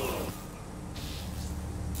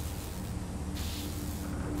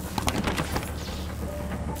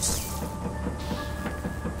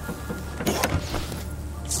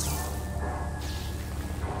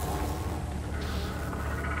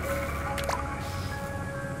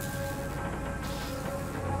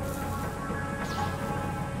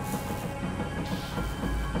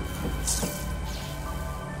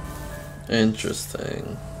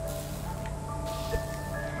 Interesting.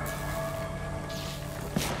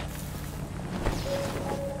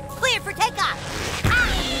 Clear for takeoff.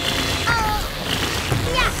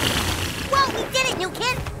 Yeah. Whoa, we did it, new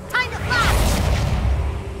kid. Time to fly.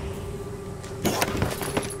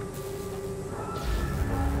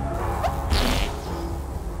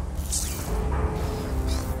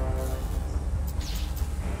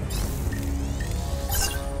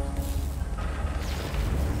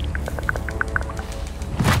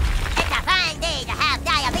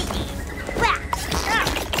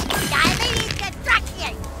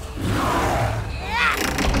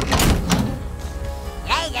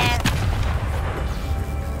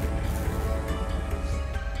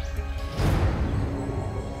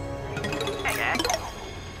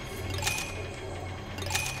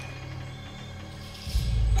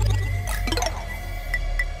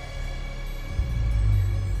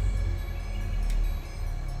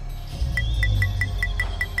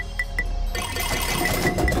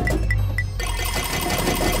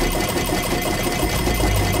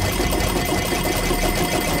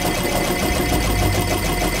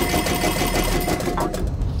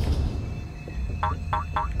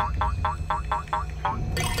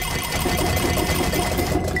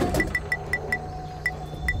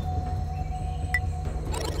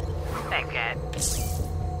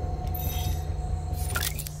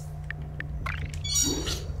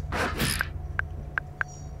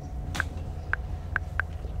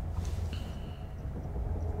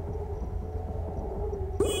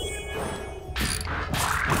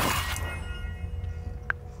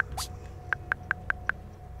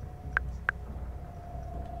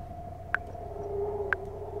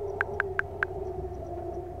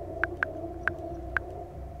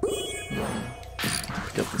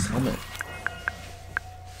 Pick up this helmet.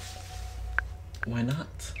 Why not?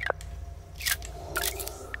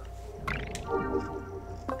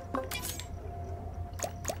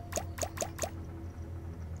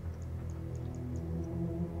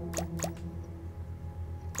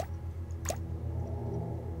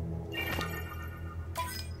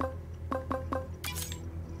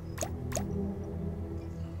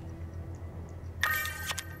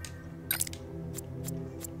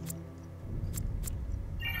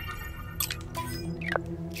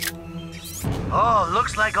 Oh,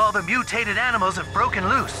 looks like all the mutated animals have broken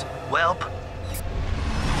loose. Welp.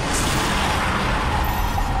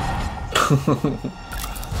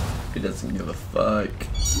 He doesn't give a fuck.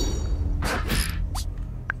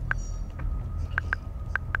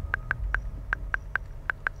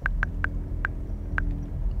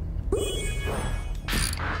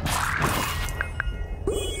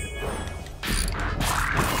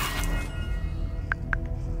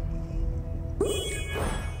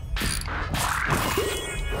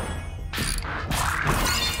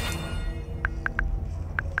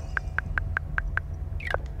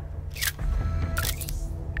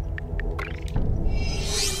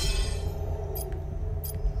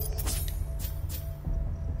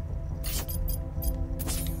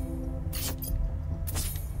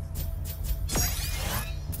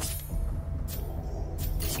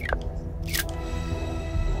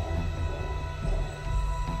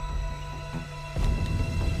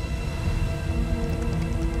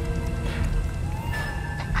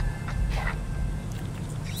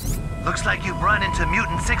 Looks like you've run into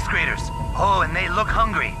mutant 6th graders. Oh, and they look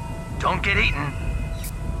hungry. Don't get eaten.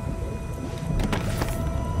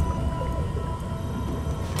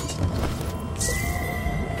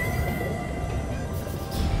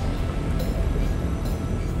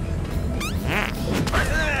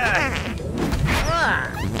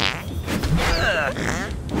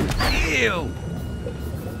 Ew!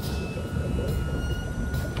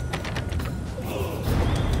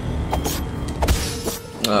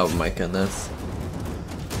 Oh my goodness.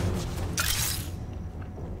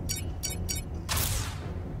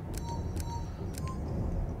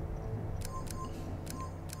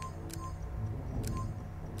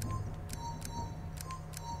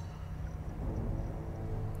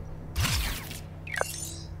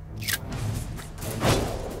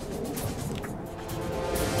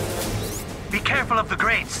 Be careful of the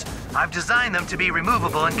grates. I've designed them to be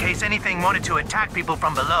removable in case anything wanted to attack people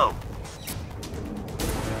from below.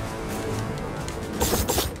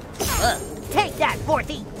 Take that,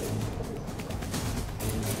 Forthy!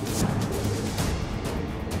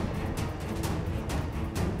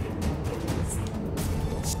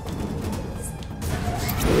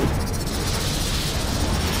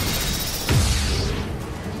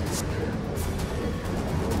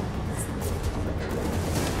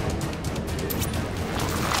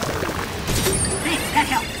 That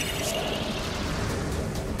helped.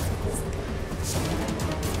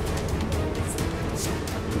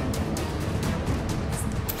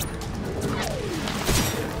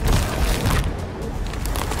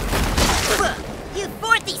 You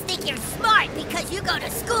Forthies think you're smart because you go to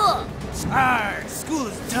school! Arr, school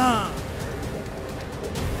is dumb.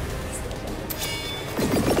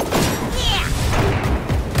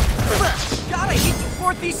 God, I hate you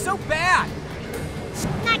Forthies so bad!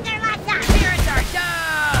 Knock their lights out! Parents are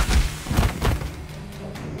dumb!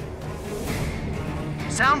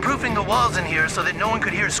 Soundproofing the walls in here so that no one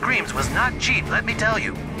could hear screams was not cheap, let me tell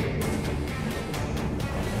you.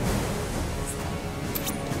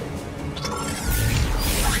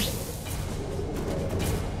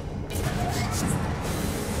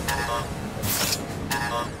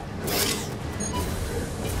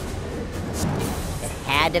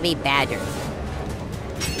 Had to be Badger.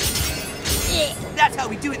 That's how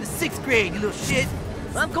we do it in the 6th grade, you little shit.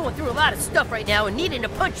 I'm going through a lot of stuff right now, and needing to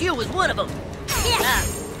punch you was one of them.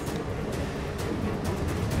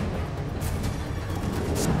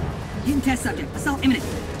 Hidden test subject. Assault imminent.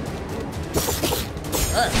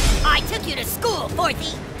 I took you to school,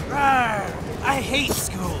 Forthy! Arr, I hate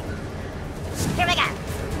school. Here we go!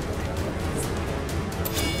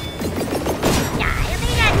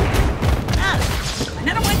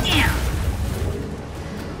 Another one down.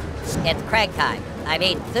 It's Craig time. I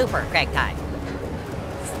mean, Super Craig time.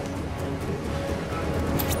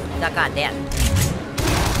 Stuck on this.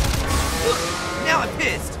 Now I'm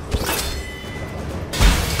pissed.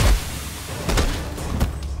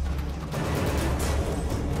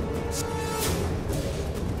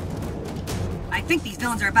 I think these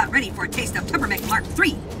villains are about ready for a taste of Tuppermec Mark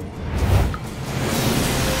III.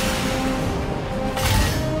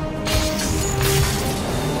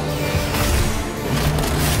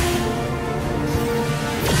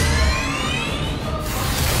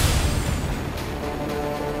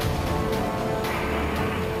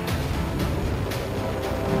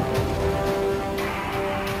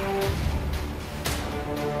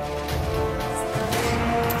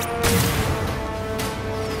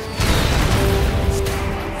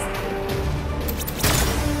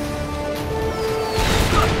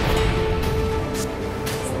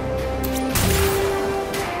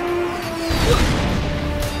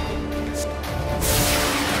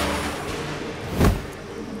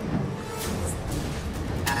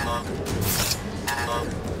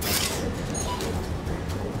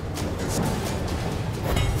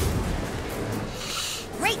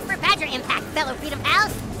 Great for Badger impact, fellow Freedom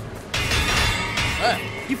Pals!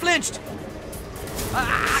 You flinched.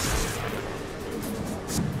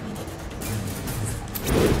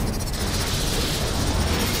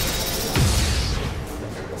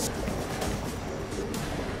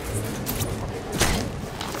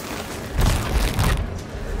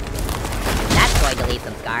 That's going to leave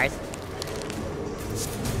some scars.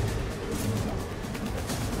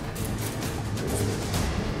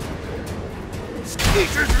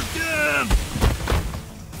 Teachers are dumb.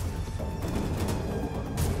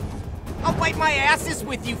 I'll bite my asses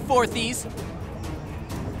with you Forthies!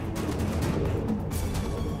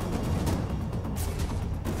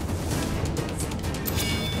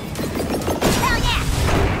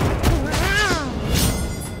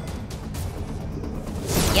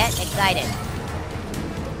 Get excited.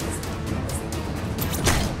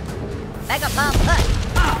 Mega Pump Push!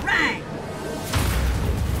 All right.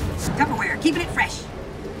 Tupperware, keeping it fresh.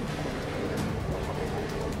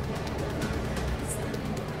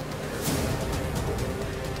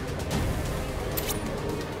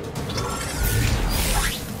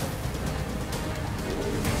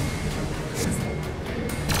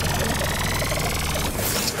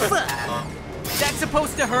 That's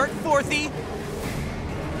supposed to hurt, Forthy?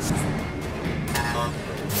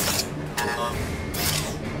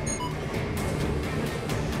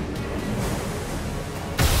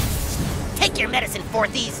 Take your medicine,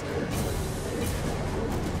 fourthies.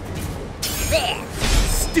 There.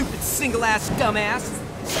 Stupid single-ass dumbass.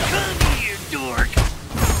 Come here, dork.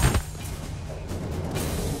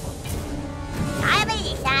 I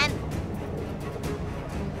believe, son.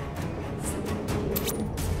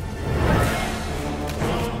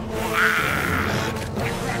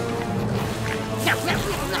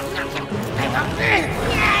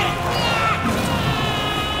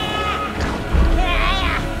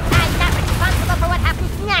 I'm not responsible for what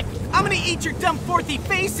happens next. I'm gonna eat your dumb fourthy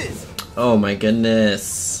faces. Oh my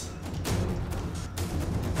goodness.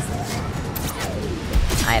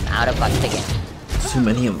 I am out of luck again. Too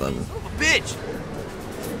many of them. Bitch.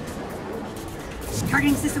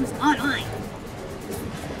 Targeting systems online.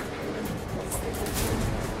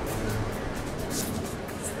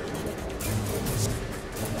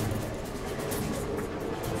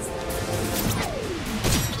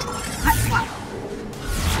 Hot swap.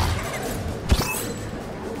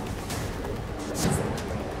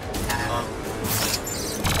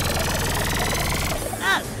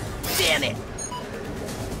 Oh, damn it.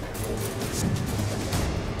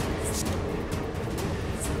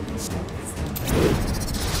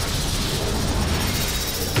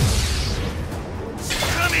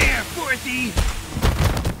 Come here, fourthy.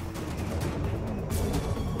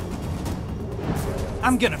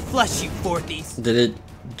 I'm gonna flush you, fourthies. Did it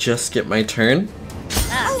just get my turn?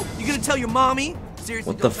 Oh, you gonna tell your mommy?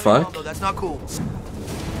 Seriously, What the don't tell your fuck? mom, though. That's not cool.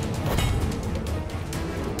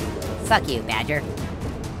 Fuck you, Badger.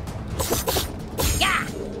 Yeah,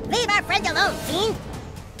 leave our friend alone, fiend.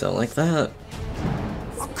 Don't like that.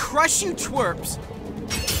 I'll crush you, twerps.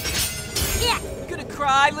 Yeah. You gonna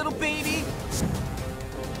cry, little baby?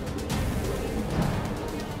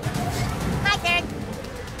 My turn.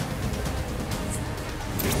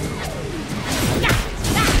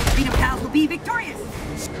 Freedom Pals will be victorious.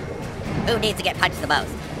 Who needs to get punched the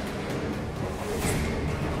most?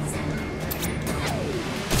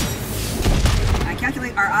 I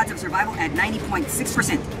calculate our odds of survival at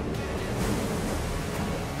 90.6%.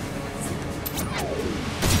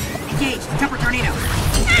 Engage. Temper Tornado.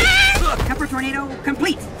 Temper Tornado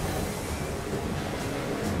complete.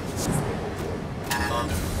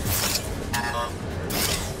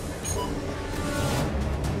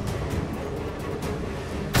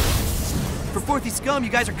 For fourthy scum, you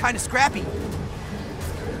guys are kind of scrappy.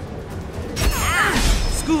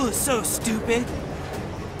 School is so stupid.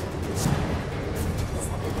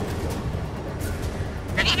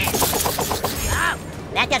 Oh,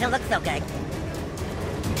 that doesn't look so good.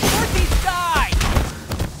 Fourthies die!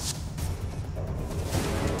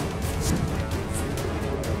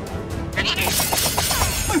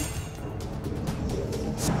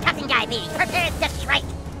 Captain Guy B, prepare to strike.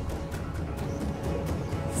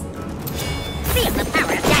 Feel the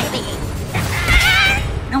power of Guy B.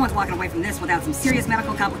 No one's walking away from this without some serious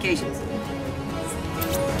medical complications.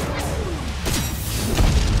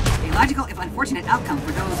 A logical, if unfortunate, outcome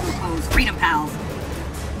for those who oppose Freedom Pals.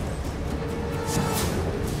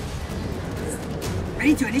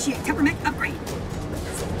 Ready to initiate temperament upgrade.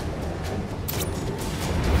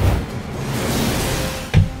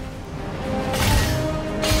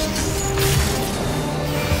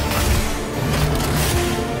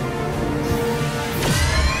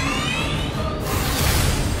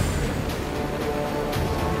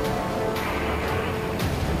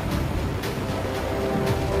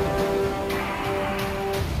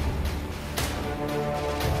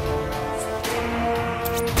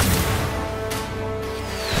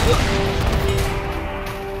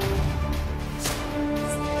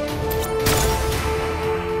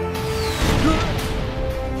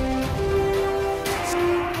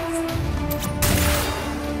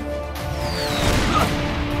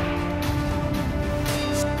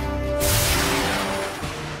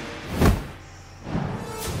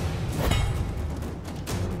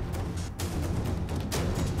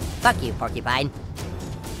 Fuck you, Porcupine.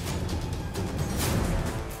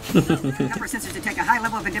 Temper sensors detect a high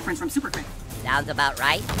level of indifference from Super Quick. Sounds about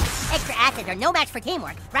right. Extra acids are no match for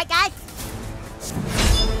teamwork, right guys?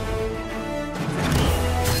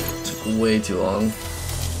 Took way too long.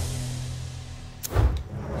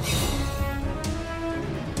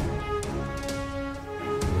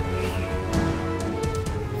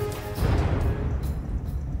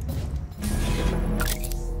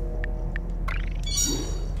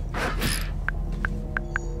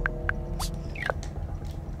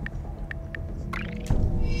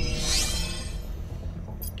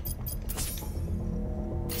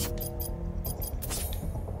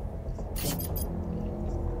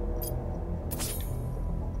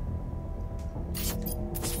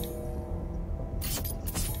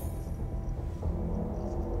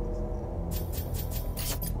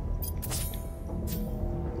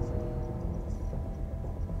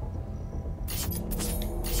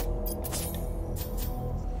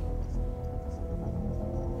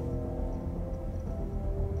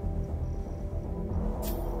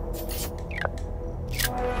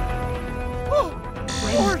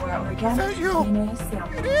 Is that you?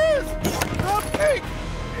 It is! Cupcake!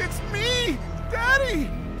 It's me! Daddy!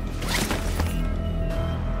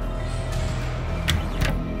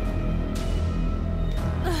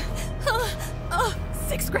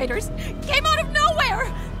 Sixth graders came out of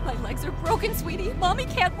nowhere! My legs are broken, sweetie. Mommy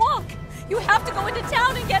can't walk. You have to go into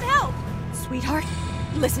town and get help. Sweetheart,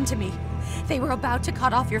 listen to me. They were about to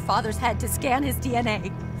cut off your father's head to scan his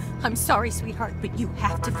DNA. I'm sorry, sweetheart, but you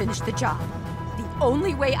have to finish the job. The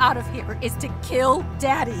only way out of here is to kill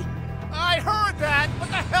Daddy. I heard that! What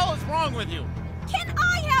the hell is wrong with you? Can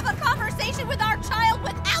I have a conversation with our child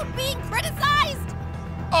without being criticized?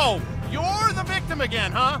 Oh, you're the victim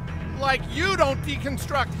again, huh? Like you don't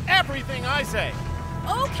deconstruct everything I say.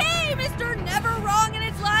 Okay, Mr. Never Wrong in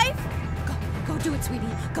his life. Go do it, sweetie.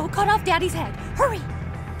 Go cut off Daddy's head. Hurry!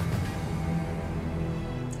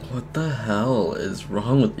 What the hell is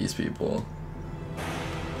wrong with these people?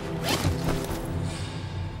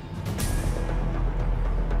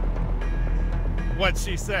 What'd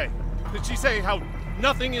she say? Did she say how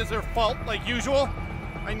nothing is her fault like usual?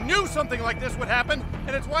 I knew something like this would happen,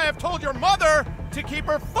 and it's why I've told your mother to keep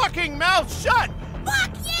her fucking mouth shut!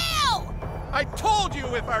 Fuck you! I told you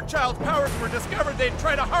if our child's powers were discovered, they'd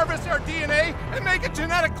try to harvest our DNA and make a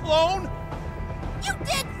genetic clone! You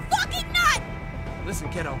did fucking not! Listen,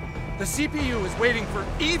 kiddo. The CPU is waiting for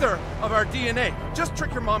either of our DNA. Just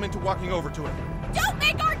trick your mom into walking over to it. Don't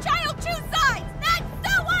make our child choose sides! That's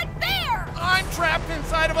so unfair! I'm trapped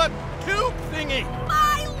inside of a tube thingy!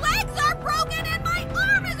 My legs are broken and my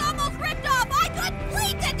arm is almost ripped off! I could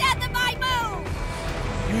bleed to death if I move!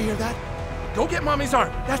 You hear that? Go get Mommy's arm.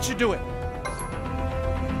 That should do it.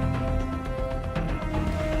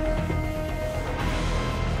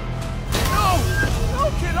 No,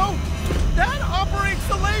 kiddo! That operates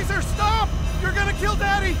the laser! Stop! You're gonna kill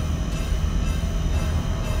Daddy!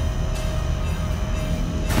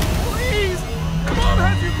 Please! Mom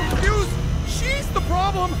has you confused! She's the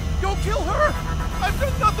problem! Go kill her! I've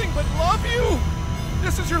done nothing but love you!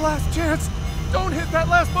 This is your last chance! Don't hit that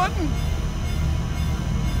last button!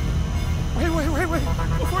 Wait.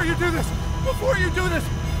 Before you do this,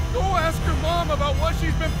 go ask your mom about what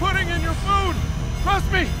she's been putting in your food!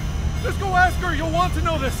 Trust me! Just go ask her, you'll want to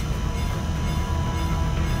know this!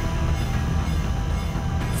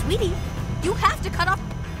 Sweetie, you have to cut off...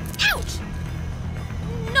 Ouch!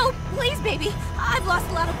 No, please, baby. I've lost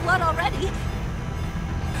a lot of blood already.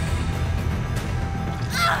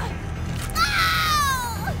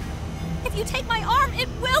 Ah! If you take my arm, it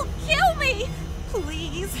will kill me!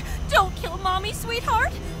 Please, don't kill Mommy,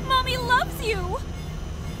 sweetheart. Mommy loves you.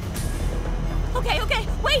 Okay,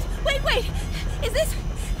 wait.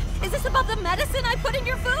 Is this about the medicine I put in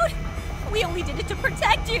your food? We only did it to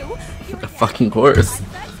protect you. Of fucking course.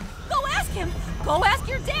 Go ask him. Go ask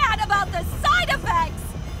your dad about the side effects.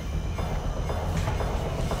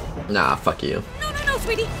 Nah, fuck you. No,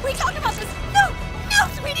 sweetie. We talked about this. No,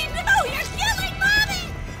 sweetie, no. You're killing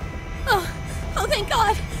Mommy. Oh, thank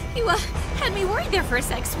God. You, had me worried there for a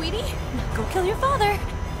sec, sweetie. Now go kill your father.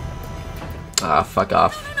 Ah, fuck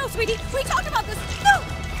off. No, sweetie. We talked about this. No,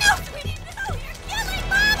 sweetie, no. You're killing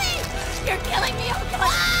Mommy. You're killing me.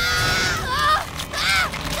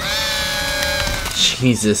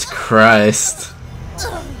 Jesus Christ.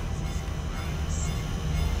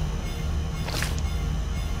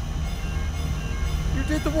 You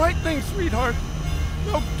did the right thing, sweetheart.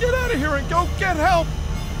 Now get out of here and go get help.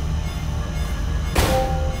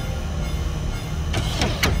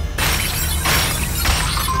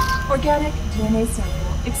 Organic DNA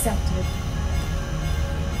sample accepted.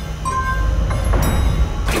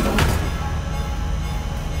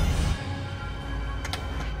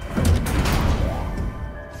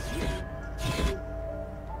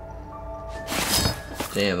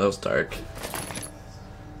 Damn, that was dark.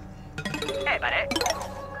 Hey, buddy.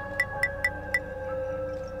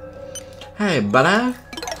 Hey, buddy.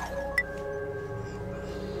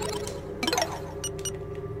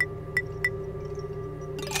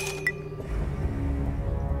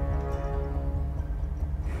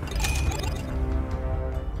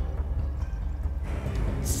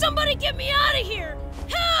 Somebody get me out of here!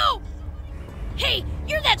 Help! Hey,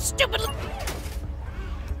 you're that stupid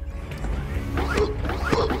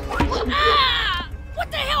Ah!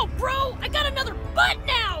 What the hell, bro? I got another butt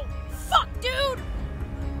now! Fuck, dude!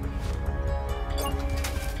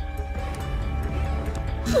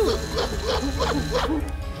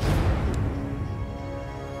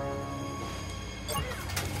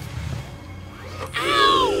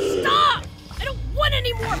 Ow! Stop! I don't want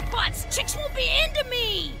any more butts! Chicks won't be into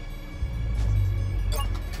me!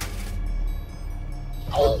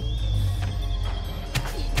 Oh!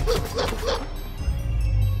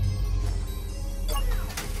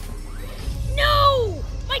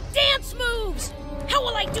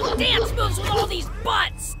 all these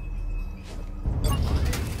butts!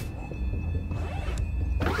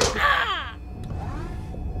 Ah!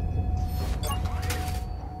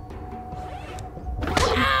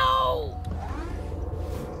 Ow!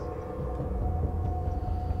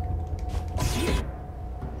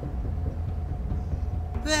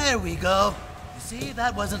 There we go. You see,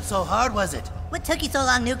 that wasn't so hard, was it? What took you so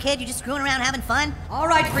long, new kid? You just screwing around having fun? All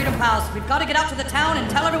right, Freedom Pals, we've got to get out to the town and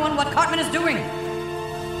tell everyone what Cartman is doing.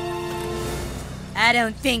 I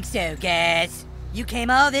don't think so, guys. You came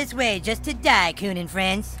all this way just to die, Coon and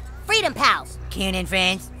friends. Freedom Pals. Coon and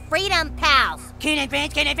friends. Freedom Pals. Coon and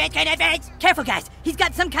friends, Coon and friends, Coon and friends. Careful, guys. He's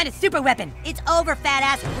got some kind of super weapon. It's over, fat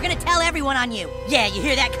ass. We're gonna tell everyone on you. Yeah, you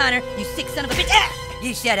hear that, Connor? You sick son of a bitch. Ah!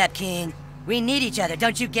 You shut up, Coon. We need each other,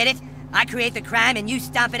 don't you get it? I create the crime and you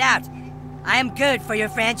stomp it out. I am good for your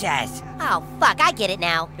franchise. Oh, fuck, I get it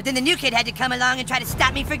now. But then the new kid had to come along and try to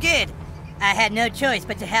stop me for good. I had no choice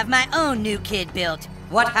but to have my own new kid built.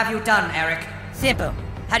 What have you done, Eric? Simple.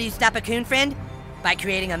 How do you stop a coon friend? By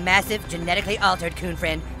creating a massive, genetically altered coon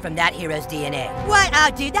friend from that hero's DNA. What? Oh,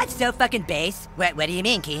 dude, that's so fucking base. What do you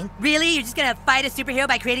mean, Keen? Really? You're just gonna fight a superhero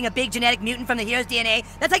by creating a big genetic mutant from the hero's DNA?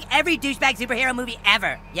 That's like every douchebag superhero movie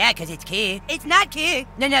ever. Yeah, because it's cool. It's not cool.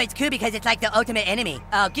 No, it's cool because it's like the ultimate enemy.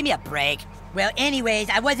 Oh, give me a break. Well, anyways,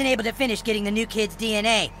 I wasn't able to finish getting the new kid's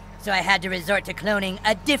DNA, so I had to resort to cloning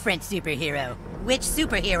a different superhero. Which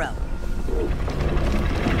superhero?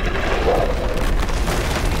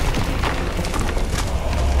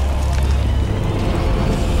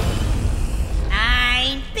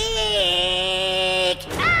 I'm big!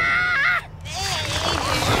 Ah!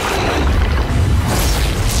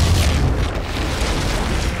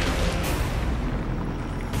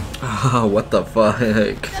 Oh, what the fuck?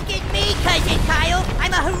 Look at me, Cousin Kyle.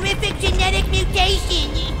 I'm a horrific genetic mutation.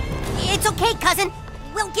 It's okay, cousin.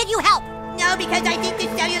 We'll give you help. No, because I think the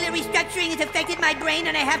cellular restructuring has affected my brain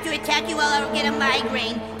and I have to attack you while I get a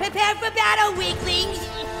migraine. Prepare for battle, weaklings!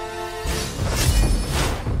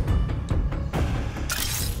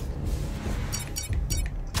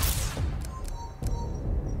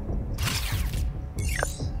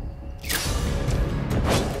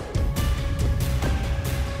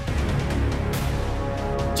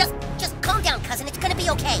 Just calm down, cousin. It's gonna be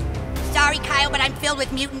okay. Sorry, Kyle, but I'm filled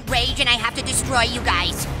with mutant rage and I have to destroy you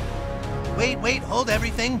guys. Wait, hold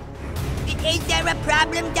everything. Is there a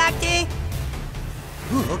problem, Doctor?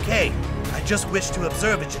 Ooh, okay. I just wish to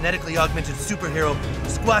observe a genetically augmented superhero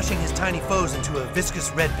squashing his tiny foes into a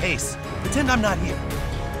viscous red paste. Pretend I'm not here.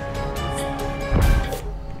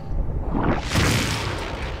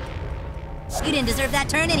 You didn't deserve that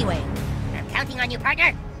turn anyway. I'm counting on you,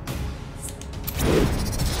 partner.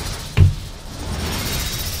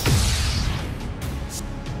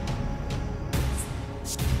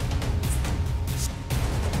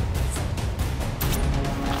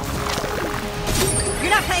 You're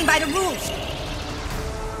not playing by the rules.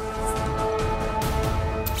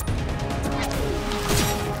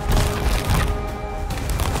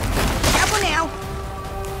 Careful now.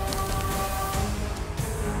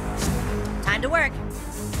 Time to work.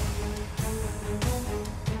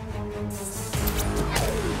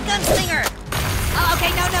 Gunslinger! Oh,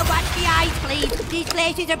 okay, no, watch the eyes, please. These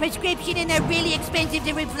glasses are prescription and they're really expensive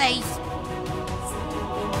to replace.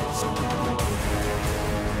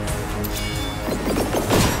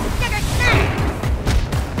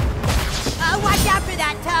 Oh, watch out for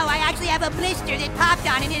that toe. I actually have a blister that popped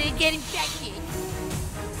on it and it'd get infected.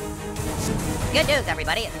 Good news,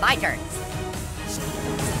 everybody. It's my turn.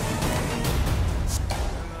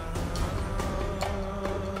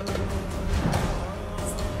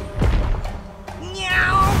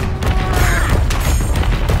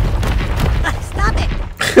 Stop it!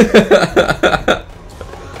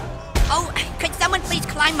 Oh, could someone please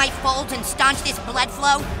climb my folds and staunch this blood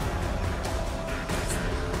flow?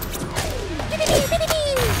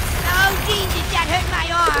 Oh, Jesus, that hurt my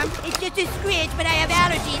arm. It's just a scratch, but I have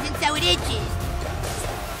allergies and so it itches.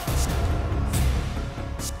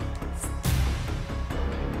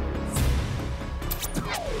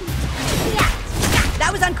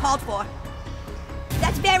 That was uncalled for.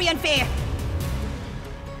 That's very unfair.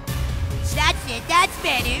 That's it, that's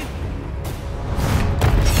better.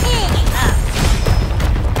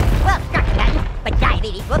 Well struck, Captain, but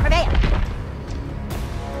diabetes will prevail.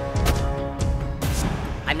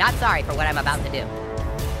 I'm not sorry for what I'm about to do.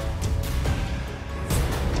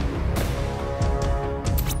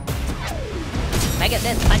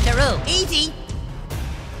 Pegasus Puncheroo. Easy.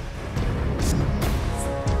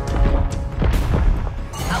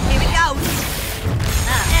 Oh, here it goes.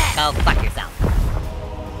 Go fuck yourself.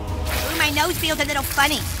 Ooh, my nose feels a little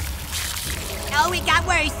funny. Oh, it got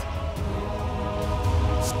worse.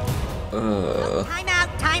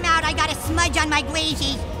 Time out, I got a smudge on my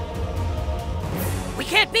glazy. We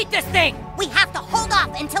can't beat this thing! We have to hold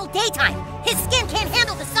off until daytime. His skin can't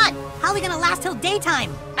handle the sun. How are we gonna last till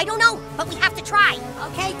daytime? I don't know, but we have to try.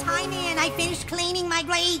 Okay, time in. I finished cleaning my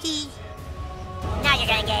glazy. Now you're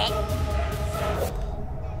gonna get it.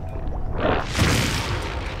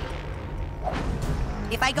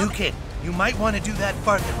 If I go... New kid, you might want to do that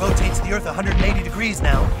fart that rotates the Earth 180 degrees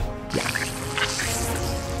now.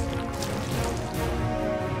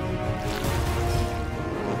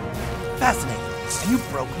 Fascinating. And you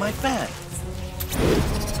broke my fan.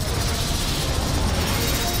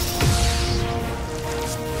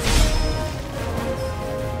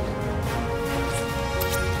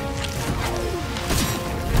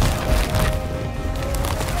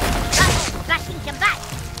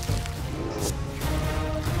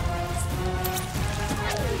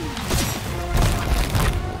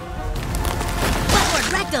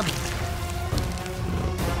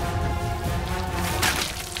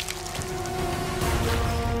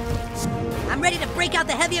 I'm ready to break out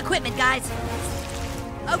the heavy equipment, guys.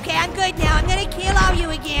 Okay, I'm good now. I'm gonna kill all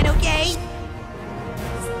you again, okay?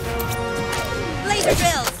 Laser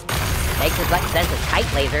drills! Makes as much sense as kite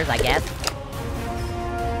lasers, I guess.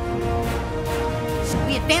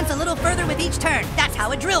 We advance a little further with each turn. That's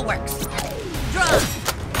how a drill works. Draw!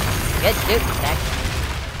 Good shooting, Tech.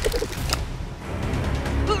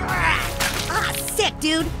 Ah, sick,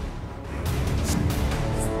 dude!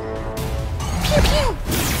 Pew pew!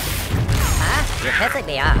 Huh? You're pissing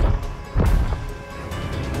me off.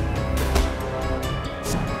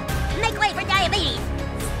 Make way for diabetes!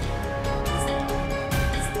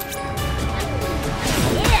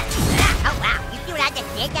 Yeah! Oh wow, you see what I just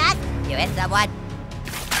did, guys? You hit someone?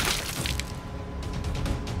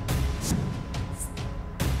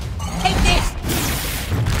 Take this!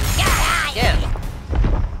 Dude.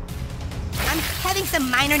 I'm having some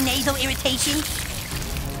minor nasal irritation.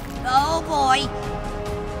 Oh boy.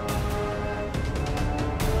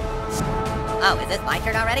 Oh, is this my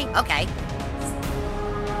turn already? Okay.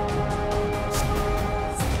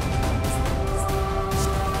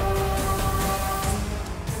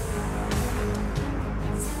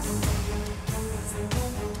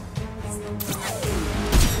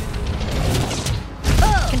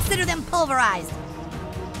 Consider them pulverized.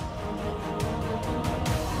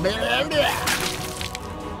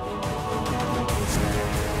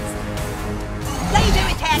 Laser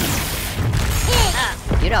attack!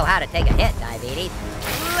 You know how to take a hit, Diabetes.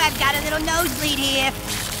 Ooh, I've got a little nosebleed here.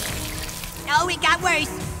 Oh, it got worse.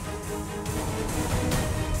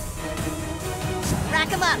 Rack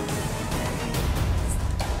him up.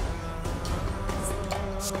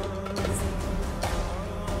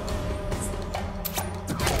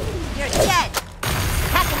 You're dead.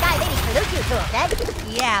 Captain Diabetes salute you to him, Ted.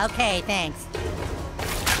 Yeah, okay, thanks.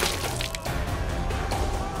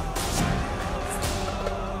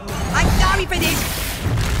 I'm sorry for this.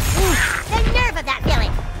 The nerve of that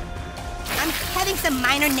feeling. I'm having some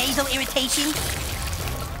minor nasal irritation.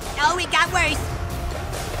 Oh, it got worse.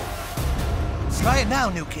 Try it now,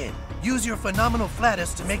 new kid. Use your phenomenal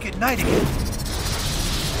flatus to make it night again.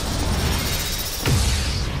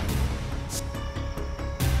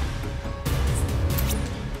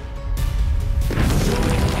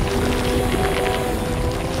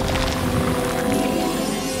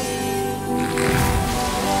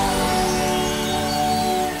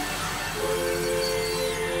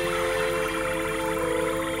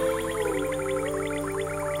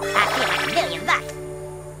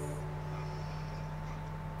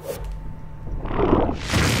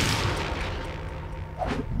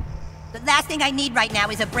 The last thing I need right now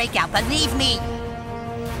is a breakout, believe me.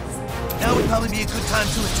 Now would probably be a good time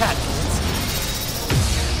to attack, kids.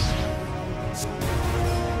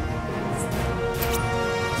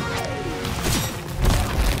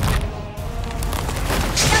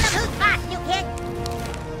 Show them who's boss, new kid.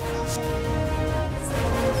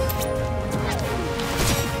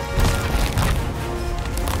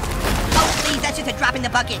 Oh, please, that's just a drop in the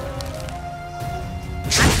bucket.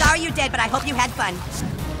 I'm sorry you're dead, but I hope you had fun.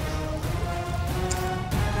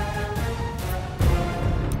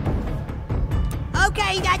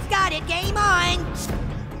 Okay, that's got it. Game on.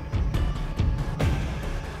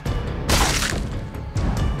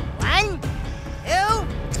 One, two,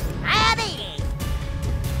 diabetes.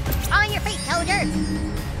 On your feet, soldier.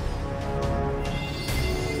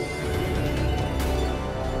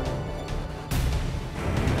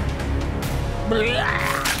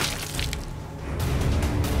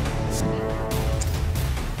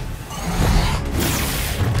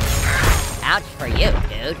 Ouch for you,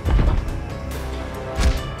 dude.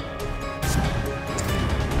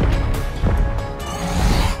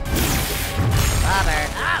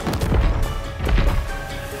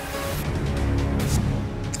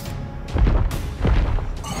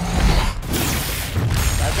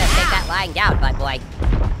 boy.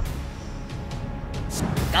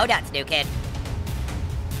 Go nuts, new kid.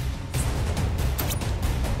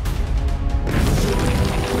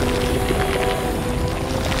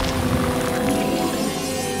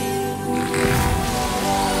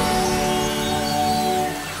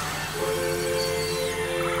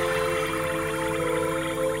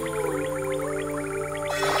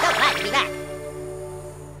 So glad to be back.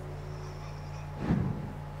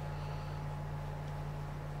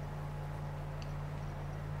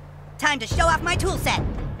 Time to show off my tool set.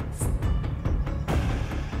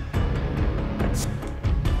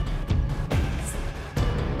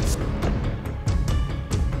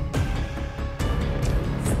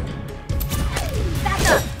 Back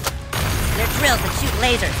up! They're drills that shoot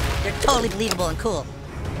lasers. They're totally believable and cool.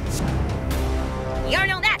 You don't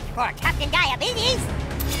know that before Captain Diabetes.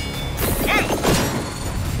 Nice.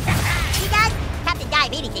 See, guys? Captain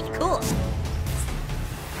Diabetes is cool.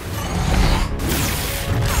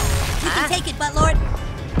 You can take it, Buttlord.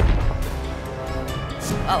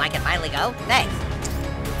 Oh, I can finally go? Thanks.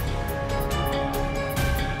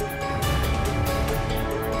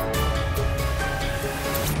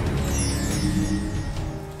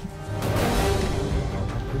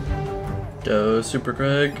 Go, Super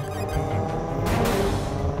Craig.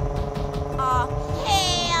 Oh,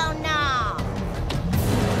 hell no.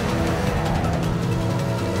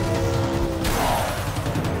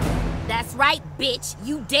 That's right, bitch.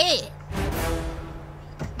 You dead.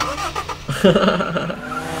 I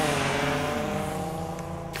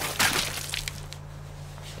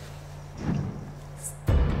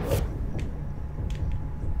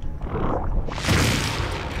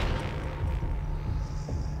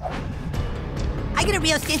get a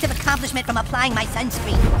real sense of accomplishment from applying my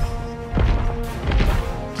sunscreen.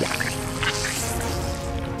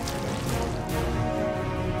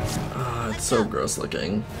 Ah, it's so gross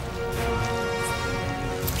looking.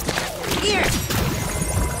 Here!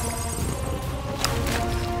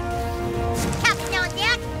 Captain on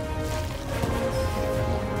deck.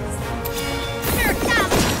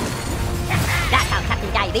 That's how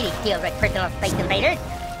Captain Diabetes deals with personal space invaders.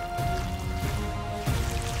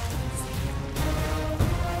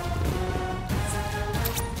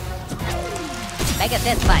 Make a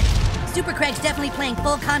fist punch. Super Craig's definitely playing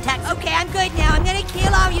full contact. Okay, I'm good now. I'm gonna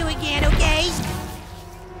kill all you again, okay?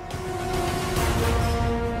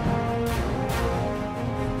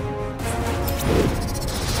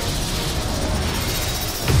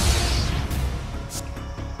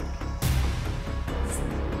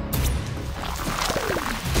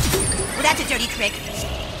 Well, that's a dirty trick.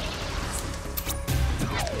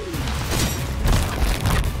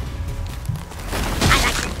 I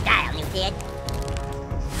like your style, new kid.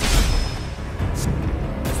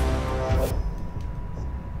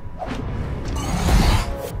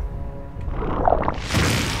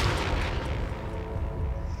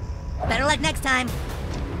 Better luck next time.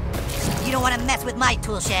 You don't want to mess with my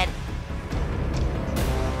tool shed.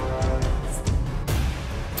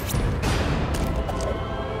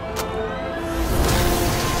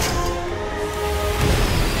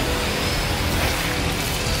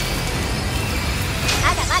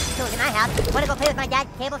 I got lots of tools in my house. Wanna go play with my dad's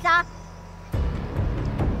table saw?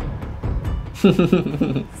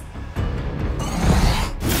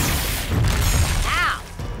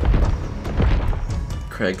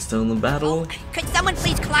 Craig's still in the battle. Could someone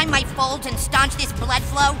please climb my folds and staunch this blood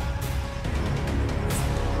flow?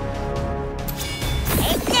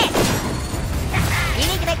 Hey, Nick! You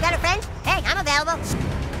need to make better friends? Hey, I'm available.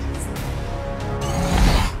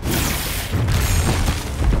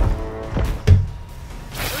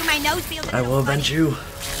 Ooh, my nose feels a I little will avenge you.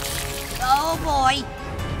 Oh boy.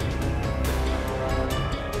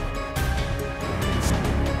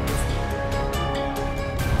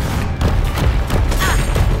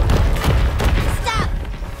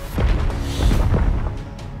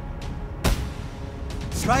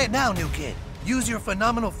 Try it now, new kid. Use your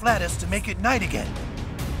phenomenal flatus to make it night again.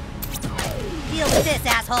 Deal with this,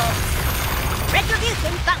 asshole.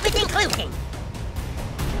 Retribution, but with inclusion.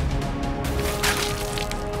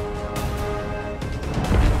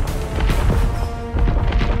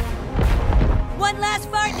 One last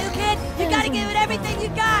fart, new kid. You gotta give it everything you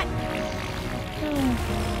got.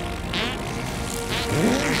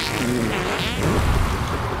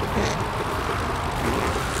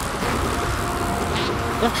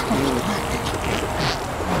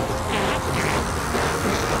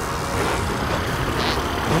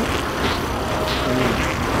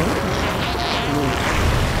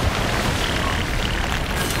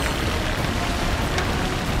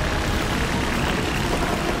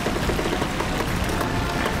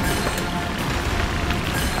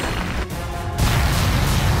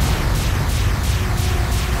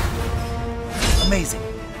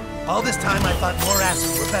 All this time I thought more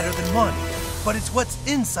asses were better than one. But it's what's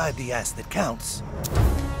inside the ass that counts.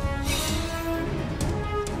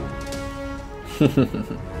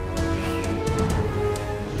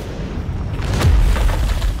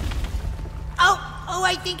 Oh,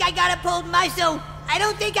 I think I got a pulled muscle. I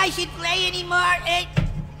don't think I should play anymore.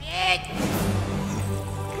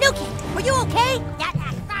 Nuki, were you okay? That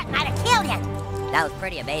thought might have killed you. That was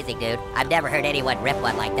pretty amazing, dude. I've never heard anyone rip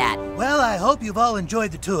one like that. Well, I hope you've all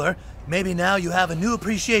enjoyed the tour. Maybe now you have a new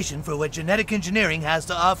appreciation for what genetic engineering has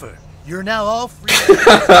to offer. You're now all free.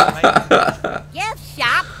 Gift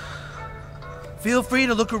shop? Feel free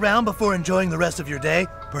to look around before enjoying the rest of your day.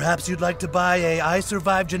 Perhaps you'd like to buy a I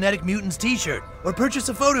Survived Genetic Mutants t-shirt, or purchase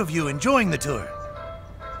a photo of you enjoying the tour.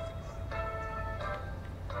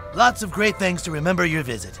 Lots of great things to remember your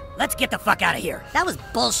visit. Let's get the fuck out of here. That was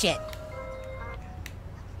bullshit.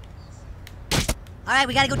 All right,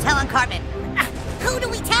 we gotta go tell on Cartman. Who do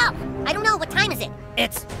we tell? I don't know. What time is it?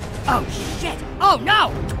 It's... Oh, shit. Oh, no!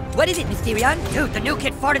 What is it, Mysterion? Dude, the new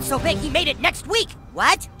kid farted so big he made it next week.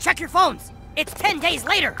 What? Check your phones. It's 10 days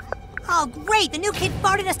later. Oh, great. The new kid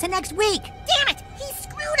farted us to next week. Damn it! He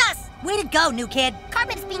screwed us! Way to go, new kid.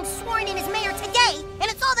 Cartman is being sworn in as mayor today, and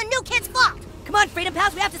it's all the new kid's fault. Come on, Freedom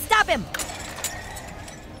Pals, we have to stop him.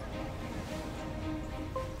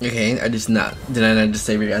 Okay, did I not just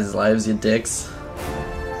save your guys' lives, you dicks?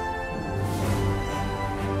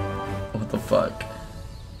 What the fuck?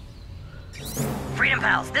 Freedom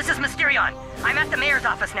Pals, this is Mysterion. I'm at the mayor's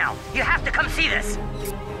office now. You have to come see this.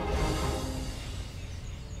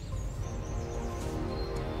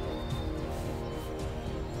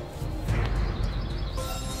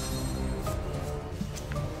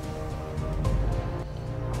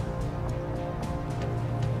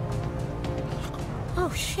 Oh,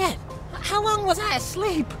 shit. How long was I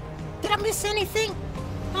asleep? Did I miss anything?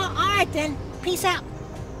 All right, then. Peace out.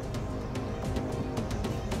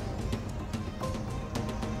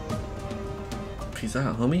 Peace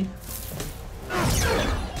out, homie.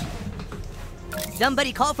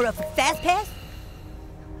 Somebody call for a fast pass?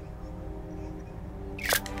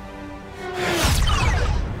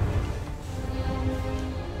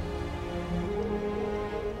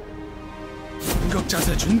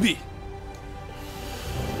 공격자세 준비.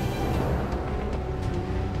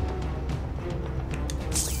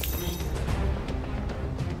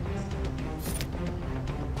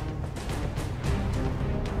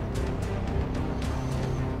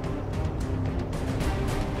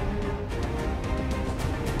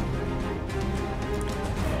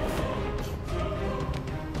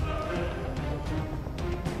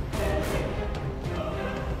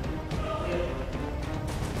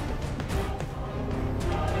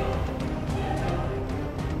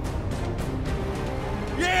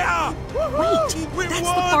 Wait, that's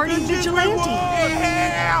the party vigilante.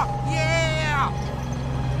 Yeah!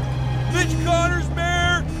 Mitch Connor's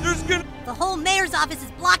mayor! There's gonna... The whole mayor's office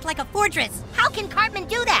is blocked like a fortress. How can Cartman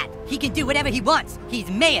do that? He can do whatever he wants. He's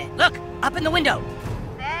mayor. Look, up in the window.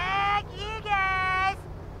 Fuck you guys!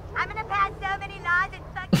 I'm gonna pass so many laws and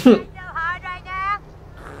fuck you guys so hard right now.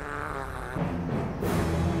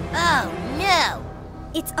 Oh, no.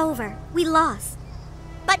 It's over. We lost.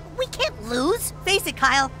 But we can't lose. Face it,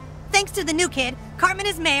 Kyle. Thanks to the new kid, Cartman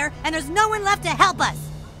is mayor, and there's no one left to help us.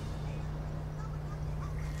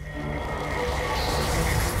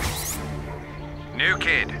 New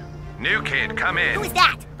kid, come in. Who is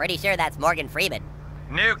that? Pretty sure that's Morgan Freeman.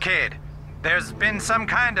 New kid, there's been some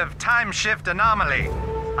kind of time shift anomaly.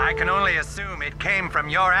 I can only assume it came from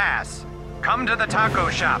your ass. Come to the taco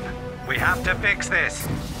shop. We have to fix this.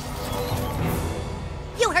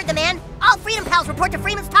 You heard the man. All Freedom Pals report to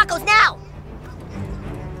Freeman's Tacos now.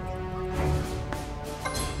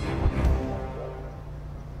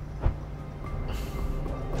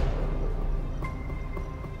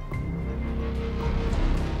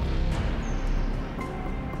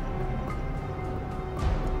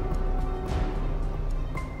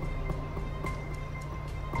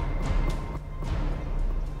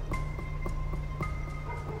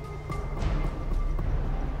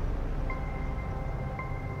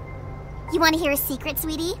 You want to hear a secret,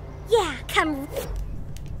 sweetie? Yeah, come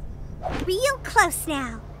real close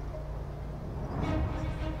now.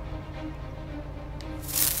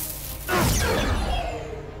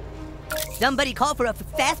 Somebody call for a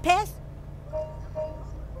fast pass?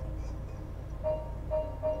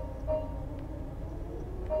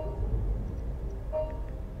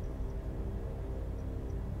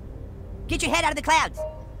 Get your head out of the clouds.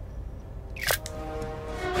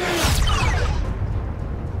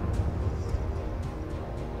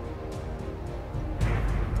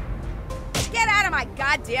 Get out of my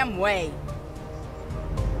goddamn way.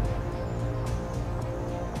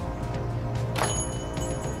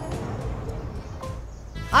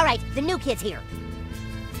 All right, the new kid's here.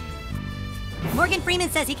 Morgan Freeman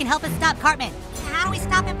says he can help us stop Cartman. How do we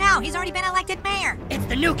stop him now? He's already been elected mayor. It's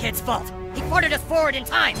the new kid's fault. He ordered us forward in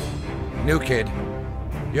time. New kid,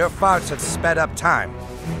 your farts have sped up time.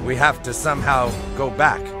 We have to somehow go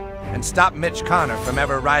back and stop Mitch Connor from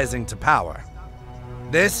ever rising to power.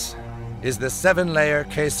 This is the 7-layer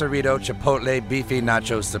quesarito chipotle beefy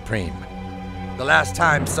nacho supreme. The last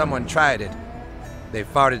time someone tried it, they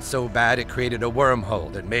farted so bad it created a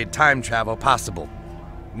wormhole that made time travel possible.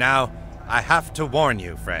 Now, I have to warn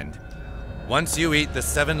you, friend. Once you eat the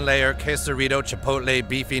 7-layer quesarito chipotle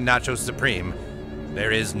beefy nacho supreme,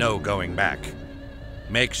 there is no going back.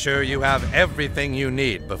 Make sure you have everything you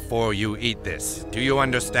need before you eat this. Do you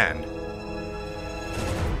understand?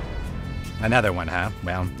 Another one, huh?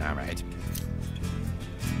 Well, all right.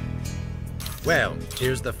 Well,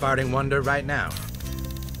 here's the farting wonder right now.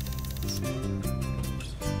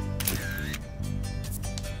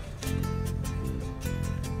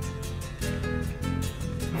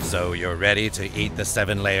 So you're ready to eat the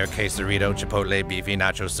 7-layer quesarito chipotle beefy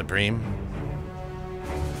nacho supreme?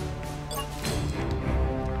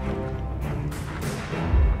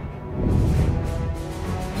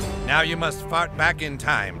 Now you must fart back in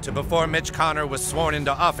time to before Mitch Connor was sworn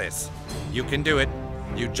into office. You can do it.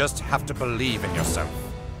 You just have to believe in yourself.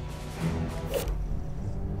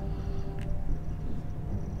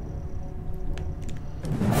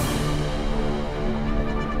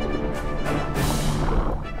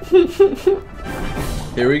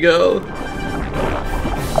 Here we go.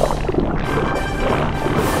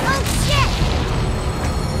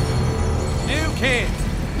 New kid,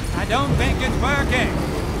 I don't think it's working.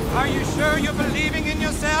 Are you sure you're believing in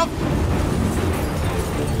yourself?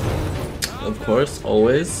 Of course,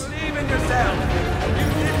 always. Believe in yourself. You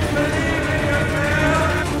didn't believe in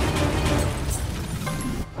yourself.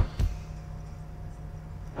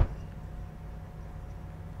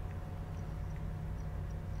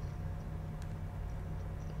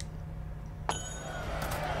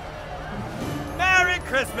 Merry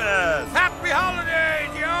Christmas! Happy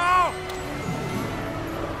holidays, y'all!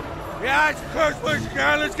 Yeah, it's Christmas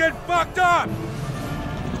again. Let's get fucked up!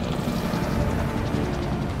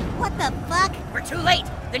 What the fuck? We're too late.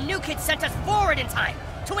 The new kid sent us forward in time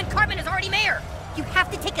to when Cartman is already mayor. You have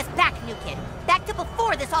to take us back, new kid. Back to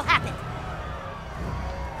before this all happened.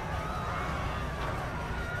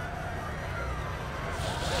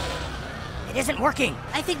 It isn't working.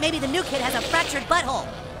 I think maybe the new kid has a fractured butthole.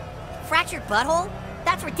 Fractured butthole?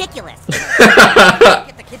 That's ridiculous.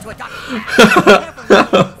 Get the kid to a doctor.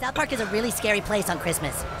 South Park is a really scary place on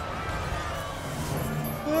Christmas.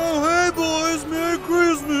 Oh, hey boys, Merry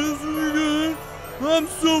Christmas again. I'm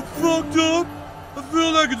so fucked up. I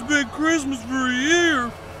feel like it's been Christmas for a year.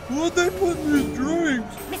 What'd they put in these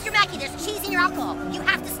drinks? Mr. Mackey, there's cheese in your alcohol. You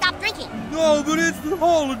have to stop drinking. No, but it's the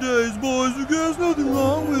holidays, boys. There's nothing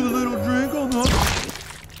wrong with a little drink on the...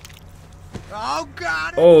 Oh,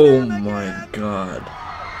 God. Oh my god.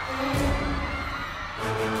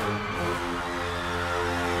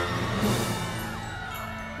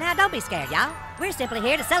 Now, don't be scared, y'all. We're simply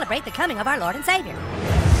here to celebrate the coming of our Lord and Savior.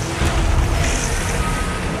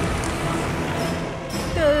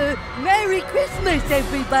 Merry Christmas,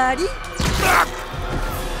 everybody!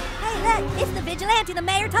 Hey, look, it's the vigilante the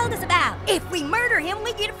mayor told us about. If we murder him,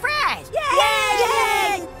 we get a prize. Yay!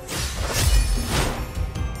 Yay!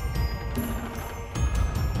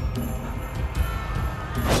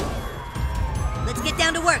 Let's get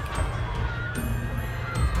down to work.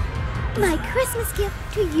 My Christmas gift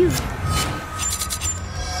to you.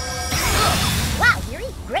 Wow,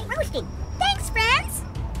 Yuri, great roasting. Thanks, friends.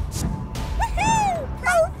 Woohoo!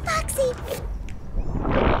 Oh, Foxy.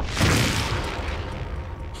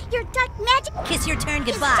 Your dark magic. Kiss your turn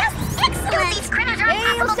goodbye. It's just excellent. These critters are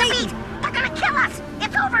impossible to beat. They're gonna kill us.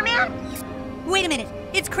 It's over, man. Wait a minute.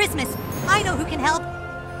 It's Christmas. I know who can help.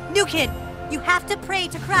 New kid, you have to pray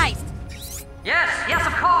to Christ. Yes,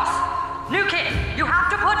 of course. New kid, you have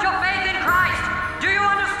to put your faith in Christ. Do you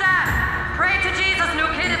understand? Pray to Jesus, new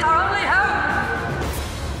kid. It's our only hope.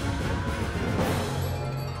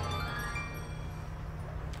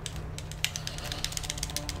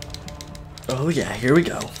 Oh yeah, here we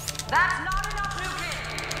go. That's not enough, new kid.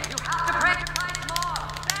 You have to pray to Christ more.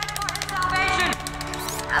 Beg for his salvation.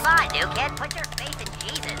 Come on, new kid. Put your faith in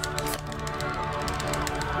Jesus.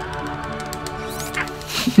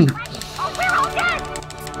 Oh, we're all dead.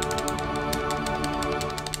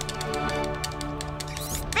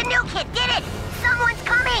 The new kid did it. Someone's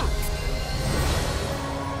coming.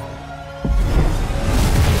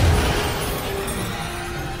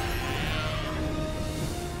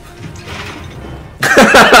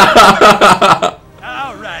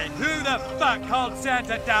 All right.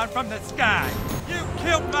 from the sky! You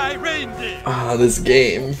killed my reindeer! Ah, this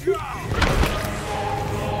game.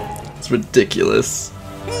 It's ridiculous.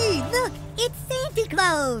 Hey, look! It's Santa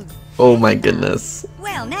Claus! Oh my goodness.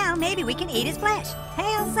 Well, now maybe we can eat his flesh.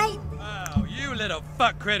 Hail Satan! Oh, you little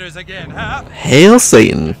fuck critters again, huh? Hail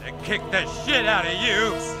Satan. To kick the shit out of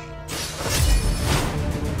you!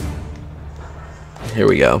 Here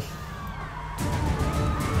we go.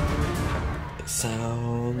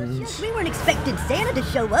 Sounds. We weren't expecting Santa to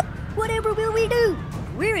show up. Whatever will we do?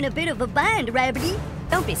 We're in a bit of a bind, Rabbity.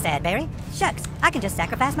 Don't be sad, Barry. Shucks, I can just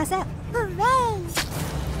sacrifice myself. Hooray!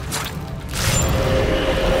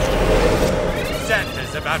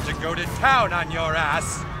 Santa's about to go to town on your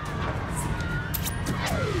ass!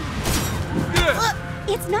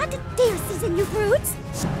 It's not the deer season, you brutes!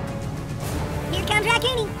 Here comes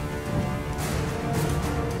Raccoony!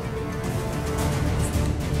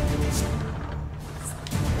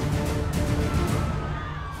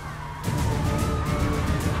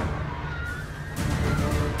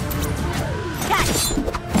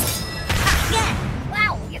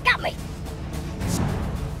 Wow, you got me.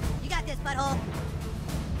 You got this, butthole.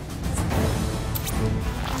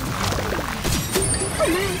 Oh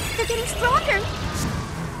my, they're getting stronger.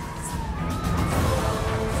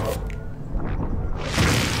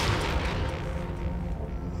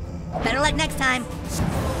 Better luck next time.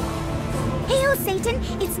 Hail, Satan,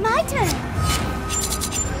 it's my turn.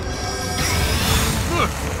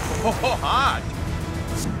 Hot!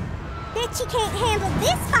 Bet you can't handle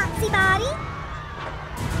this foxy body.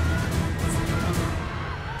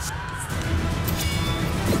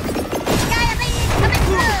 Diabetes coming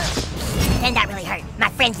through. And that really hurt. My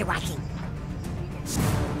friends are watching.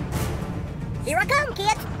 Here I come,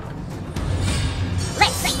 kid.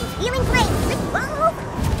 Let Satan's healing flame slip all over.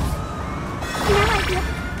 Now I feel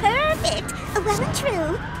perfect. Well and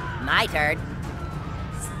true. My turn.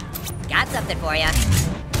 Got something for you.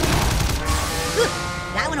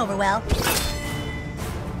 That went over well.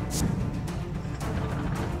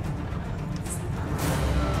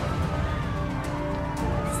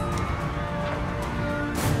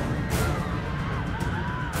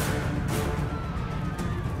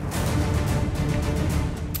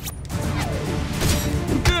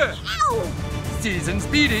 Ow! Season's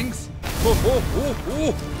beatings.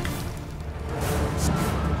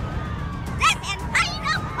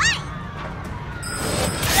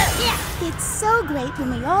 It's so great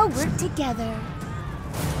when we all work together.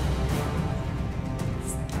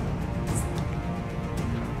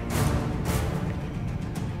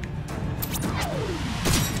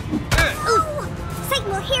 Ooh! Satan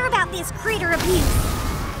will hear about this critter abuse.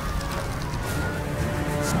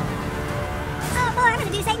 Oh boy, I'm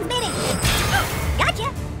gonna do Satan's bidding. Oh,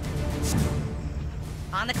 gotcha!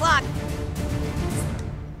 On the clock.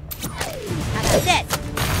 How about this?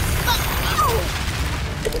 Oh!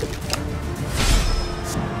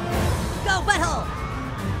 Go, butthole!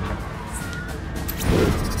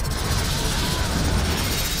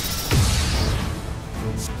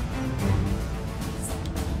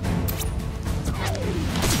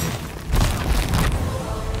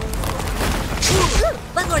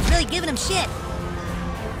 Buttlord's really giving him shit.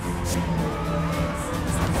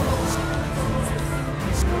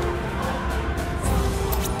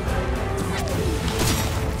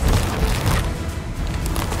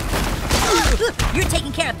 You're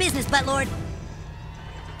taking care of business, Buttlord.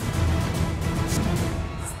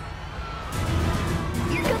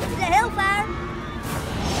 Here comes the Hellfire.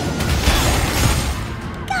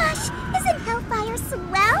 Gosh, isn't Hellfire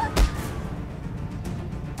swell?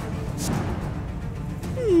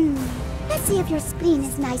 Let's see if your spleen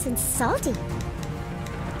is nice and salty.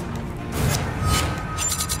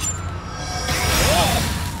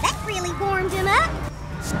 That really warmed him up.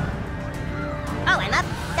 Oh, I'm up.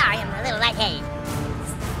 Sorry, I'm a little lightheaded.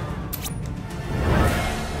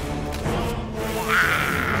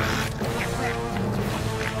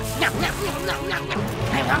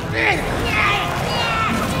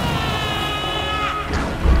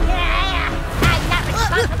 I'm not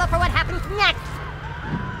responsible for what happens next.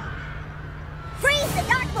 Freeze the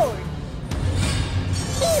dartboard.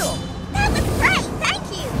 Ew, that was great, thank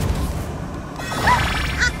you.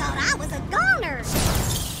 I thought I was a goner.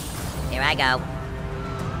 Here I go.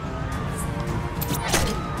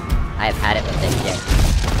 I've had it with this shit.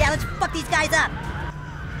 Yeah, let's fuck these guys up.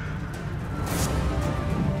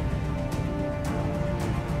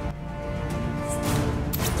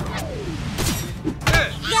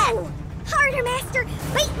 Go! Harder, Master!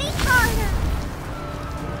 Beat me harder!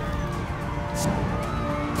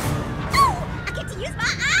 Oh! I get to use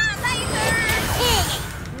my eye laser!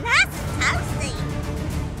 Nice and toasty!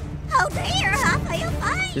 Oh dear, I feel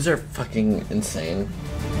fine! These are fucking insane.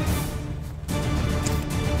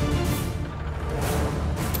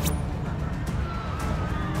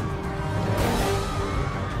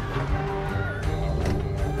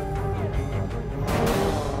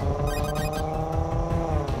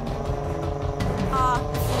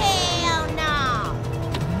 Hell no!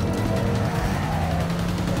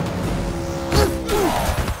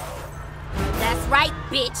 That's right,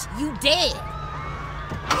 bitch. You dead.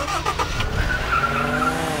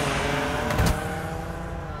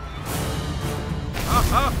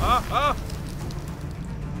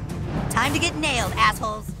 Time to get nailed,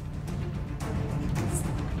 assholes.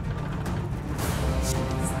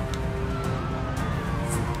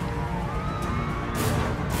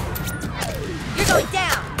 You're going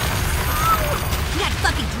down. You got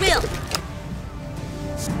fucking drilled.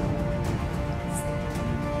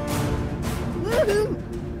 Woohoo!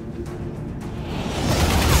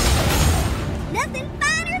 Nothing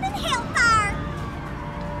finer than hellfire.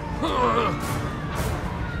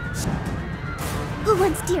 Who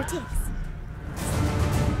wants deer ticks?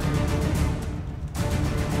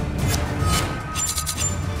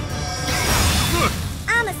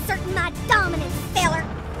 I'm asserting my dominance, feller.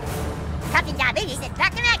 Captain Diabetes is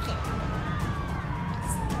back in action.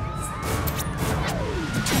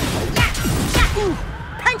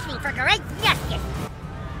 Punch me for great justice.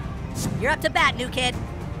 You're up to bat, new kid.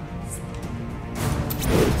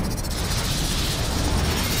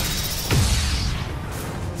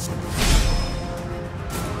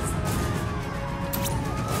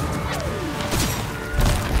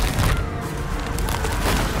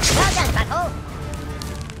 Well done, butthole.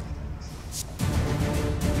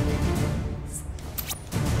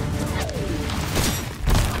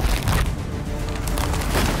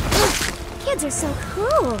 Kids are so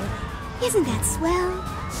cool. Isn't that swell?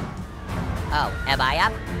 Oh, am I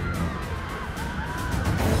up?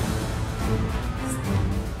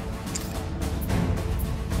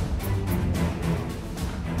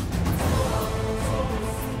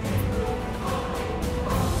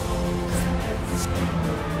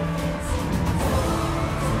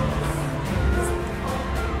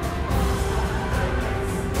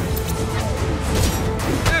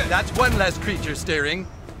 That's one less creature steering.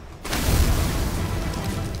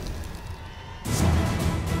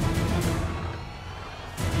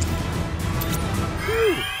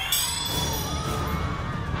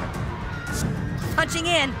 Punching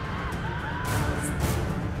in.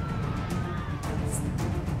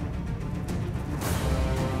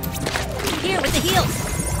 Here with the heels.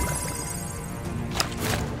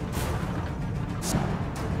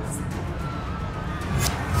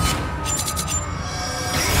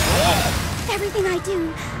 Everything I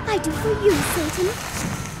do for you, Satan.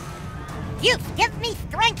 You give me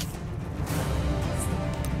strength.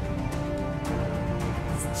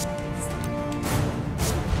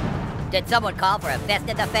 Did someone call for a fist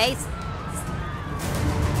in the face?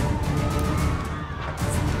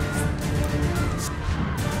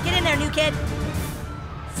 Get in there, new kid.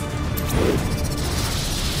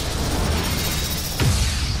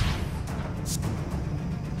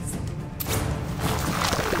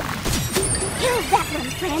 Here's that one,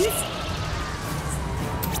 friends.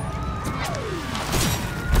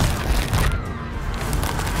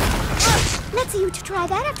 Let's see you to try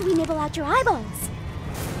that after we nibble out your eyeballs.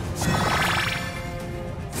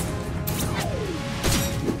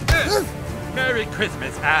 Merry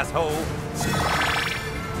Christmas, asshole.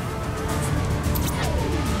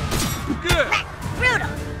 Good. Brutal,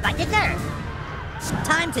 but deserved.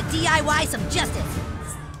 Time to DIY some justice.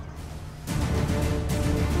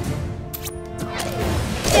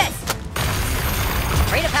 This!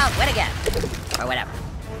 Freedom Pound, win again. Or whatever.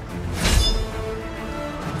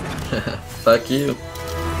 Fuck you.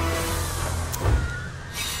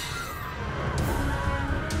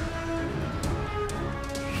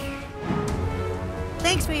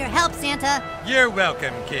 Thanks for your help, Santa. You're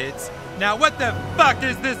welcome, kids. Now what the fuck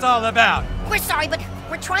is this all about? We're sorry, but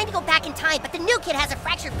we're trying to go back in time, but the new kid has a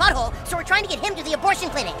fractured butthole, so we're trying to get him to the abortion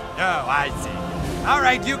clinic. Oh, I see. All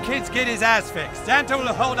right, you kids get his ass fixed. Santa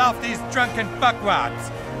will hold off these drunken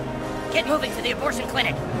fuckwads. Get moving to the abortion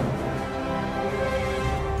clinic.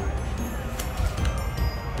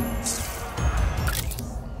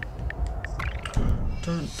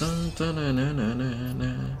 Dun, dun, dun, na, na, na, na,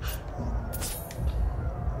 na.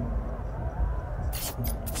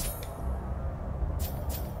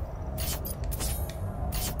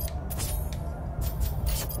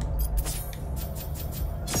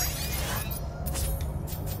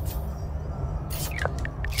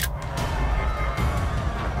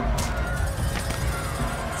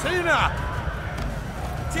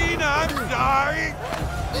 Tina, I'm sorry.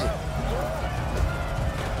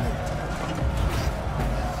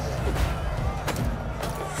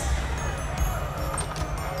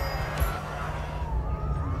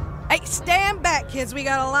 Hey, stand back, kids. We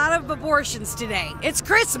got a lot of abortions today. It's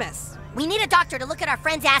Christmas. We need a doctor to look at our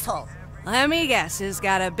friend's asshole. Let me guess, who's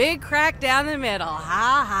got a big crack down the middle?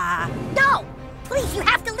 Ha ha. No! Please, you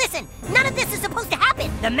have to listen. None of this is supposed to happen.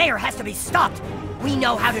 The mayor has to be stopped. We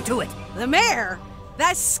know how to do it. The mayor?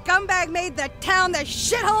 That scumbag made the town the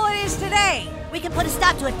shithole it is today. We can put a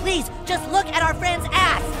stop to it, please. Just look at our friend's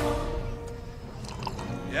ass.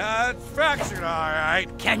 Yeah, it's fractured, all right.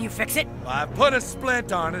 Can you fix it? I put a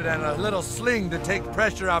splint on it and a little sling to take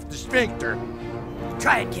pressure off the sphincter.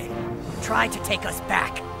 Try it, kid. Try to take us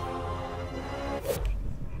back.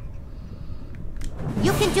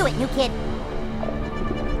 You can do it, new kid.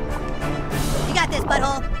 You got this,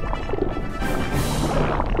 butthole.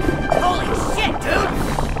 Holy shit, dude!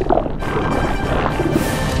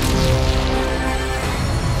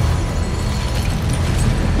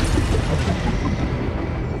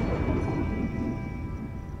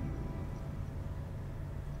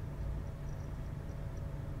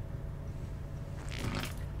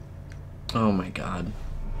 Oh my god.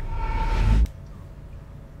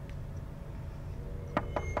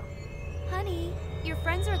 Honey, your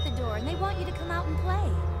friends are at the door and they want you to come out and play.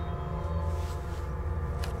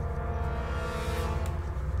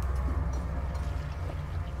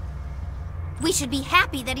 We should be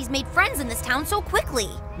happy that he's made friends in this town so quickly.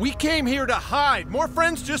 We came here to hide. More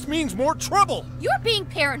friends just means more trouble. You're being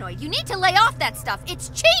paranoid. You need to lay off that stuff. It's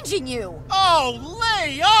changing you. Oh,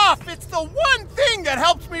 lay off! It's the one thing that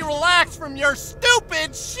helps me relax from your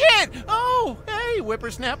stupid shit! Oh, hey,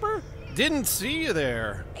 whippersnapper. Didn't see you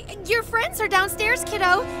there. Your friends are downstairs,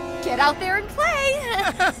 kiddo. Get out there and play.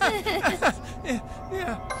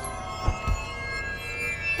 Yeah.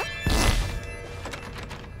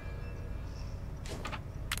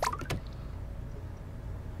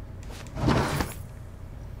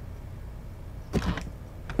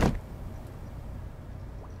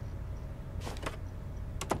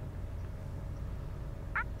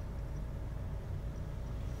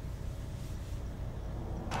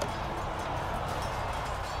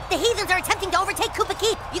 The heathens are attempting to overtake Koopa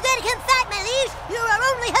Keep. You gotta come fight, my liege. You're our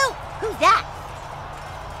only hope. Who's that?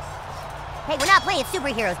 Hey, we're not playing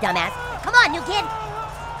superheroes, dumbass. Come on, new kid.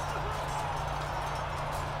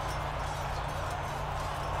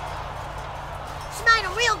 Smile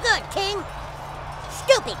him real good, King.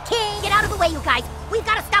 Stupid King. Get out of the way, you guys. We've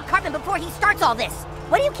got to stop Cartman before he starts all this.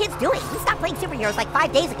 What are you kids doing? We stopped playing superheroes like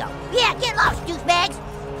 5 days ago. Yeah, get lost, douchebags.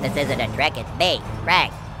 This isn't a trick, it's me,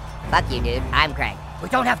 Craig. Fuck you, dude. I'm Craig. We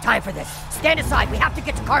don't have time for this. Stand aside. We have to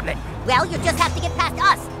get to Cartman. Well, you just have to get past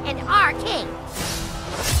us and our king.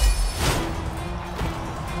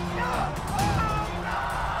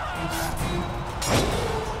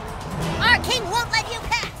 Our king won't let you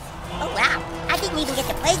pass. Oh, wow. I didn't even get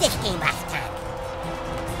to play this game last time.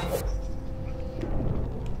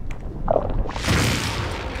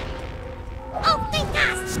 Oh, thank God!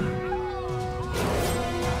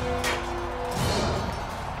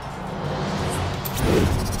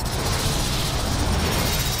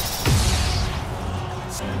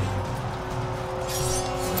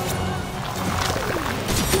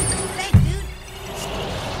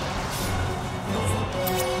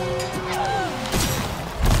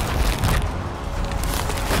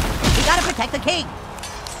 Protect the king!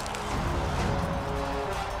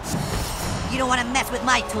 You don't want to mess with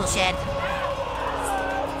my tool shed.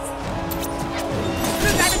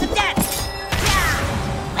 Screwdrivers of death!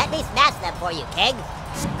 Yeah! Let me smash them for you, King.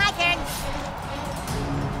 Hi, King.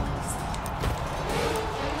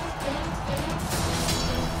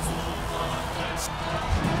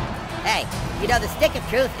 Hey, you know the stick of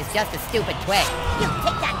truth is just a stupid twig. You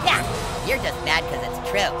take that back! You're just mad because it's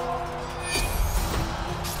true.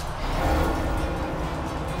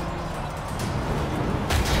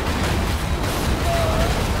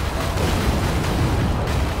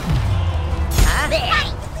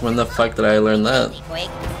 When the fuck did I learn that?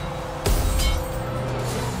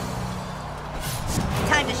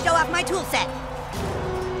 Time to show off my tool set.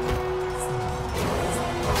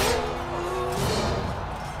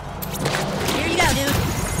 Here you go, dude.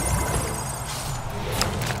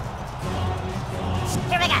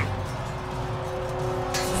 Here we go.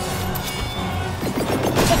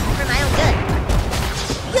 This is for my own good.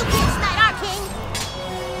 You can't smite our king.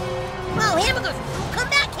 Oh, hamburgers! Come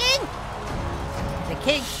back, king! The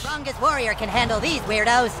king's strongest warrior can handle these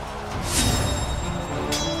weirdos.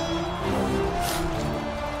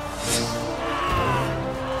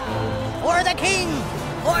 For the king!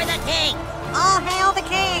 For the king! All hail the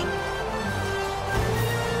king!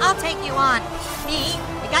 I'll take you on. Me?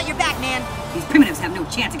 I got your back, man. These primitives have no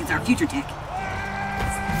chance against our future tech.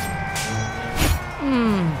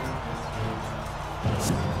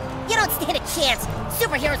 You don't stand a chance.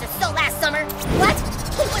 Superheroes are so last summer. What?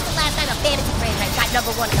 When was the last time a fantasy franchise got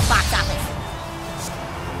 #1 in the box office?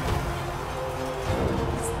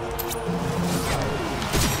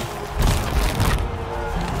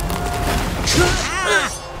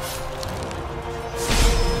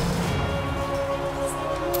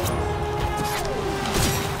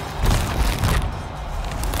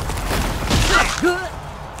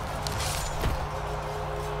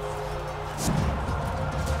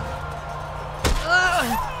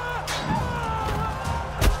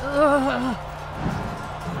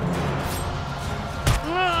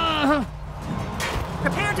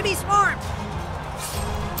 Prepare to be swarmed!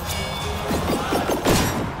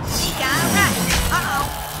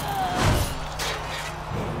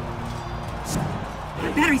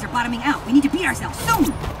 The batteries are bottoming out. We need to beat ourselves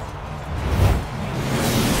soon!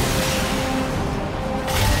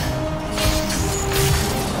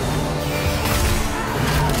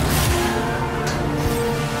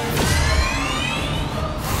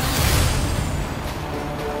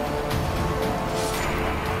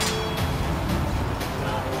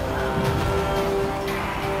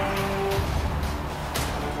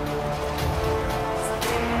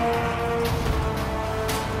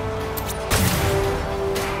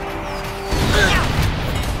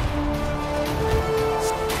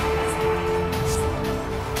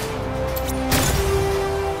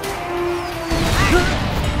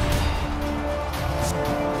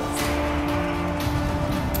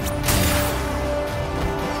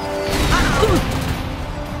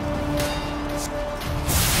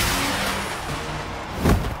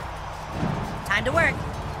 Time to work.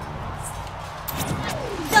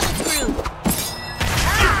 Double screw!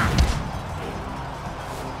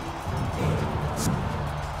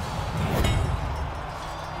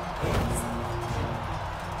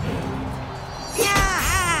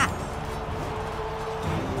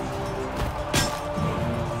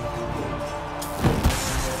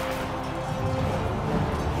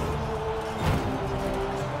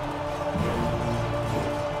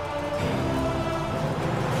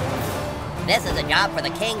 This is a job for the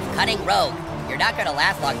King's cunning rogue. You're not gonna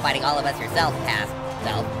last long fighting all of us yourself, past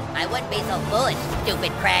self. I wouldn't be so foolish,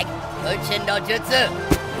 stupid Craig. Unshin no jutsu.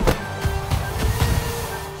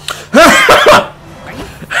 Are you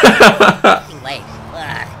f***ing late?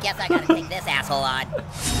 Ugh, guess I gotta take this asshole on.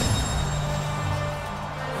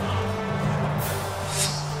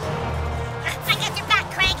 I got your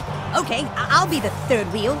back, Craig. Okay, I'll be the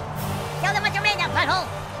third wheel. Tell them what you're made of, butthole.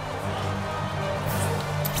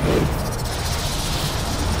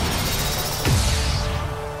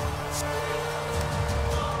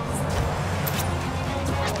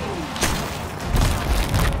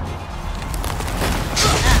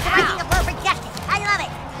 Striking a blow for justice. I love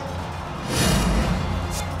it.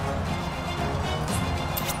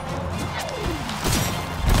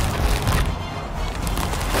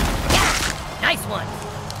 Yeah, nice one.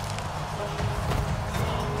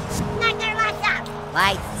 Knock their lights out.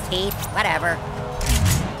 Lights, teeth, whatever.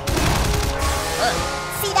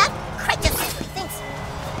 See that? Craig just says what he thinks.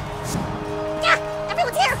 Yeah,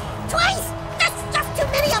 everyone's here. Twice. That's just too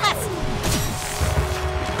many of us.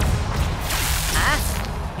 Huh?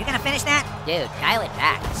 You gonna finish that? Dude, dial it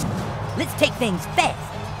back. Let's take things fast.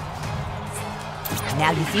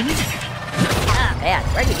 Now you see me? Ah, man,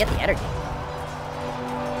 where'd you get the energy?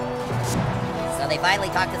 So they finally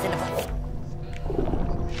talked us into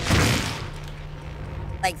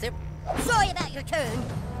like soup. Sorry about your turn.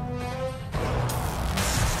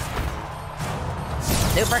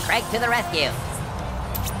 Super Craig to the rescue.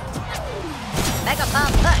 Mega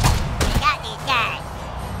Pump push. We got these guys.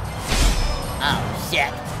 Oh,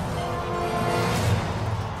 shit.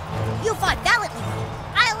 You fought valiantly.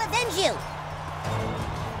 I'll avenge you.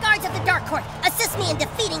 Guards of the Dark Court, assist me in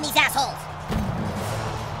defeating these assholes.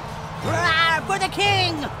 Roar for the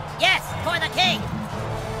king! Yes, for the king!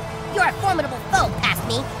 You're a formidable foe past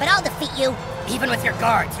me, but I'll defeat you. Even with your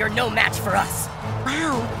guards, you're no match for us.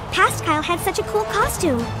 Wow, past Kyle had such a cool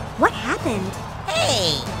costume. What happened?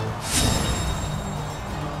 Hey!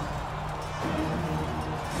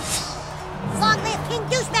 Long live King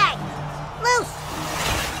Douchebag! Loose!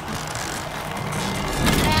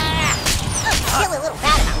 Feel a little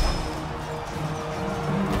bad about that.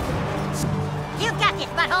 You've got this,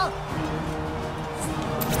 butthole!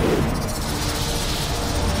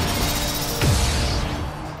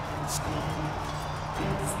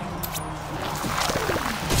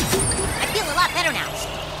 I feel a lot better now.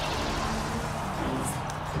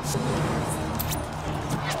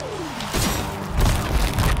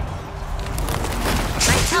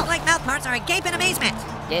 are agape in amazement.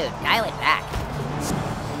 Dude, dial it back.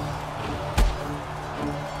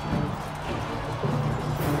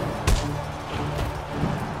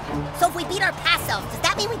 So if we beat our past selves, does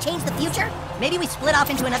that mean we change the future? Maybe we split off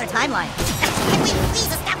into another timeline. Can we please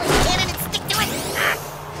establish canon and stick to it?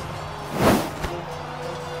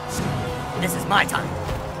 This is my time.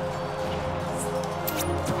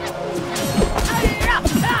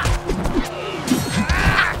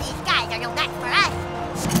 These guys are no match for us.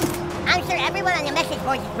 I'm sure everyone on the message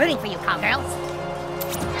board is rooting for you, cowgirls.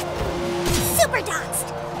 Super doxed.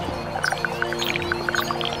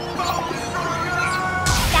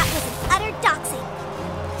 That was an utter doxing.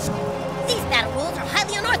 These battle rules are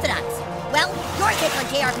highly unorthodox. Well, your take on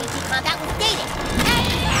JRPG combat was dating.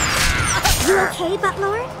 You okay,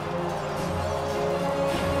 Buttlord?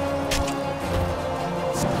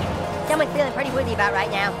 Someone's feeling pretty woozy about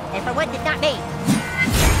right now, and for once it's not me.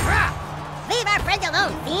 Leave our friends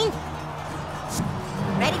alone, fiend!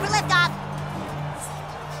 Ready for liftoff!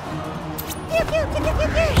 Pew, pew, pew, pew, pew,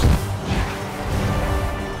 pew.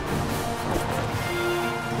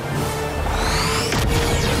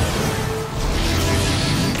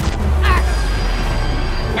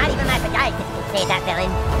 Not even my podiatrist can save that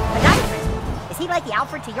villain. Podiatrist? Is he like the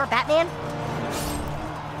Alfred to your Batman?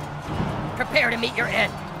 Prepare to meet your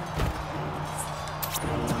end.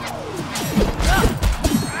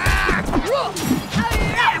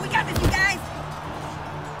 We got this, you guys!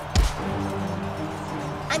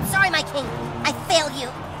 I'm sorry, my king. I failed you.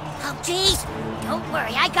 Oh, jeez. Don't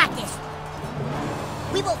worry, I got this.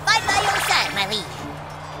 We will fight by your side, my liege.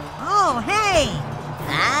 Oh, hey!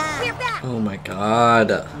 We're back. Oh my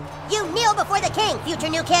god. You kneel before the king, future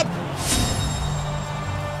new kid.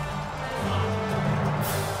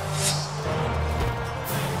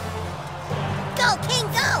 Go, king,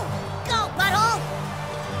 go! Go, butthole!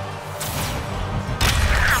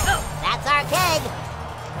 Oh, that's our keg.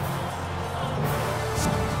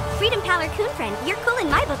 Freedom Pal or Coon Friend, you're cool in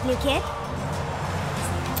my book, new kid.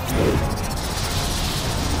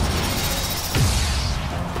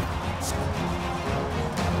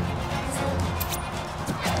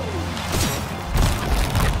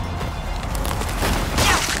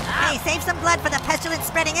 Hey, save some blood for the pestilence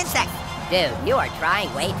spreading insect. Dude, you are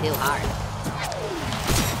trying way too hard.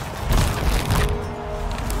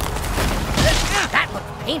 That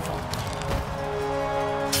looks painful.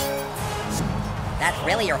 That's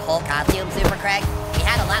really your whole costume, Super Craig? We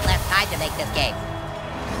had a lot less time to make this game.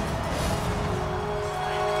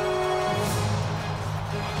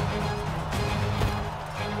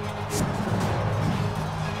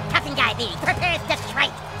 Captain Guy B, prepare to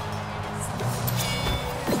strike.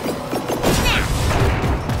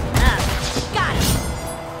 Got it!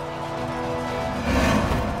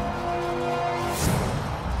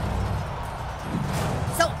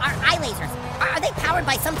 So, our eye lasers, are they powered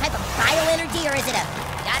by some type of bioenergy, or is it a...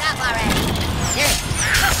 Shut up already! Seriously.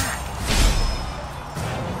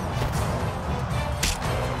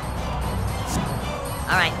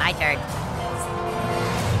 Alright, my turn.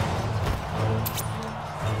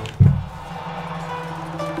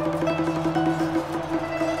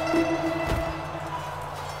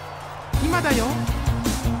今だよ。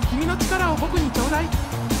君の力を僕にちょうだい。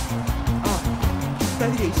あ、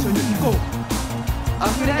二人で一緒に行こう。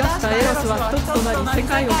溢れ出したエロスは一つとなり世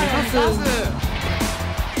界を目指す。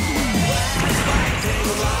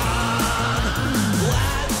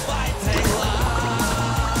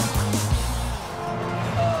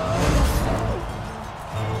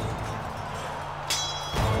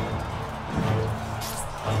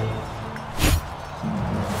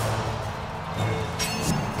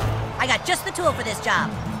I got just the tool for this job.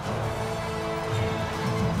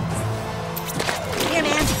 Here,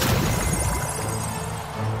 man.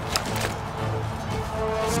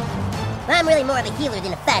 I'm really more of a healer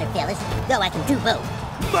than a fighter, fellas, though I can do both.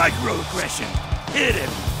 Microaggression. Hit him.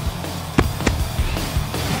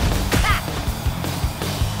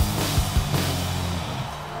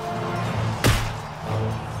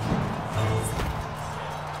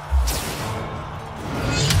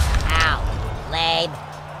 Ow. Lame.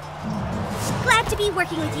 Glad to be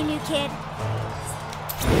working with you, new kid.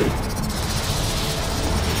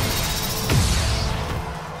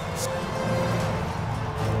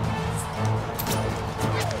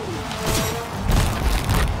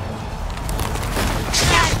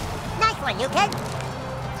 Nice one, new kid.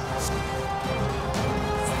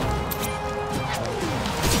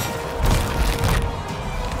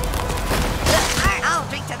 I'll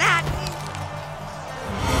drink to that.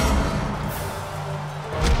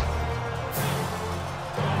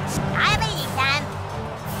 Diabetes time.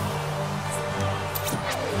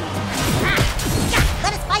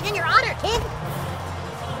 Let us fight in your honor, kid.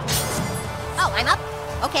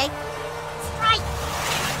 Okay. Strike!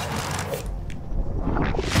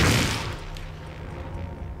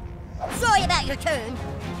 Sorry about your turn.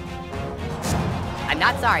 I'm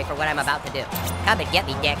not sorry for what I'm about to do. Come and get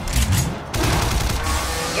me, dick.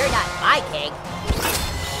 You're not my king.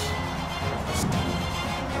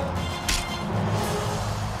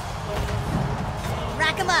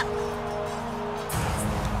 Rack him up.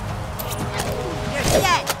 You're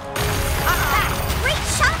dead. Great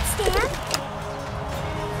shot, Stan!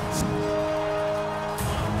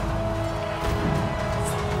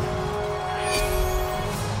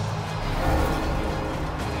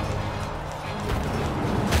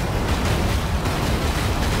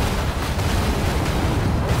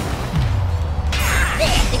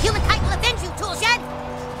 There, the human kite will avenge you, Toolshed!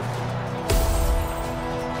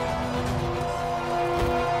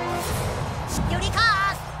 Duty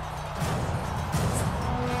calls!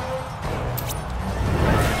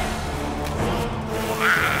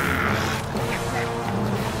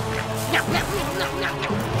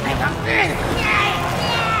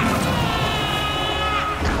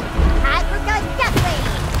 Time for the death wave!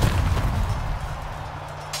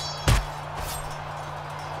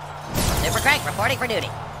 Super Crank reporting for duty.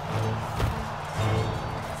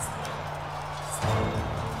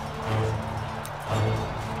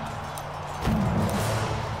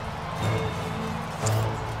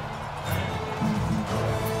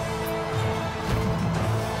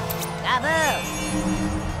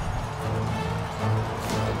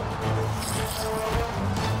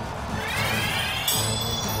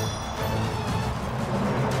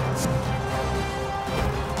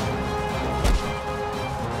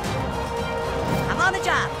 I'm on the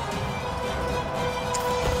job.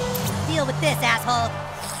 Deal with this, asshole.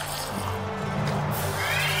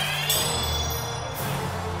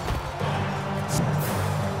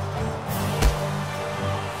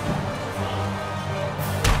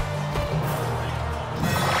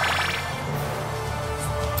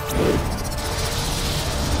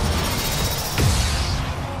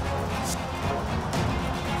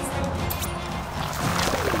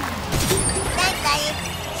 Thanks, Dave.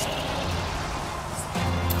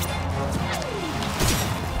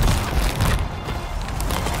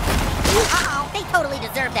 Uh-oh, they totally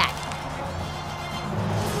deserve that.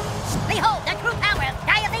 Behold, the true power of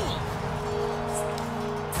diabetes.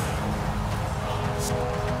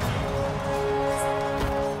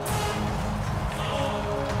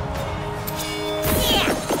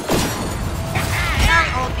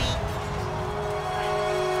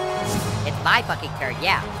 It's my fucking turn,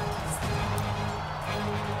 yeah.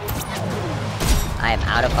 I am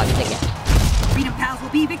out of fucking again. Freedom Pals will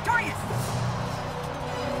be victorious!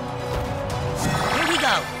 Here we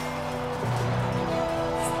go.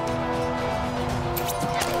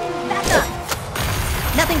 Back up.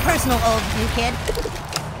 Nothing personal, old new kid.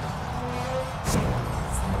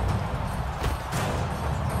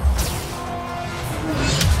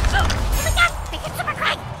 Oh my god! They hit Super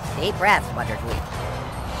Crank! Deep breaths, Wonder Tweet.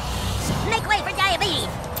 Make way for diabetes!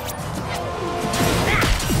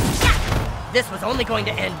 This was only going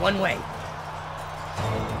to end one way.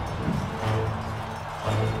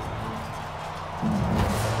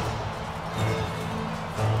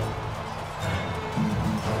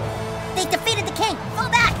 They defeated the king! Fall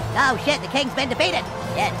back! Oh shit, the king's been defeated!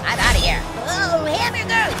 Shit, I'm out of here. Oh,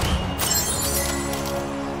 hamburgers!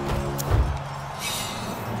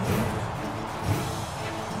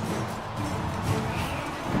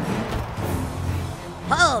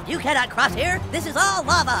 Hold, you cannot cross here. This is all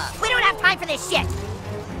lava. We don't have time for this shit.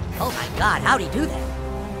 Oh my god, how'd he do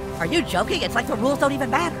that? Are you joking? It's like the rules don't even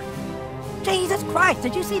matter. Jesus Christ,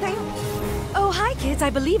 did you see that? Oh, hi, kids. I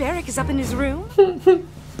believe Eric is up in his room.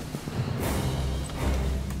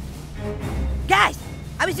 Guys,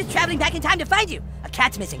 I was just traveling back in time to find you. A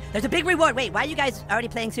cat's missing. There's a big reward. Wait, why are you guys already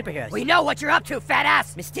playing superheroes? We know what you're up to, fat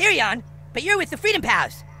ass. Mysterion? But you're with the Freedom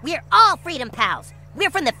Pals. We're all Freedom Pals. We're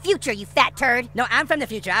from the future, you fat turd. No, I'm from the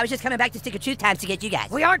future. I was just coming back to Stick of Truth times to get you guys.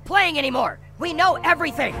 We aren't playing anymore. We know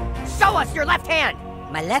everything. Show us your left hand.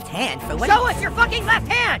 My left hand? For what? Show us your fucking left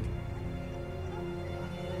hand!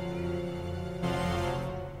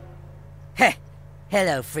 Heh.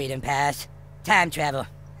 Hello, Freedom Pass. Time travel.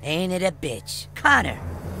 Ain't it a bitch? Connor,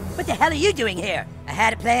 what the hell are you doing here? I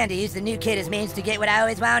had a plan to use the new kid as means to get what I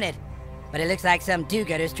always wanted. But it looks like some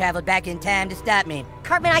do-gooders traveled back in time to stop me.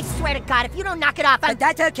 Cartman, I swear to God, if you don't knock it off, But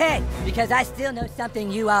that's okay, because I still know something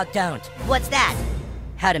you all don't. What's that?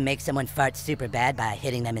 How to make someone fart super bad by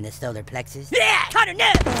hitting them in the solar plexus. Yeah! Connor, no!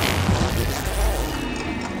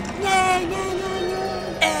 No.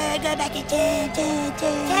 Go back in time.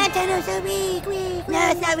 Time so weak.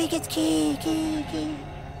 No, it's not weak, it's key.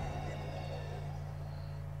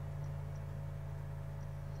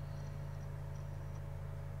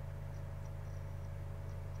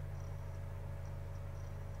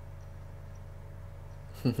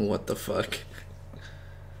 What the fuck?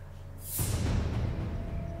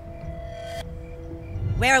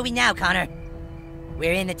 Where are we now, Connor?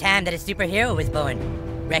 We're in the time that a superhero was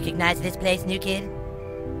born. Recognize this place, new kid?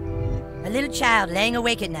 A little child laying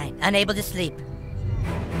awake at night, unable to sleep.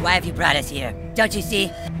 Why have you brought us here? Don't you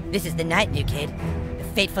see? This is the night, new kid. The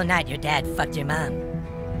fateful night your dad fucked your mom.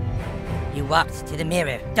 You walked to the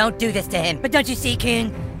mirror. Don't do this to him. But don't you see,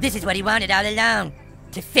 Coon? This is what he wanted all along.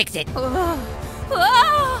 To fix it.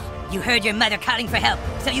 You heard your mother calling for help,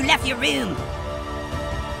 so you left your room.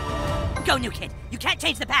 Go, new kid. You can't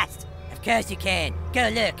change the past. Of course you can. Go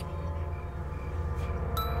look.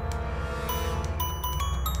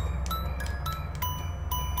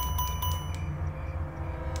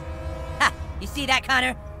 Ha! You see that,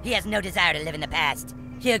 Connor? He has no desire to live in the past.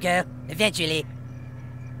 He'll go, eventually.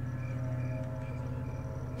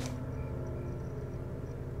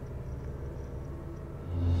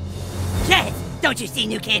 Yes! Don't you see,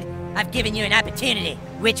 new kid? I've given you an opportunity.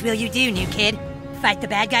 Which will you do, new kid? Fight the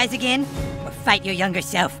bad guys again? Or fight your younger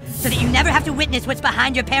self, so that you never have to witness what's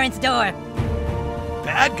behind your parents' door?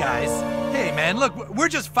 Bad guys? Hey, man, look, we're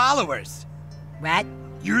just followers. What?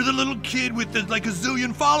 You're the little kid with the, like, a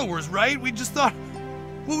zillion followers, right? We just thought...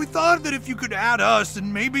 Well, we thought that if you could add us,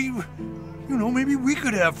 and maybe... You know, maybe we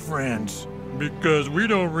could have friends. Because we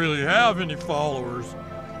don't really have any followers.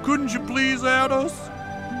 Couldn't you please add us?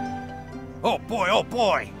 Oh boy, oh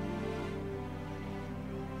boy!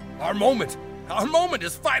 Our moment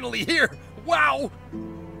is finally here! Wow!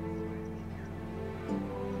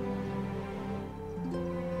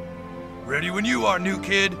 Ready when you are, new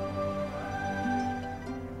kid.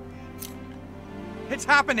 It's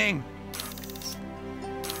happening!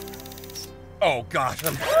 Oh gosh,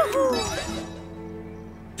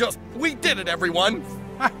 we did it, everyone!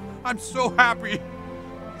 I'm so happy.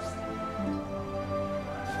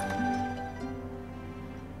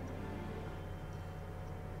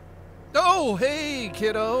 Oh, hey,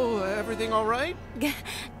 kiddo. Everything all right?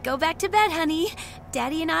 Go back to bed, honey.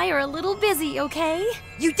 Daddy and I are a little busy, okay?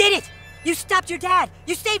 You did it! You stopped your dad!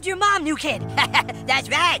 You saved your mom, new kid! That's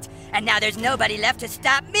right! And now there's nobody left to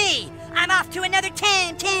stop me! I'm off to another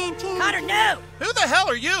 10. Connor, no! Who the hell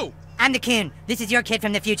are you? I'm the Coon. This is your kid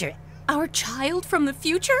from the future. Our child from the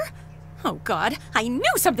future? Oh, God. I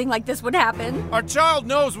knew something like this would happen. Our child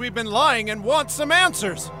knows we've been lying and wants some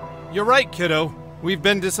answers. You're right, kiddo. We've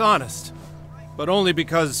been dishonest. But only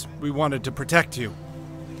because we wanted to protect you.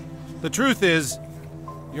 The truth is,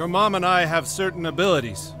 your mom and I have certain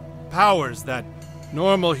abilities, powers that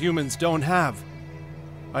normal humans don't have.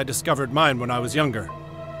 I discovered mine when I was younger.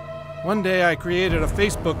 One day I created a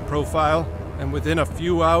Facebook profile, and within a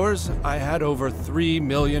few hours, I had over 3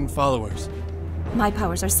 million followers. My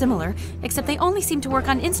powers are similar, except they only seem to work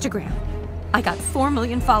on Instagram. I got 4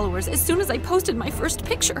 million followers as soon as I posted my first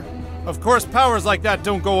picture. Of course, powers like that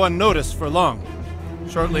don't go unnoticed for long.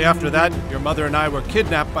 Shortly after that, your mother and I were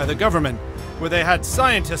kidnapped by the government, where they had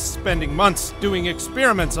scientists spending months doing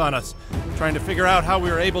experiments on us, trying to figure out how we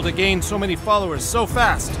were able to gain so many followers so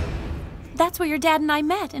fast. That's where your dad and I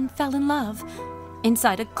met and fell in love.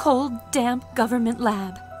 Inside a cold, damp government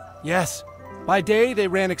lab. Yes. By day, they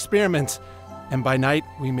ran experiments, and by night,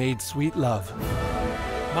 we made sweet love.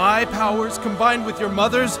 My powers combined with your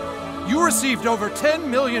mother's, you received over 10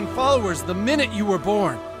 million followers the minute you were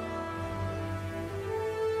born.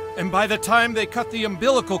 And by the time they cut the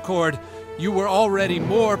umbilical cord, you were already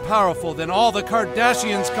more powerful than all the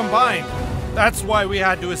Kardashians combined. That's why we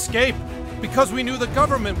had to escape, because we knew the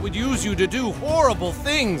government would use you to do horrible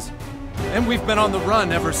things. And we've been on the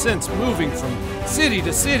run ever since, moving from city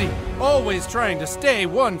to city, always trying to stay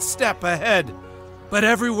one step ahead. But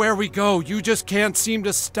everywhere we go, you just can't seem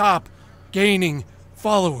to stop gaining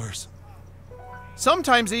followers.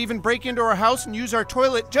 Sometimes they even break into our house and use our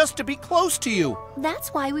toilet just to be close to you. That's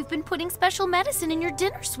why we've been putting special medicine in your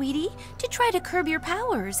dinner, sweetie, to try to curb your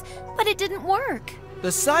powers. But it didn't work.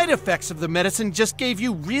 The side effects of the medicine just gave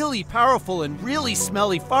you really powerful and really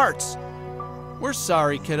smelly farts. We're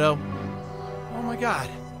sorry, kiddo. Oh my God.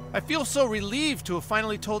 I feel so relieved to have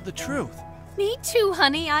finally told the truth. Me too,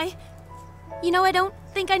 honey. You know, I don't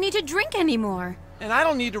think I need to drink anymore. And I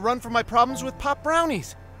don't need to run from my problems with pop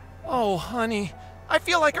brownies. Oh, honey. I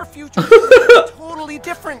feel like our future is totally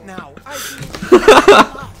different now.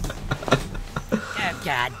 Oh,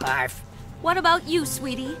 God, barf. What about you,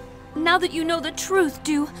 sweetie? Now that you know the truth,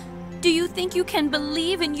 do you think you can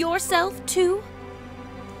believe in yourself, too?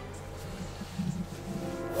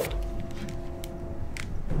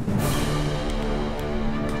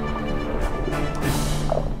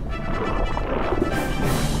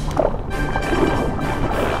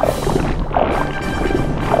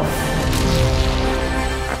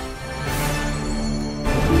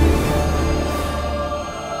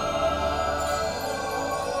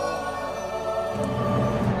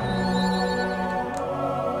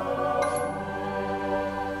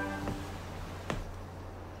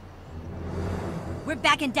 We're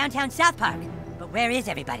back in downtown South Park. But where is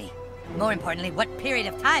everybody? More importantly, what period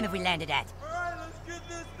of time have we landed at? Alright, let's get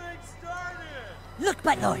this thing started! Look,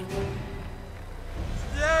 Buttlord!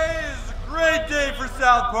 Today is a great day for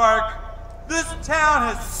South Park. This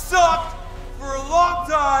town has sucked for a long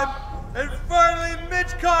time, and finally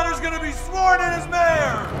Mitch Connor's gonna be sworn in as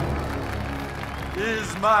mayor! It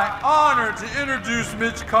is my honor to introduce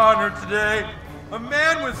Mitch Connor today, a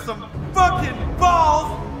man with some fucking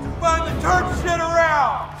balls to finally turn shit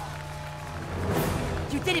around!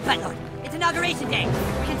 You did it, Buttlord! It's Inauguration Day!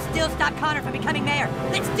 We can still stop Connor from becoming mayor!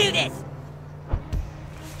 Let's do this!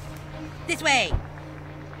 This way!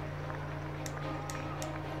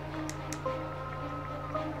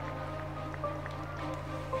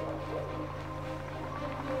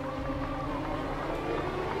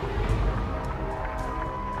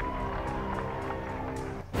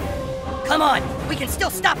 Come on! We can still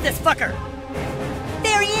stop this fucker!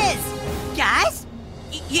 There he is! Guys?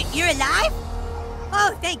 You're alive?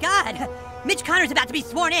 Oh, thank God! Mitch Connor's about to be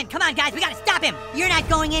sworn in! Come on, guys, we gotta stop him! You're not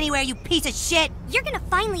going anywhere, you piece of shit! You're gonna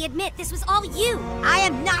finally admit this was all you! I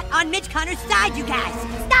am not on Mitch Connor's side, you guys!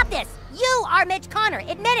 Stop this! You are Mitch Connor!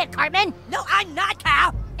 Admit it, Cartman! No, I'm not,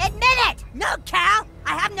 Cal! Admit it! No, Cal!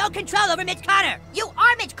 I have no control over Mitch Connor! You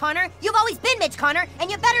are Mitch Connor! You've always been Mitch Connor, and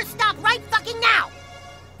you better stop right fucking now!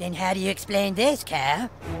 Then how do you explain this, Cal?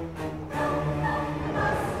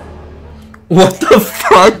 What the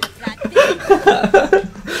fuck?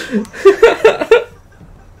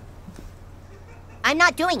 I'm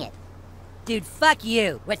not doing it. Dude, fuck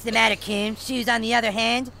you. What's the matter, Coon? Shoes on the other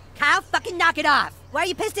hand? Kyle, fucking knock it off. Why are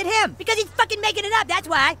you pissed at him? Because he's fucking making it up, that's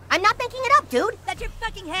why. I'm not making it up, dude. That's your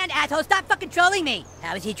fucking hand, asshole. Stop fucking trolling me.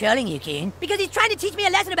 How is he trolling you, Coon? Because he's trying to teach me a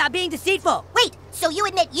lesson about being deceitful. Wait, so you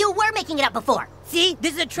admit you were making it up before? See?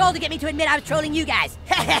 This is a troll to get me to admit I was trolling you guys.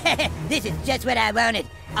 This is just what I wanted.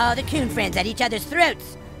 All the Coon friends at each other's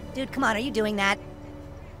throats. Dude, come on, are you doing that?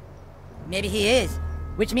 Maybe he is.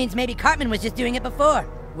 Which means maybe Cartman was just doing it before.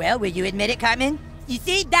 Well, will you admit it, Cartman? You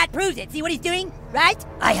see? That proves it. See what he's doing? Right?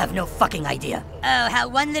 I have no fucking idea. Oh, how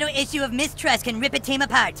one little issue of mistrust can rip a team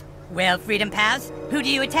apart. Well, Freedom Pals, who do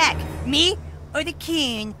you attack? Me or the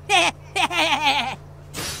Coon?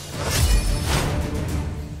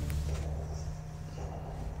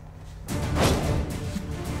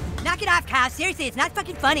 Knock it off, Kyle. Seriously, it's not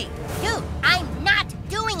fucking funny. Dude, I'm not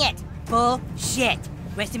doing it. Bullshit.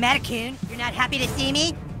 What's the matter, Coon? You're not happy to see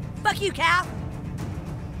me? Fuck you, Cal.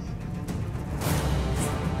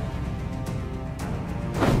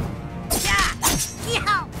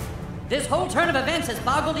 Yeah. This whole turn of events has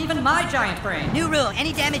boggled even my giant brain. New rule,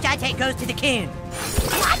 any damage I take goes to the Coon.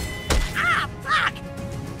 What? Ah, fuck!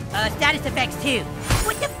 Status effects too.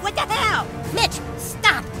 What the hell? Mitch,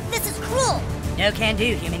 stop! This is cruel! No can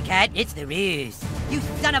do, human cat. It's the ruse. You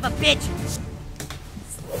son of a bitch!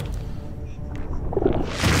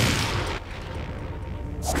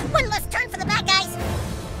 One less turn for the bad guys!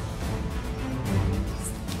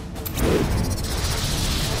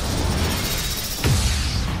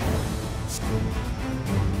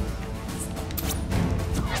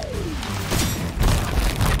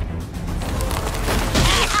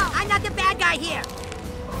 I'm not the bad guy here!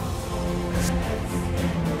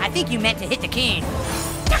 I think you meant to hit the Coon.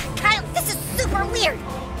 Kyle, this is super weird!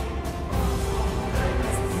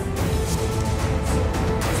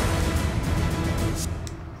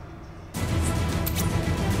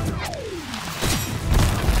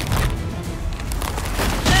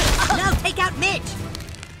 No, take out Mitch!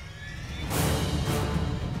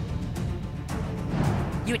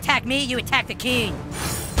 You attack me, you attack the Coon.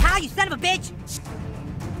 Kyle, you son of a bitch!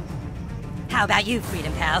 How about you,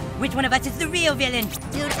 Freedom Pal? Which one of us is the real villain?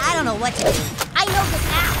 Dude, I don't know what to do. I know this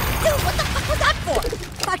now. Dude, what the fuck was that for?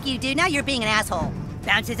 Fuck you, dude. Now you're being an asshole.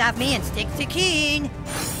 Bounces off me and sticks to Coon.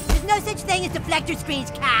 There's no such thing as deflector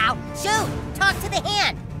screens, cow. Shoot, talk to the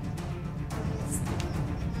hand.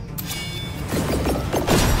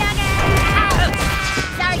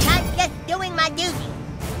 Sorry, I'm just doing my duty.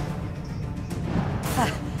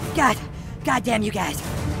 God damn you guys.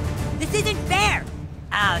 This isn't fair.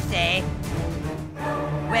 I'll say.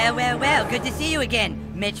 Well, good to see you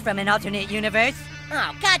again, Mitch from an alternate universe.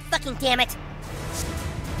 Oh, god fucking damn it.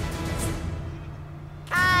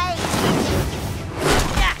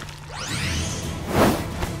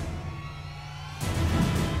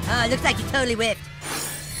 Oh, looks like you totally whiffed.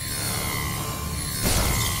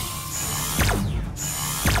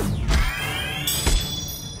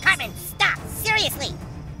 Cartman, stop! Seriously!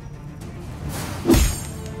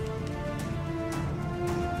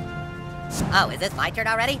 Oh, is this my turn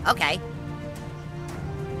already? Okay.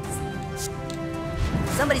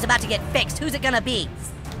 Somebody's about to get fixed. Who's it gonna be?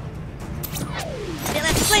 Then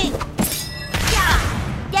let's swing! Yeah!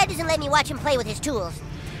 Dad doesn't let me watch him play with his tools.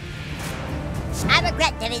 I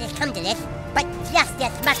regret that it has come to this, but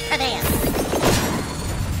justice must prevail.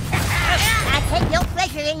 I take no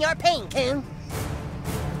pleasure in your pain, Coon.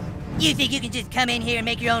 You think you can just come in here and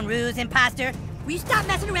make your own rules, imposter? Will you stop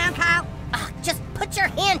messing around, Kyle? Just put your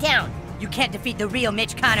hand down. You can't defeat the real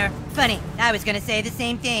Mitch Connor. Funny, I was gonna say the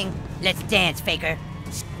same thing. Let's dance, faker.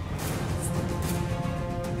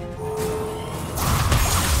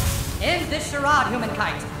 End this charade,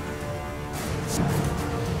 humankind.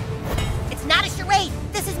 It's not a charade.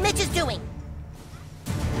 This is Mitch's doing.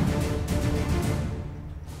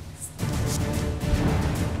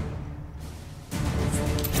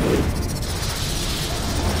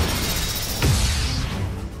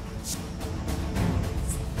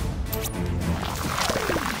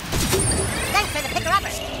 Thanks for the picker-upper.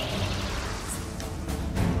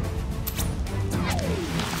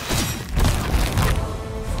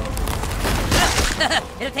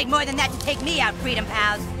 It'll take more than that to take me out, Freedom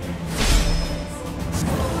Pals.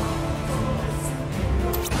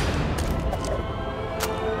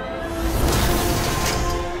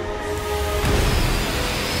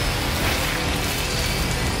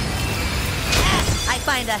 I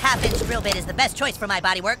find a half-inch drill bit is the best choice for my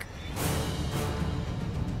bodywork.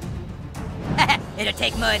 It'll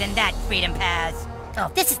take more than that, Freedom Pals.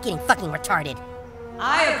 Oh, this is getting fucking retarded.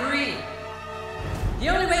 I agree. The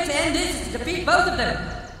only way to end this is to defeat both of them.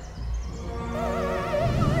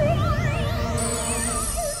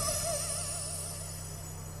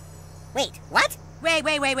 Wait, what? Wait.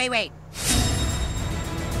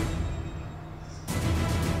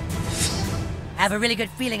 I have a really good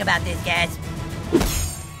feeling about this, guys.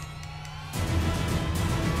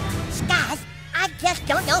 Guys, I just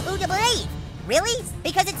don't know who to believe. Really?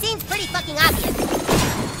 Because it seems pretty fucking obvious.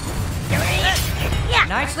 Yeah.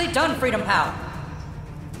 Nicely done, Freedom Pal.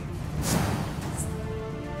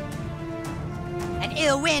 An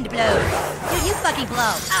ill wind blows. Dude, you fucking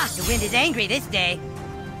blow. The wind is angry this day.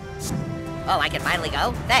 Oh, I can finally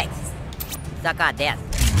go? Thanks. Suck on death.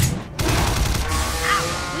 Ow.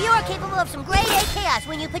 You are capable of some grade A chaos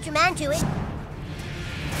when you put your mind to it.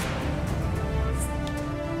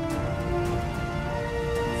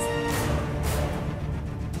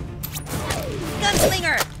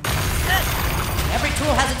 Gunslinger! Every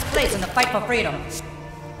tool has its place in the fight for freedom.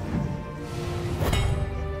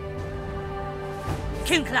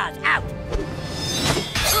 Coon Claws out!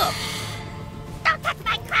 Ugh. Don't touch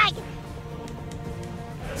my Craig!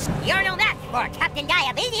 You're no match for Captain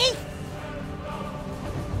Diabetes!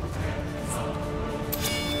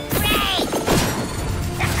 Great!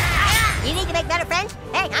 You need to make better friends?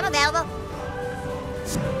 Hey, I'm available.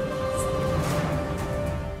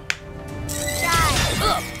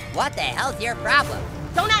 Ugh. What the hell's your problem?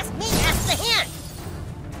 Don't ask me, ask the hand!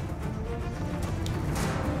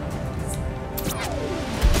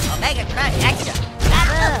 Omega Crush Extra!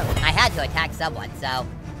 Boom! I had to attack someone, so...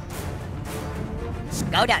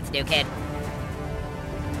 Go nuts, new kid.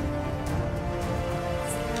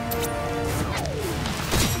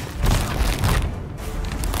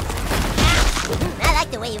 I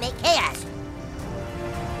like the way you make chaos.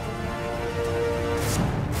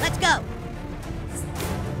 Let's go!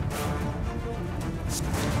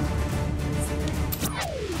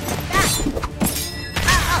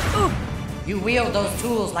 You wield those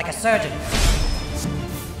tools like a surgeon.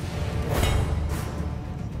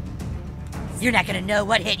 You're not gonna know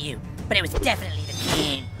what hit you, but it was definitely the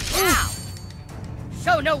king. Ow!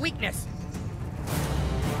 Show no weakness.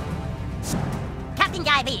 Captain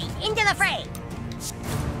Diabetes, into the fray!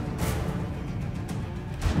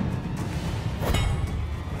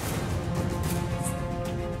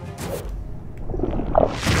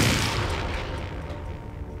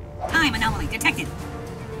 Time anomaly detected.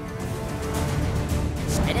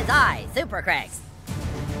 It is I, Super Craig.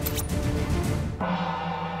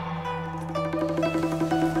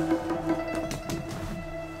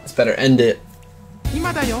 Let's better end it.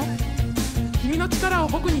 今だよ。君の力を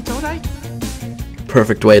僕にちょうだい。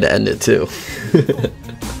 Perfect way to end it too. 溢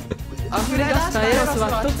れ出したエロス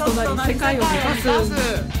は一つとなり世界を目指す。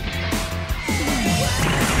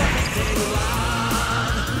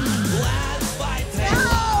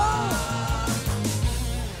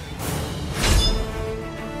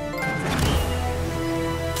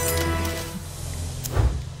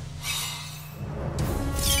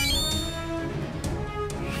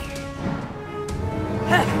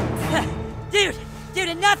Dude,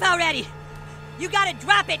 enough already! You gotta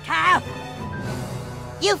drop it, Kyle!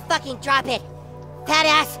 You fucking drop it, fat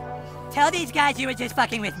ass! Tell these guys you were just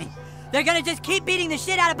fucking with me. They're gonna just keep beating the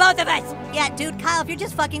shit out of both of us! Yeah, dude, Kyle, if you're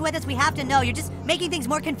just fucking with us, we have to know. You're just making things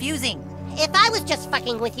more confusing. If I was just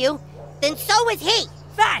fucking with you, then so was he.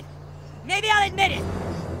 Fine! Maybe I'll admit it.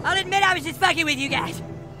 I'll admit I was just fucking with you guys.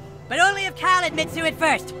 But only if Kyle admits to it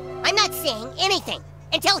first. I'm not saying anything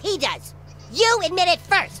until he does. You admit it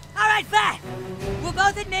first. Alright, fine. We'll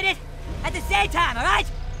both admit it at the same time, alright?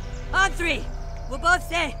 On 3. We'll both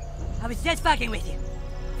say, I was just fucking with you.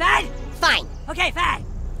 Fine? Fine. Okay, fine.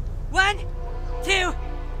 1, 2,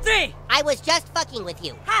 3. I was just fucking with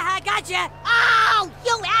you. Haha, gotcha. Oh,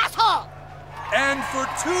 you asshole! And for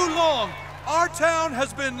too long, our town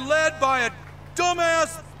has been led by a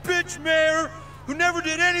dumbass bitch mayor who never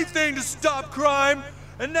did anything to stop crime,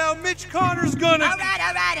 and now Mitch Connor's gonna...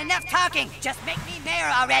 Alright, enough talking. Just make me mayor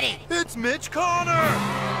already. It's Mitch Connor!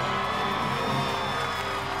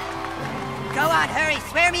 Go on, hurry,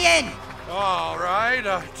 swear me in. All right,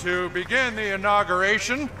 to begin the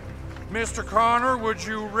inauguration, Mr. Connor, would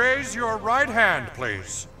you raise your right hand,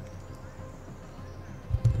 please?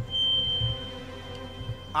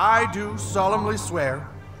 I do solemnly swear.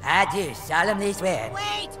 I do solemnly swear.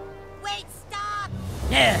 Wait, stop!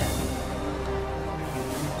 No.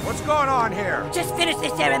 What's going on here? Just finish the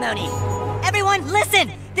ceremony. Everyone,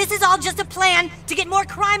 listen! This is all just a plan to get more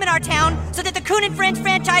crime in our town so that the Coon and Friends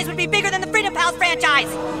franchise would be bigger than the Freedom Pals franchise!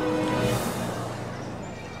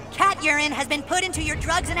 Cat urine has been put into your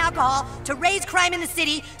drugs and alcohol to raise crime in the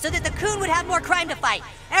city so that the Coon would have more crime to fight.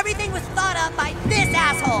 Everything was thought up by this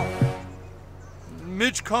asshole!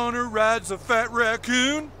 Mitch Connor rides a fat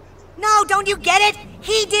raccoon? No, don't you get it?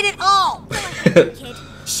 He did it all! Go ahead, kid.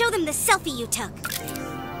 Show them the selfie you took.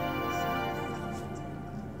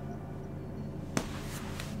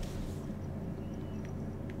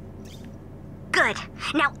 Good.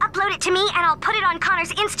 Now upload it to me and I'll put it on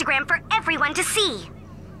Connor's Instagram for everyone to see.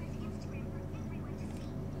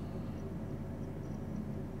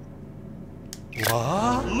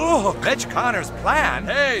 What? Look! Mitch Connor's plan?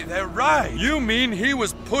 Hey, they're right. You mean he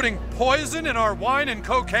was putting poison in our wine and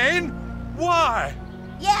cocaine? Why?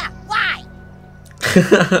 Yeah, why?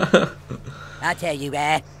 I'll tell you,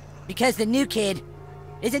 because the new kid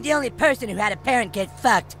isn't the only person who had a parent get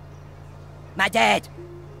fucked. My dad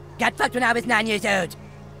got fucked when I was 9 years old.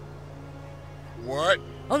 What?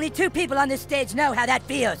 Only 2 people on this stage know how that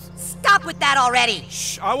feels. Stop with that already!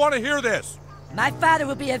 Shh, I want to hear this. My father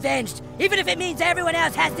will be avenged, even if it means everyone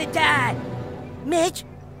else has to die. Mitch,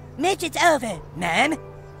 it's over. Ma'am,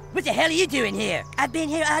 what the hell are you doing here? I've been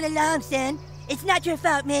here all along, son. It's not your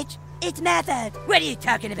fault, Mitch. It's my fault. What are you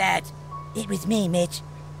talking about? It was me, Mitch.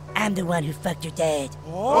 I'm the one who fucked your dad.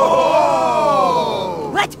 Oh!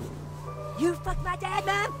 What? You fucked my dad,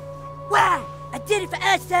 Mom? Why? I did it for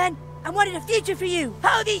us, son. I wanted a future for you.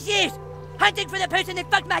 All these years, hunting for the person that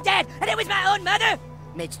fucked my dad, and it was my own mother?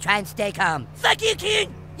 Mitch, try and stay calm. Fuck you,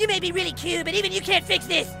 Coon! You may be really cute, but even you can't fix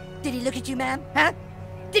this. Did he look at you, Mom? Huh?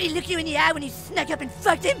 Did he look you in the eye when you snuck up and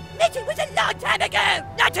fucked him? Mitch, it was a long time ago!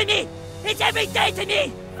 Not to me! It's every day to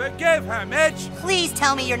me! Forgive her, Mitch! Please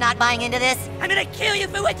tell me you're not buying into this. I'm gonna kill you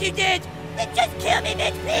for what you did! Just kill me,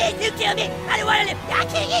 Mitch, please! You kill me! I don't wanna live! I'll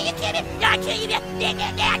kill you, you kill me! I'll kill you!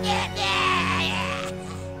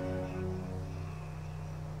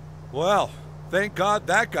 Well, thank God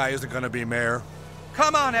that guy isn't gonna be mayor.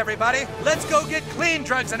 Come on, everybody. Let's go get clean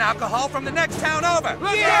drugs and alcohol from the next town over.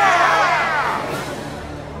 Yeah!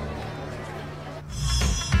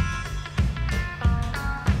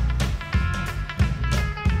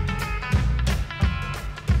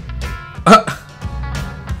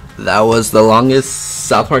 That was the longest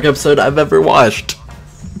South Park episode I've ever watched.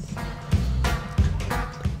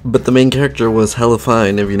 But the main character was hella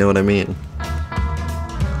fine, if you know what I mean.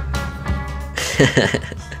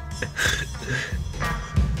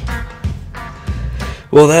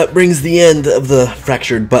 Well, that brings the end of the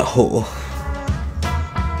Fractured Butthole.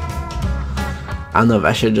 I don't know if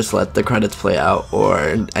I should just let the credits play out or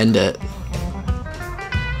end it.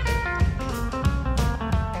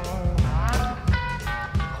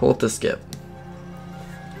 Hold to skip.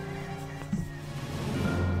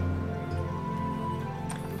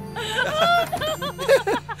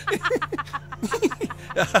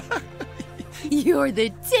 You're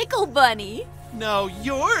the Tickle Bunny. No,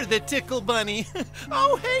 you're the Tickle Bunny.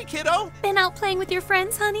 Oh, hey, kiddo. Been out playing with your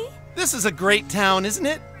friends, honey? This is a great town, isn't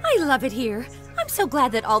it? I love it here. I'm so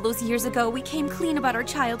glad that all those years ago we came clean about our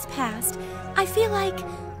child's past. I feel like,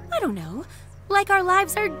 I don't know, like our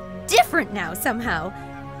lives are different now somehow.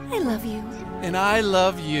 I love you. And I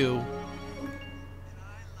love you.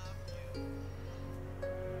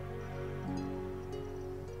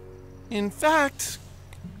 In fact,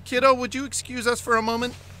 kiddo, would you excuse us for a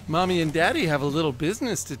moment? Mommy and Daddy have a little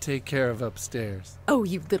business to take care of upstairs. Oh,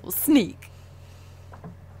 you little sneak.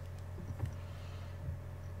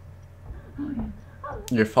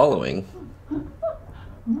 You're following.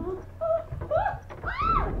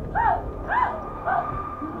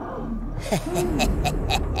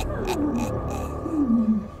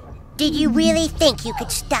 Did you really think you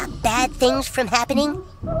could stop bad things from happening?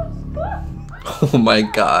 Oh my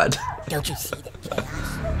god. Don't you see that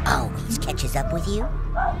chaos always catches up with you?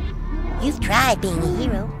 You've tried being a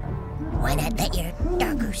hero. Why not let your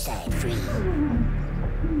darker side free?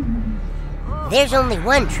 There's only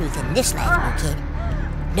one truth in this life, new kid.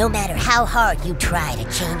 No matter how hard you try to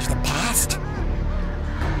change the past,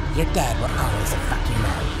 your dad will always fuck your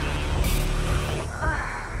mom.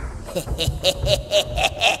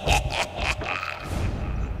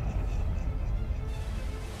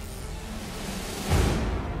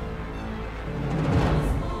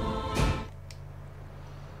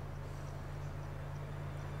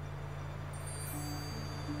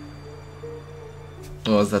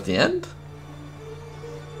 Oh, is that the end?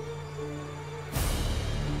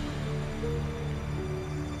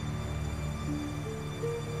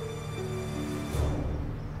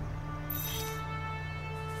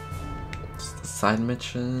 It's the side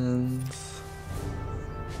missions.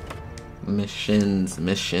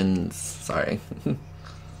 Missions. Sorry.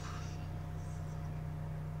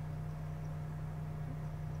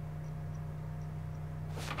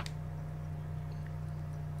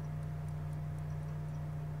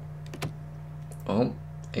 Well,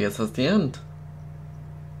 I guess that's the end.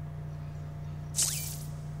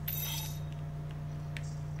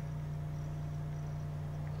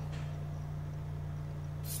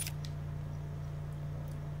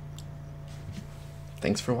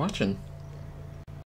 Thanks for watching.